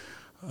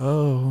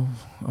 oh,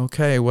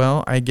 okay,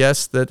 well, I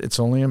guess that it's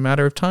only a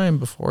matter of time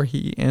before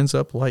he ends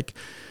up like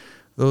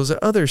those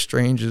other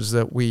Stranges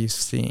that we've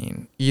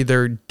seen,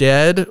 either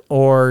dead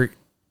or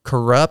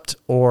corrupt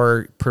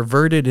or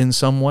perverted in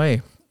some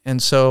way.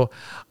 And so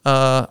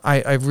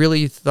I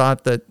really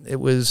thought that it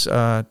was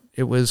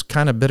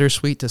kind of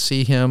bittersweet to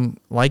see him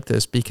like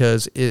this,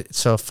 because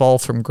it's a fall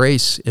from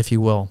grace, if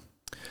you will.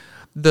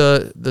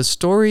 The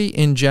story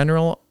in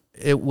general,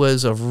 it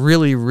was a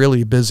really,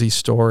 really busy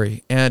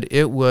story, and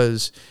it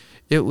was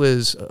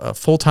a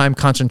full-time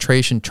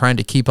concentration trying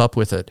to keep up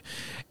with it.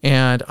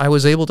 And I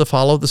was able to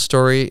follow the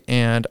story,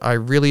 and I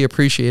really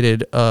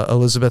appreciated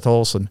Elizabeth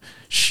Olsen.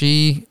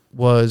 She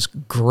was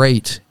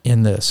great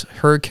in this.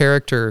 Her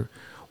character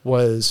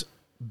was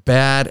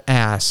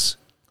badass,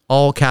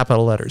 all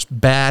capital letters,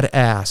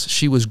 badass.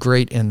 She was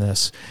great in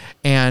this.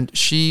 And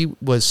she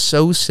was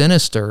so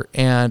sinister,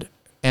 and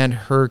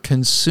her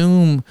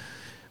consuming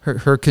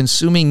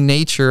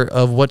nature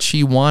of what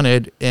she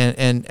wanted,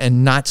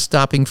 and not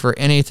stopping for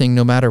anything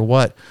no matter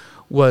what,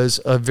 was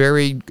a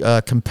very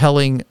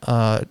compelling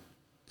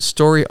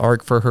story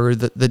arc for her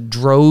that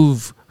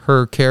drove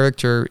her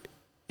character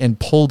and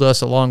pulled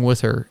us along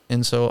with her.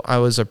 And so I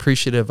was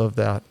appreciative of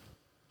that.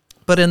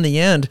 But in the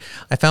end,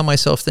 I found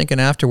myself thinking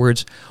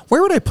afterwards,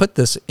 where would I put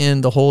this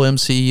in the whole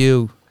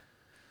MCU?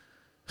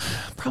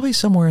 Probably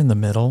somewhere in the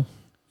middle.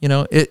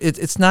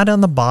 It's not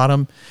on the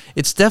bottom.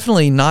 It's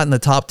definitely not in the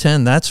top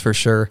 10, that's for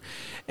sure.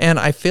 And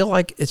I feel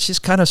like it's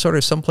just kind of sort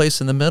of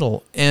someplace in the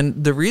middle.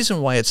 And the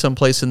reason why it's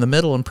someplace in the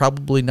middle and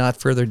probably not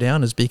further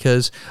down is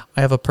because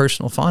I have a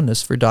personal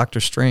fondness for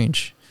Doctor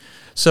Strange.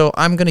 So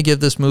I'm going to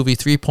give this movie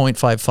 3.5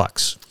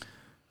 fucks.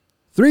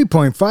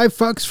 3.5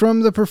 fucks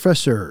from the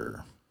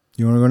professor.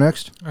 You want to go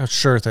next?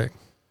 Sure thing.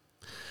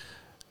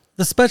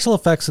 The special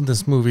effects in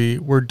this movie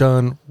were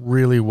done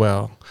really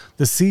well.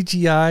 The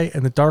CGI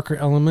and the darker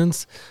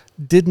elements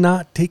did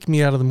not take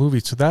me out of the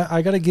movie, so that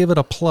I got to give it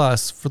a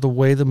plus for the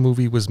way the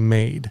movie was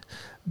made.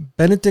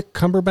 Benedict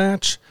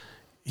Cumberbatch,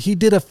 he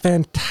did a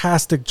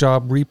fantastic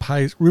job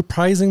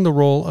reprising the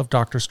role of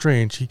Doctor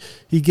Strange.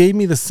 He gave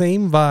me the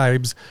same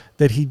vibes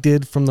that he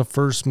did from the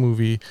first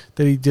movie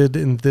that he did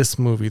in this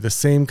movie. The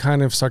same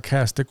kind of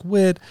sarcastic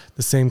wit,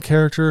 the same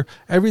character,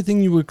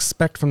 everything you would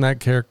expect from that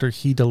character,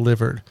 he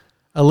delivered.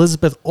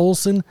 Elizabeth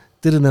Olsen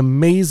did an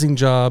amazing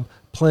job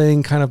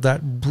playing kind of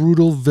that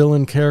brutal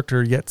villain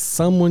character, yet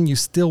someone you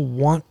still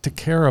want to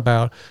care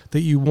about,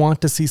 that you want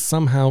to see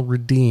somehow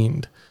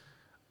redeemed.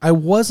 I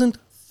wasn't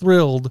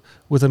thrilled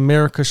with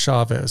America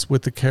Chavez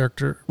with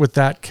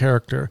that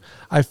character.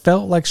 I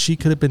felt like she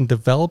could have been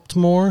developed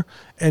more,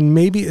 and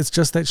maybe it's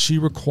just that she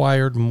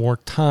required more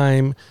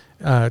time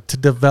to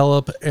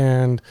develop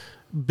and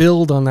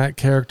build on that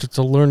character,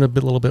 to learn a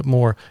little bit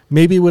more.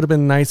 Maybe it would have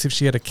been nice if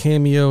she had a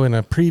cameo in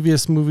a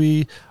previous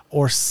movie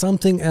or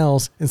something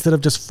else, instead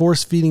of just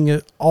force feeding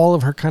it all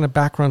of her kind of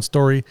background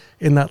story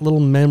in that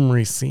little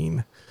memory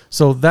scene.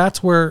 So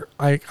that's where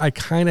I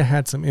kind of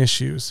had some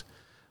issues.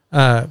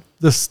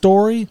 The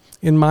story,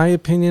 in my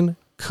opinion,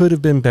 could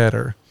have been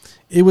better.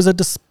 It was a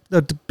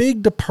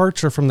big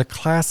departure from the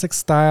classic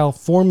style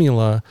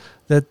formula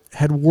that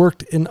had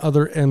worked in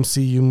other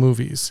MCU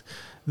movies.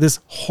 This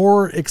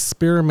horror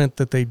experiment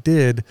that they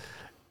did,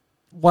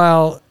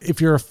 while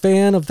if you're a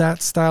fan of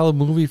that style of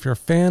movie, if you're a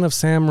fan of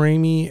Sam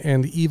Raimi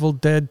and Evil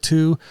Dead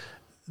 2,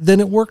 then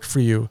it worked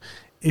for you.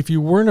 If you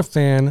weren't a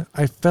fan,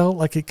 I felt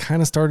like it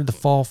kind of started to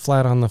fall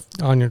flat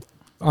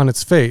on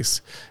its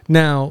face.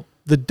 Now,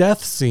 the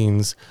death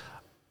scenes,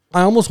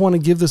 I almost want to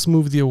give this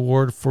movie the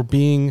award for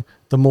being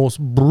the most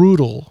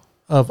brutal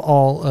of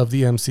all of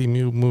the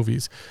MCU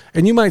movies.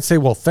 And you might say,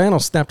 well,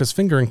 Thanos snapped his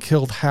finger and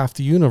killed half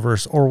the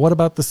universe. Or what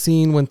about the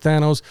scene when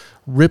Thanos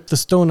ripped the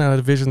stone out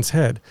of Vision's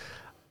head?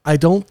 I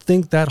don't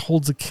think that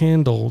holds a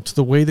candle to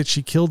the way that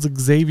she killed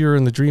Xavier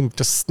in the dream,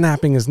 just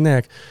snapping his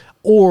neck.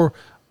 Or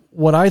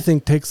what I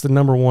think takes the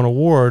 #1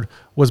 award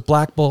was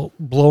Black Bolt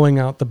blowing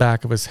out the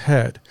back of his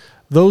head.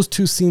 Those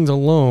two scenes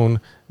alone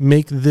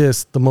make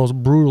this the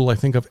most brutal, I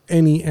think, of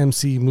any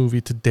MCU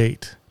movie to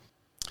date.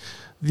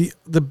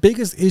 The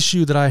biggest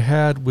issue that I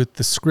had with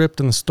the script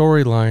and the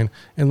storyline,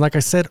 and like I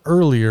said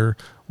earlier,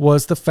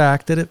 was the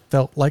fact that it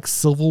felt like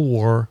Civil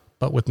War,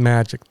 but with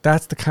magic.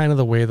 That's the kind of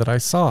the way that I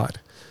saw it.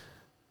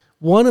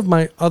 One of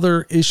my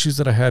other issues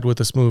that I had with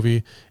this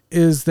movie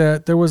is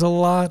that there was a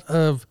lot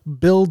of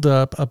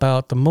buildup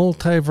about the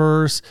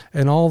multiverse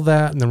and all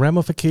that and the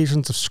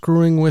ramifications of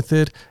screwing with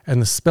it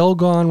and the spell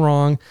gone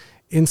wrong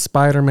in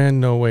Spider-Man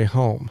No Way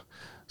Home.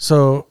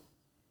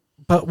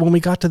 But when we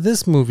got to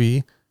this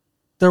movie,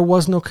 there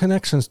was no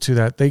connections to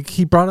that.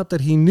 He brought up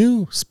that he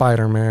knew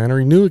Spider-Man or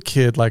he knew a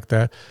kid like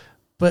that,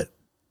 but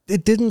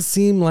it didn't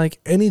seem like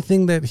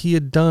anything that he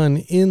had done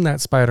in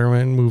that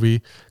Spider-Man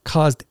movie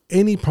caused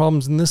any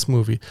problems in this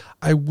movie.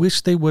 I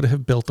wish they would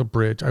have built a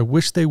bridge. I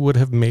wish they would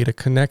have made a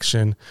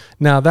connection.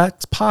 Now,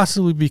 that's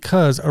possibly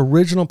because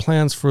original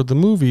plans for the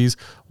movies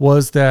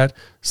was that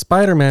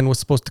Spider-Man was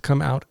supposed to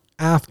come out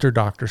after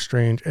Doctor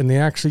Strange, and they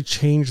actually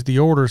changed the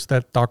orders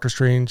that Doctor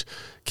Strange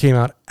came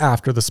out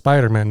after the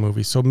Spider-Man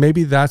movie. So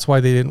maybe that's why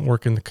they didn't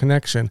work in the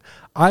connection.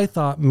 I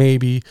thought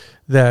maybe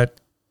that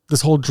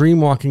this whole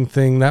dream walking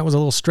thing, that was a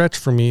little stretch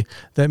for me,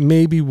 that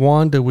maybe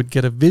Wanda would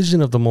get a vision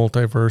of the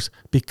multiverse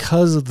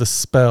because of the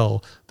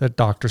spell that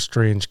Doctor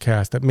Strange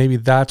cast, that maybe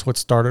that's what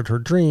started her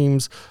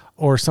dreams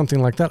or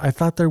something like that. I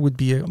thought there would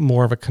be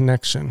more of a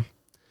connection.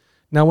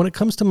 Now, when it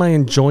comes to my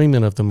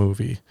enjoyment of the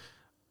movie,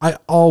 I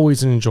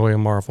always enjoy a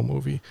Marvel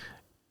movie.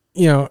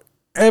 You know,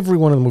 every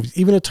one of the movies,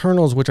 even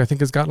Eternals, which I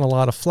think has gotten a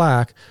lot of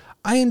flack,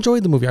 I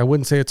enjoyed the movie. I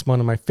wouldn't say it's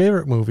one of my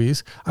favorite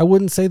movies. I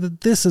wouldn't say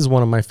that this is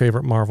one of my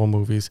favorite Marvel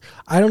movies.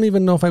 I don't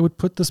even know if I would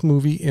put this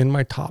movie in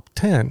my top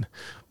 10.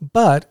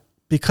 But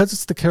because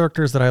it's the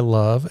characters that I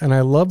love, and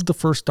I loved the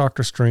first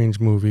Doctor Strange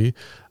movie,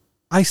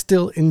 I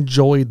still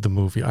enjoyed the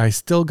movie. I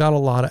still got a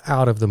lot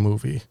out of the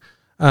movie.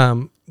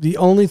 The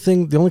only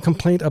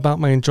complaint about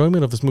my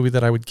enjoyment of this movie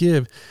that I would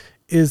give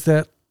is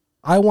that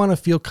I want to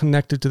feel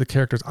connected to the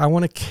characters. I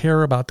want to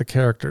care about the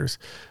characters.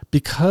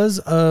 Because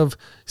of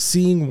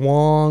seeing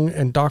Wong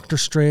and Doctor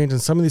Strange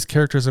and some of these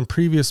characters in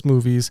previous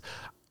movies,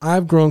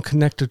 I've grown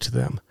connected to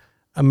them.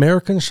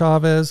 America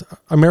Chavez,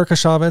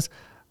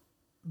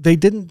 they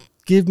didn't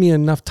give me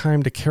enough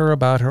time to care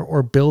about her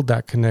or build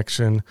that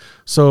connection.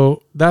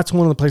 So that's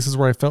one of the places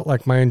where I felt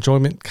like my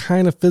enjoyment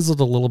kind of fizzled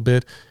a little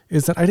bit,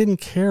 is that I didn't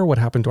care what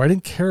happened to her. I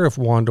didn't care if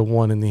Wanda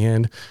won in the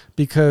end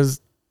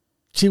because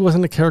she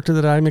wasn't a character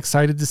that I'm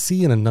excited to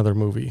see in another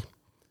movie.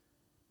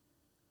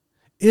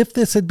 If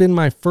this had been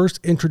my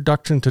first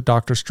introduction to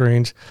Doctor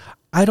Strange,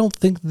 I don't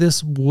think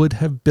this would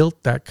have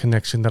built that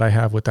connection that I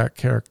have with that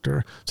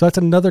character. So that's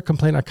another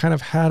complaint I kind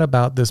of had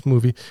about this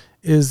movie,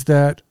 is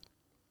that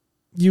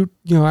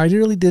I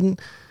really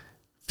didn't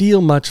feel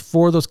much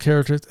for those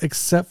characters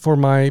except for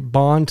my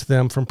bond to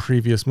them from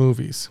previous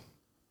movies.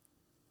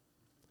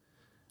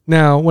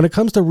 Now, when it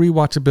comes to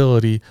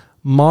rewatchability,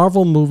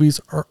 Marvel movies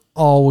are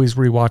always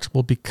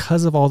rewatchable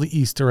because of all the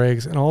Easter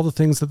eggs and all the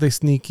things that they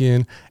sneak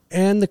in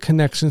and the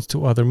connections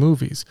to other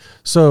movies.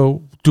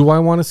 So, do I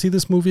want to see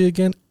this movie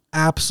again?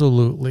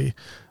 Absolutely.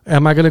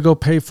 Am I going to go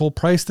pay full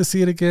price to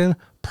see it again?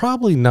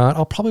 Probably not.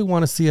 I'll probably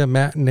want to see a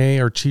matinee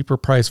or cheaper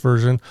price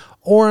version,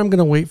 or I'm going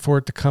to wait for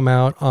it to come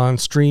out on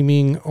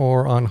streaming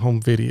or on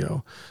home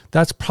video.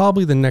 That's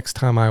probably the next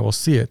time I will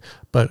see it.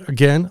 But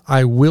again,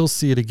 I will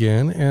see it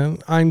again,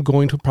 and I'm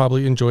going to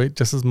probably enjoy it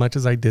just as much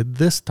as I did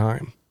this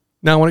time.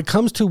 Now, when it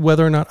comes to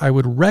whether or not I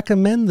would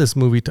recommend this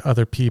movie to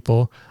other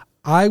people,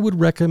 I would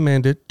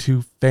recommend it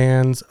to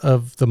fans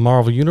of the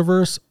Marvel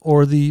Universe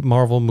or the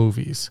Marvel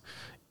movies.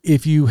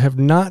 If you have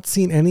not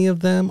seen any of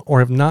them or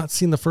have not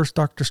seen the first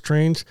Doctor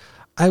Strange,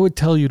 I would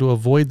tell you to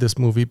avoid this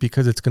movie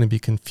because it's going to be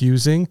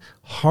confusing,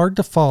 hard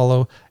to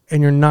follow,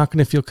 and you're not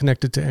going to feel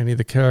connected to any of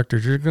the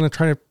characters. You're going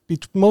to be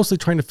mostly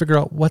trying to figure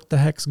out what the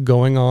heck's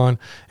going on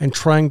and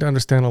trying to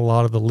understand a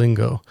lot of the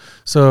lingo.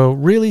 So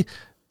really,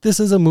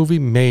 this is a movie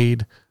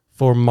made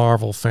for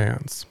Marvel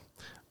fans.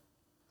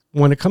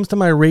 When it comes to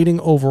my rating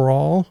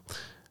overall,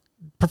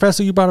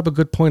 Professor, you brought up a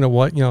good point of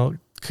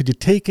could you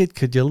take it?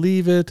 Could you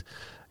leave it?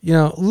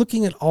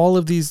 Looking at all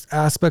of these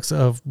aspects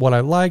of what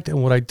I liked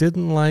and what I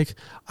didn't like,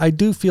 I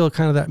do feel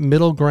kind of that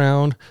middle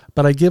ground,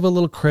 but I give a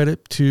little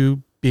credit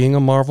to being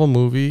a Marvel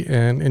movie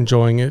and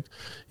enjoying it,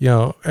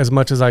 as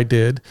much as I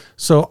did.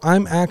 So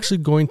I'm actually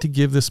going to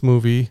give this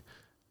movie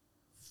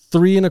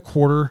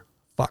 3.25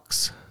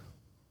 fucks.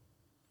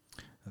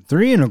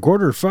 3.25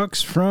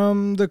 fucks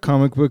from the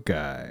comic book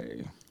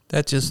guy.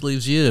 That just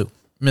leaves you,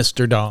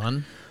 Mr.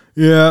 Don.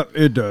 Yeah,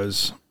 it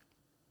does.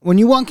 when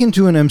you walk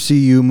into an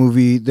MCU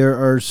movie, there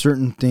are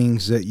certain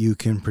things that you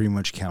can pretty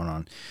much count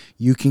on.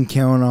 You can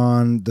count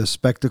on the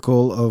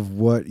spectacle of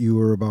what you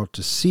are about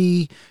to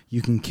see.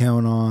 You can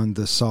count on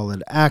the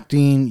solid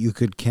acting. You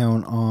could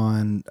count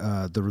on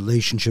the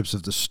relationships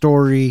of the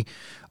story.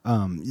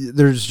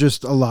 There's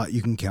just a lot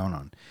you can count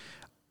on.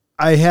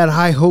 I had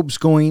high hopes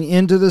going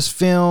into this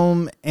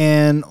film,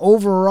 and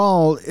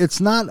overall, it's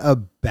not a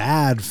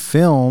bad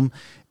film.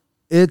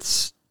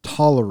 It's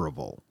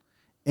tolerable.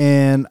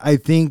 And I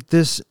think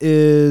this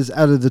is,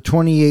 out of the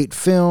 28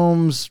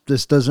 films,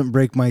 this doesn't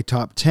break my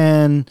top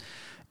 10.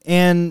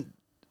 And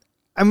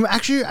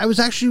I was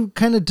actually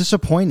kind of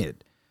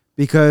disappointed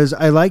because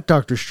I like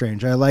Doctor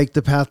Strange. I like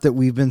the path that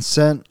we've been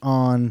sent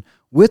on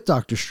with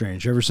Doctor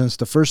Strange ever since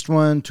the first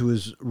one, to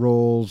his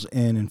roles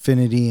in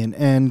Infinity and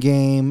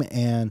Endgame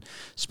and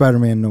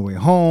Spider-Man No Way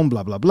Home,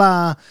 blah, blah,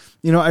 blah.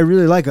 You know, I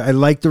really like it. I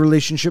like the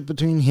relationship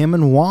between him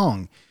and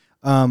Wong.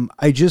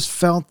 I just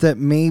felt that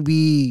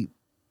maybe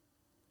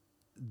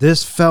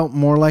this felt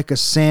more like a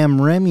Sam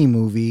Raimi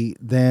movie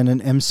than an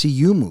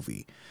MCU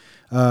movie.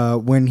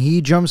 When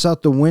he jumps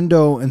out the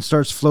window and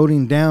starts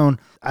floating down,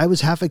 I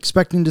was half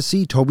expecting to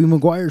see Tobey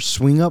Maguire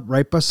swing up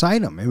right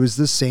beside him. It was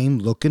the same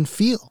look and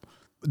feel.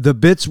 The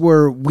bits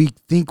where we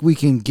think we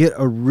can get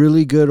a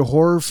really good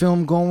horror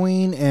film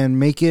going and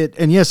make it,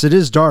 and yes, it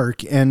is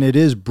dark and it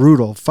is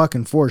brutal,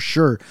 fucking for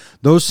sure.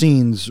 Those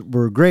scenes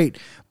were great,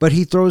 but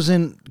he throws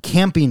in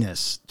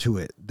campiness to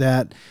it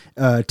that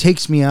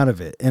takes me out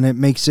of it, and it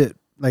makes it,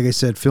 like I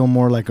said, feel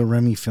more like a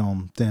Raimi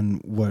film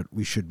than what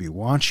we should be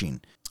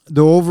watching.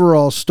 The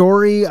overall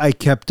story, I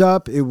kept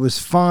up. It was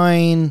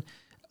fine.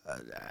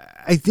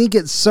 I think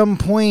at some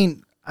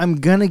point, I'm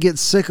going to get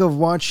sick of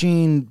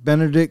watching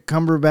Benedict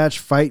Cumberbatch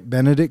fight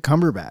Benedict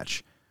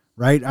Cumberbatch,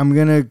 right? I'm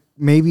going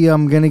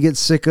to get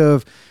sick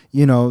of,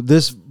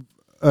 this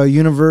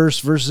universe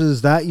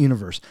versus that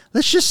universe.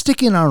 Let's just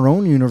stick in our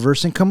own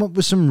universe and come up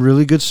with some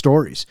really good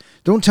stories.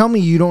 Don't tell me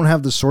you don't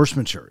have the source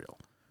material,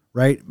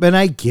 right? But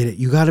I get it.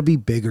 You got to be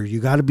bigger. You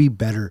got to be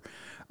better.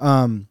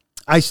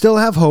 I still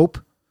have hope.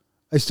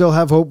 I still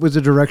have hope with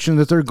the direction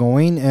that they're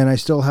going, and I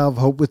still have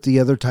hope with the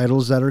other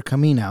titles that are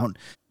coming out.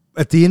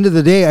 At the end of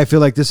the day, I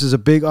feel like this is a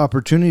big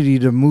opportunity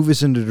to move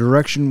us in the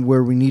direction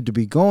where we need to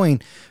be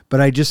going,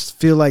 but I just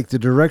feel like the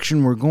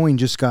direction we're going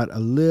just got a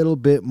little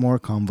bit more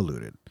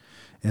convoluted.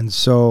 And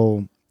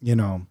so,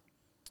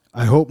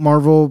 I hope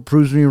Marvel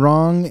proves me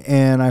wrong,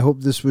 and I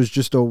hope this was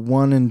just a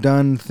one and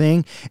done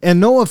thing. And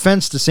no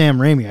offense to Sam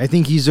Raimi. I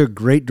think he's a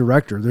great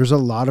director. There's a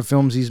lot of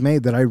films he's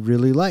made that I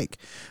really like.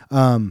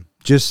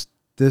 Just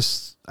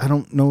this, I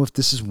don't know if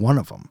this is one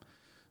of them.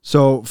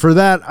 So for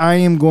that, I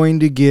am going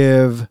to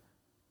give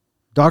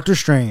Doctor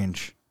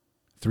Strange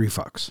 3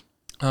 fucks.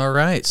 All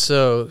right.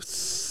 So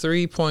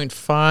 3.5,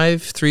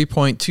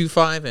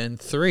 3.25, and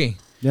 3.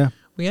 Yeah.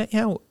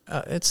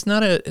 It's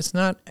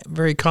not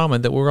very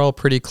common that we're all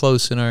pretty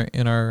close in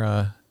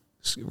our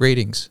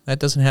ratings. That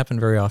doesn't happen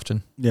very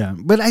often. Yeah.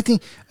 But I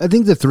think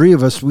the three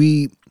of us,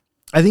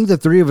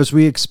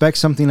 we expect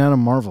something out of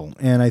Marvel,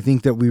 and I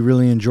think that we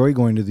really enjoy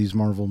going to these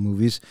Marvel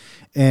movies.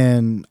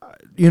 And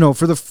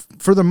for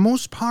the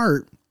most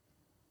part,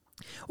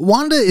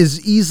 Wanda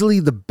is easily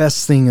the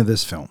best thing of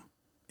this film,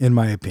 in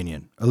my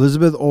opinion.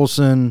 Elizabeth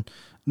Olsen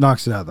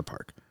knocks it out of the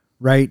park,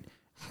 right?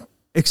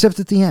 Except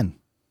at the end.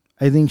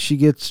 I think she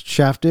gets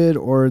shafted,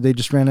 or they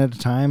just ran out of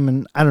time,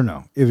 and I don't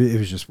know. It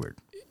was just weird.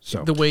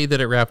 So the way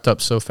that it wrapped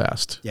up so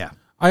fast. Yeah.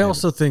 I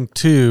also think,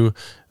 too,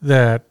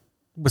 that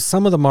with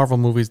some of the Marvel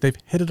movies, they've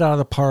hit it out of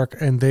the park,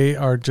 and they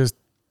are just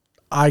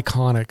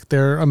iconic.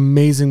 They're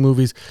amazing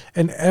movies.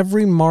 And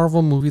every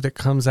Marvel movie that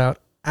comes out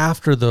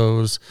after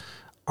those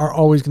are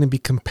always going to be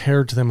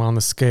compared to them on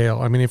the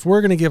scale. I mean, if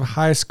we're going to give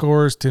high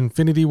scores to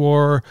Infinity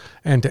War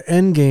and to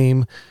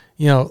Endgame,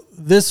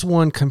 this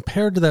one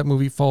compared to that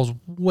movie falls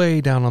way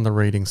down on the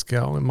rating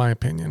scale, in my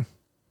opinion.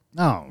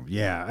 Oh,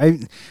 yeah.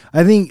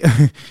 I think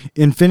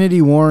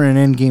Infinity War and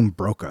Endgame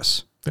broke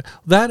us.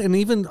 That, and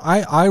even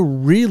I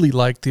really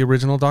liked the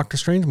original Doctor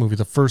Strange movie,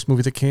 the first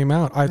movie that came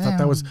out. I thought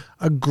that was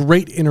a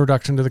great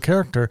introduction to the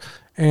character.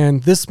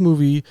 And this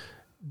movie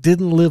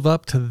didn't live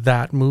up to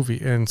that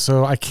movie. And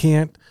so I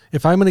can't,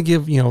 if I'm going to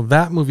give,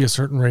 that movie a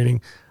certain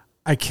rating,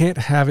 I can't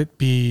have it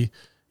be,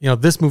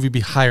 this movie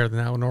be higher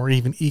than that one or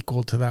even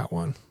equal to that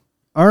one.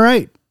 All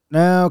right.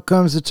 Now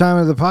comes the time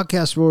of the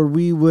podcast where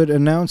we would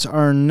announce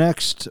our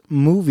next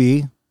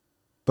movie,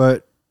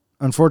 but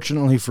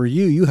unfortunately for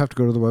you, you have to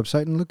go to the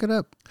website and look it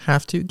up.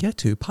 Have to get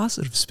to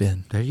Positive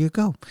Spin. There you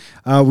go.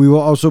 We will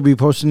also be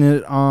posting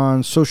it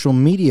on social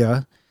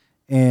media,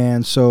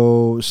 and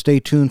so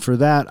stay tuned for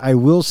that. I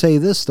will say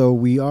this, though.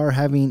 We are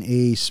having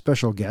a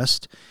special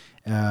guest.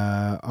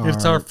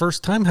 It's our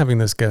first time having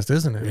this guest,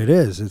 isn't it? It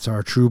is. It's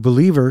our true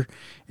believer,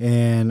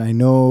 and I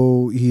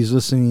know he's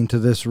listening to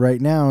this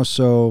right now,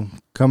 so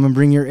come and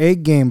bring your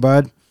egg game,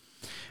 bud.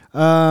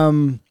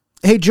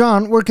 Hey,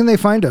 John, where can they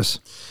find us?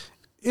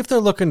 If they're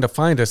looking to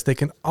find us, they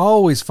can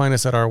always find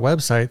us at our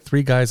website,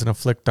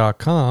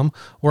 3guysandaflick.com,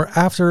 where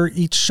after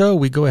each show,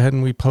 we go ahead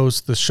and we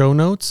post the show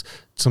notes,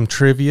 some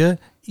trivia,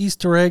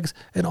 Easter eggs,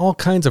 and all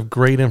kinds of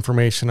great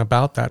information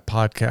about that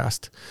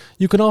podcast.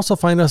 You can also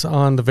find us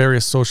on the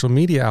various social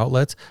media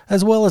outlets,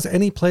 as well as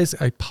any place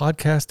a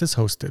podcast is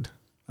hosted.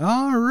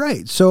 All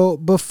right. So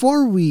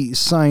before we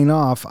sign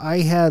off, I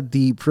had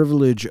the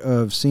privilege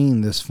of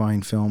seeing this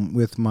fine film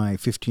with my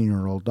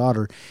 15-year-old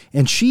daughter,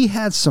 and she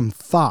had some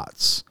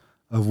thoughts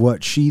of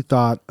what she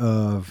thought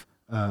of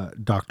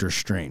Doctor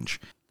Strange.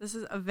 This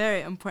is a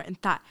very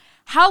important thought.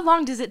 How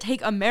long does it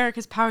take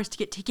America's powers to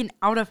get taken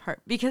out of her?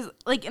 Because,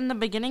 like, in the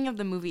beginning of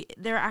the movie,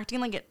 they're acting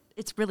like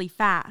it's really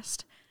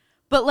fast.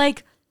 But,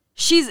 like,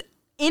 she's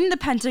in the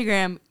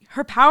pentagram.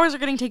 Her powers are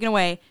getting taken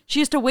away. She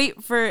has to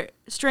wait for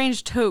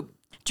Strange to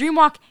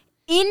dreamwalk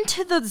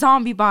into the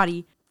zombie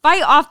body,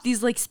 fight off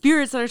these, like,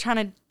 spirits that are trying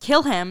to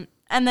kill him,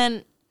 and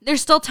then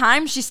there's still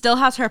time. She still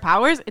has her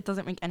powers. It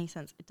doesn't make any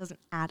sense. It doesn't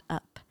add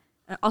up.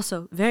 And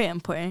also, very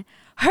important,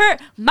 her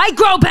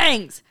micro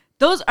bangs!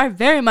 Those are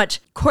very much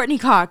Courtney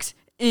Cox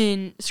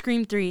in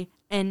Scream 3,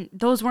 and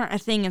those weren't a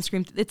thing in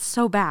Scream 3. It's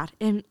so bad.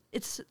 And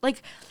it's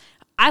like,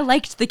 I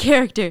liked the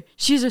character.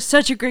 She's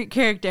such a great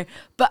character,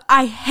 but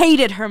I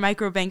hated her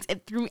micro bangs.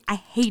 It threw me. I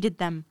hated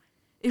them.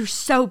 It was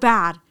so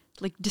bad.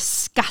 Like,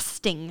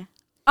 disgusting.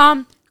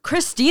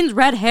 Christine's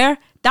red hair,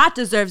 that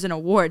deserves an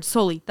award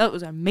solely. That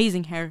was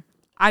amazing hair.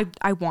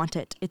 I want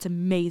it. It's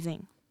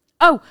amazing.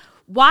 Oh,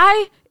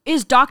 why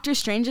is Doctor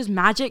Strange's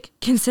magic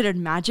considered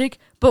magic,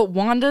 but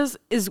Wanda's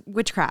is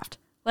witchcraft?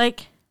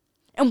 Like,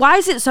 and why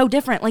is it so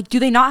different? Like, do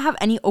they not have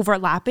any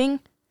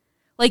overlapping?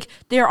 Like,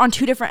 they're on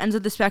two different ends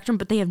of the spectrum,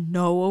 but they have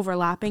no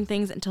overlapping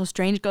things until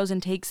Strange goes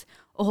and takes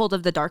a hold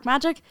of the dark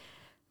magic?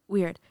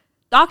 Weird.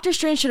 Doctor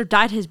Strange should have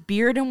dyed his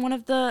beard in one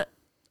of the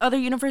other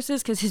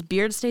universes because his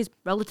beard stays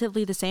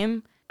relatively the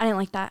same. I didn't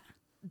like that.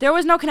 There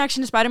was no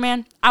connection to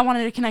Spider-Man. I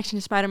wanted a connection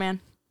to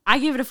Spider-Man. I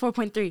gave it a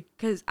 4.3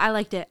 because I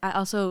liked it.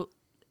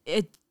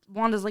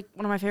 Wanda's like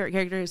one of my favorite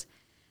characters.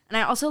 And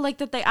I also like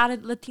that they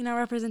added Latina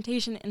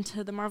representation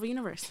into the Marvel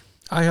Universe.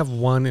 I have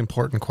one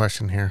important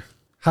question here.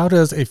 How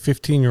does a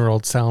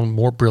 15-year-old sound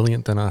more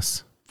brilliant than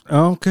us?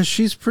 Oh, because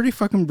she's pretty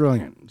fucking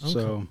brilliant. Okay.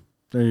 So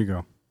there you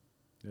go.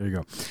 There you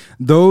go.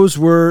 Those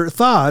were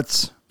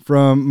thoughts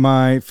from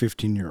my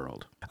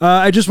 15-year-old.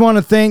 I just want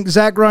to thank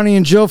Zach, Ronnie,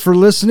 and Jill for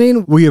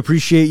listening. We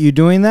appreciate you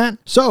doing that.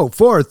 So,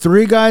 for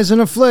Three Guys in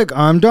a Flick,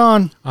 I'm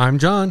Don. I'm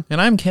John. And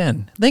I'm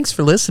Ken. Thanks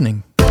for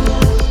listening.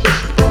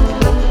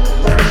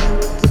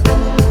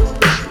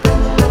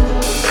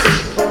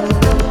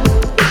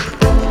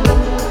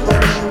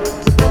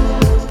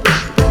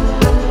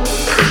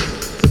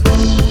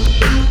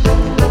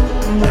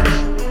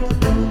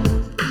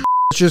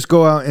 Just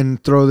go out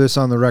and throw this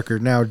on the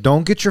record now.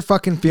 Don't get your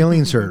fucking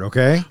feelings hurt,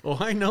 okay? Well,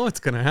 I know it's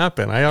going to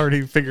happen. I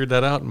already figured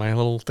that out in my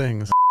little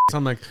things. So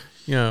I'm like,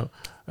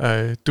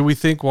 do we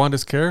think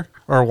Wanda's care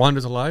or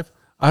Wanda's alive?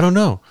 I don't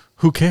know.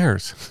 Who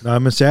cares?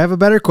 I'm gonna say I have a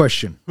better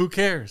question. Who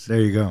cares? There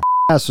you go.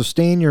 Yeah, so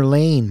stay in your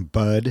lane,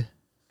 bud.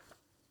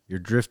 You're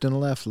drifting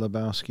left,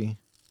 Lebowski.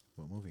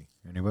 What movie?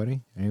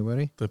 Anybody?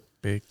 The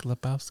Big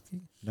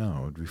Lebowski? No,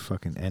 it would be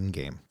fucking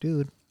Endgame,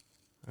 dude.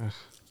 Come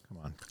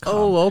on.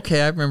 Oh,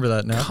 okay. I remember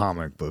that now.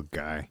 Comic book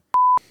guy.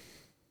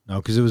 No,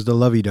 because it was the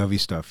lovey-dovey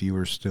stuff. You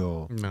were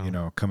still,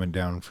 coming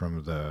down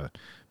from the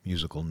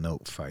musical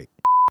note fight.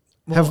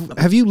 Well,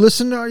 Have you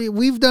listened?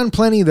 We've done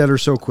plenty that are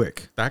so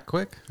quick. That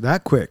quick?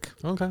 That quick.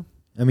 Okay.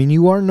 I mean,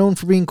 you are known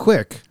for being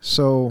quick,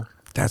 so...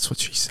 That's what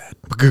she said.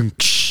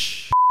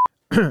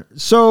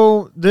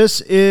 So,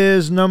 this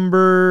is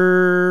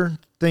number...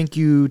 Thank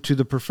you to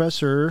the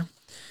professor.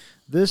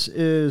 This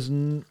is...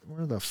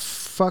 Where the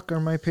fuck are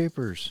my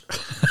papers?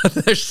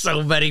 There's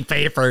so many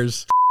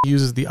papers. He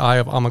uses the eye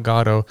of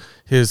Amagado.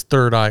 His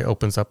third eye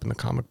opens up in the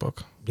comic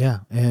book. Yeah,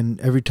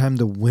 and every time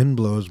the wind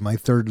blows, my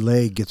third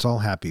leg gets all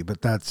happy,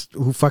 but that's...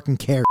 Who fucking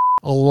cares?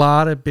 A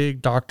lot of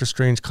big Doctor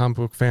Strange comic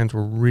book fans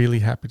were really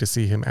happy to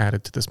see him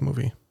added to this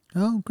movie.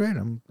 Oh, great.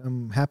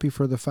 I'm happy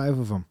for the 5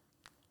 of them.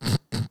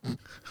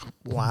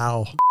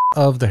 Wow.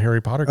 Of the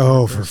Harry Potter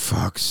Oh, characters. for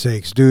fuck's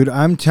sakes, dude.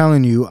 I'm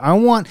telling you, I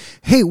want...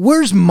 Hey,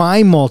 where's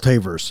my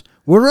multiverse?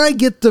 Where do I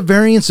get the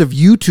variants of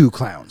you two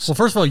clowns? Well,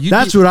 first of all,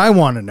 That's what I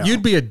want to know.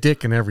 You'd be a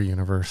dick in every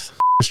universe.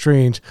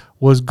 Strange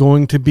was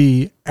going to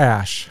be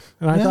Ash.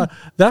 And I thought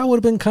that would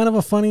have been kind of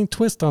a funny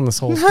twist on this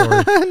whole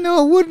story.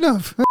 No, it wouldn't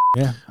have.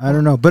 Yeah, I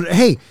don't know. But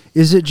hey,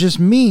 is it just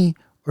me,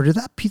 or did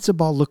that pizza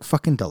ball look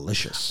fucking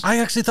delicious? I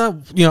actually thought,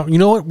 you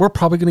know what? We're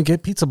probably going to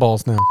get pizza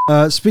balls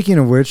now. Speaking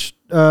of which,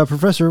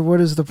 Professor, what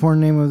is the porn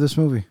name of this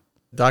movie?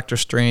 Doctor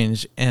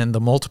Strange and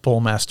the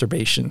multiple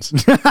masturbations.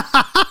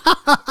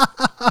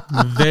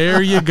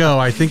 There you go.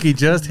 I think he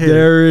just hit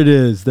There it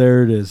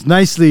is.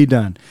 Nicely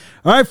done.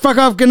 All right, fuck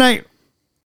off. Good night.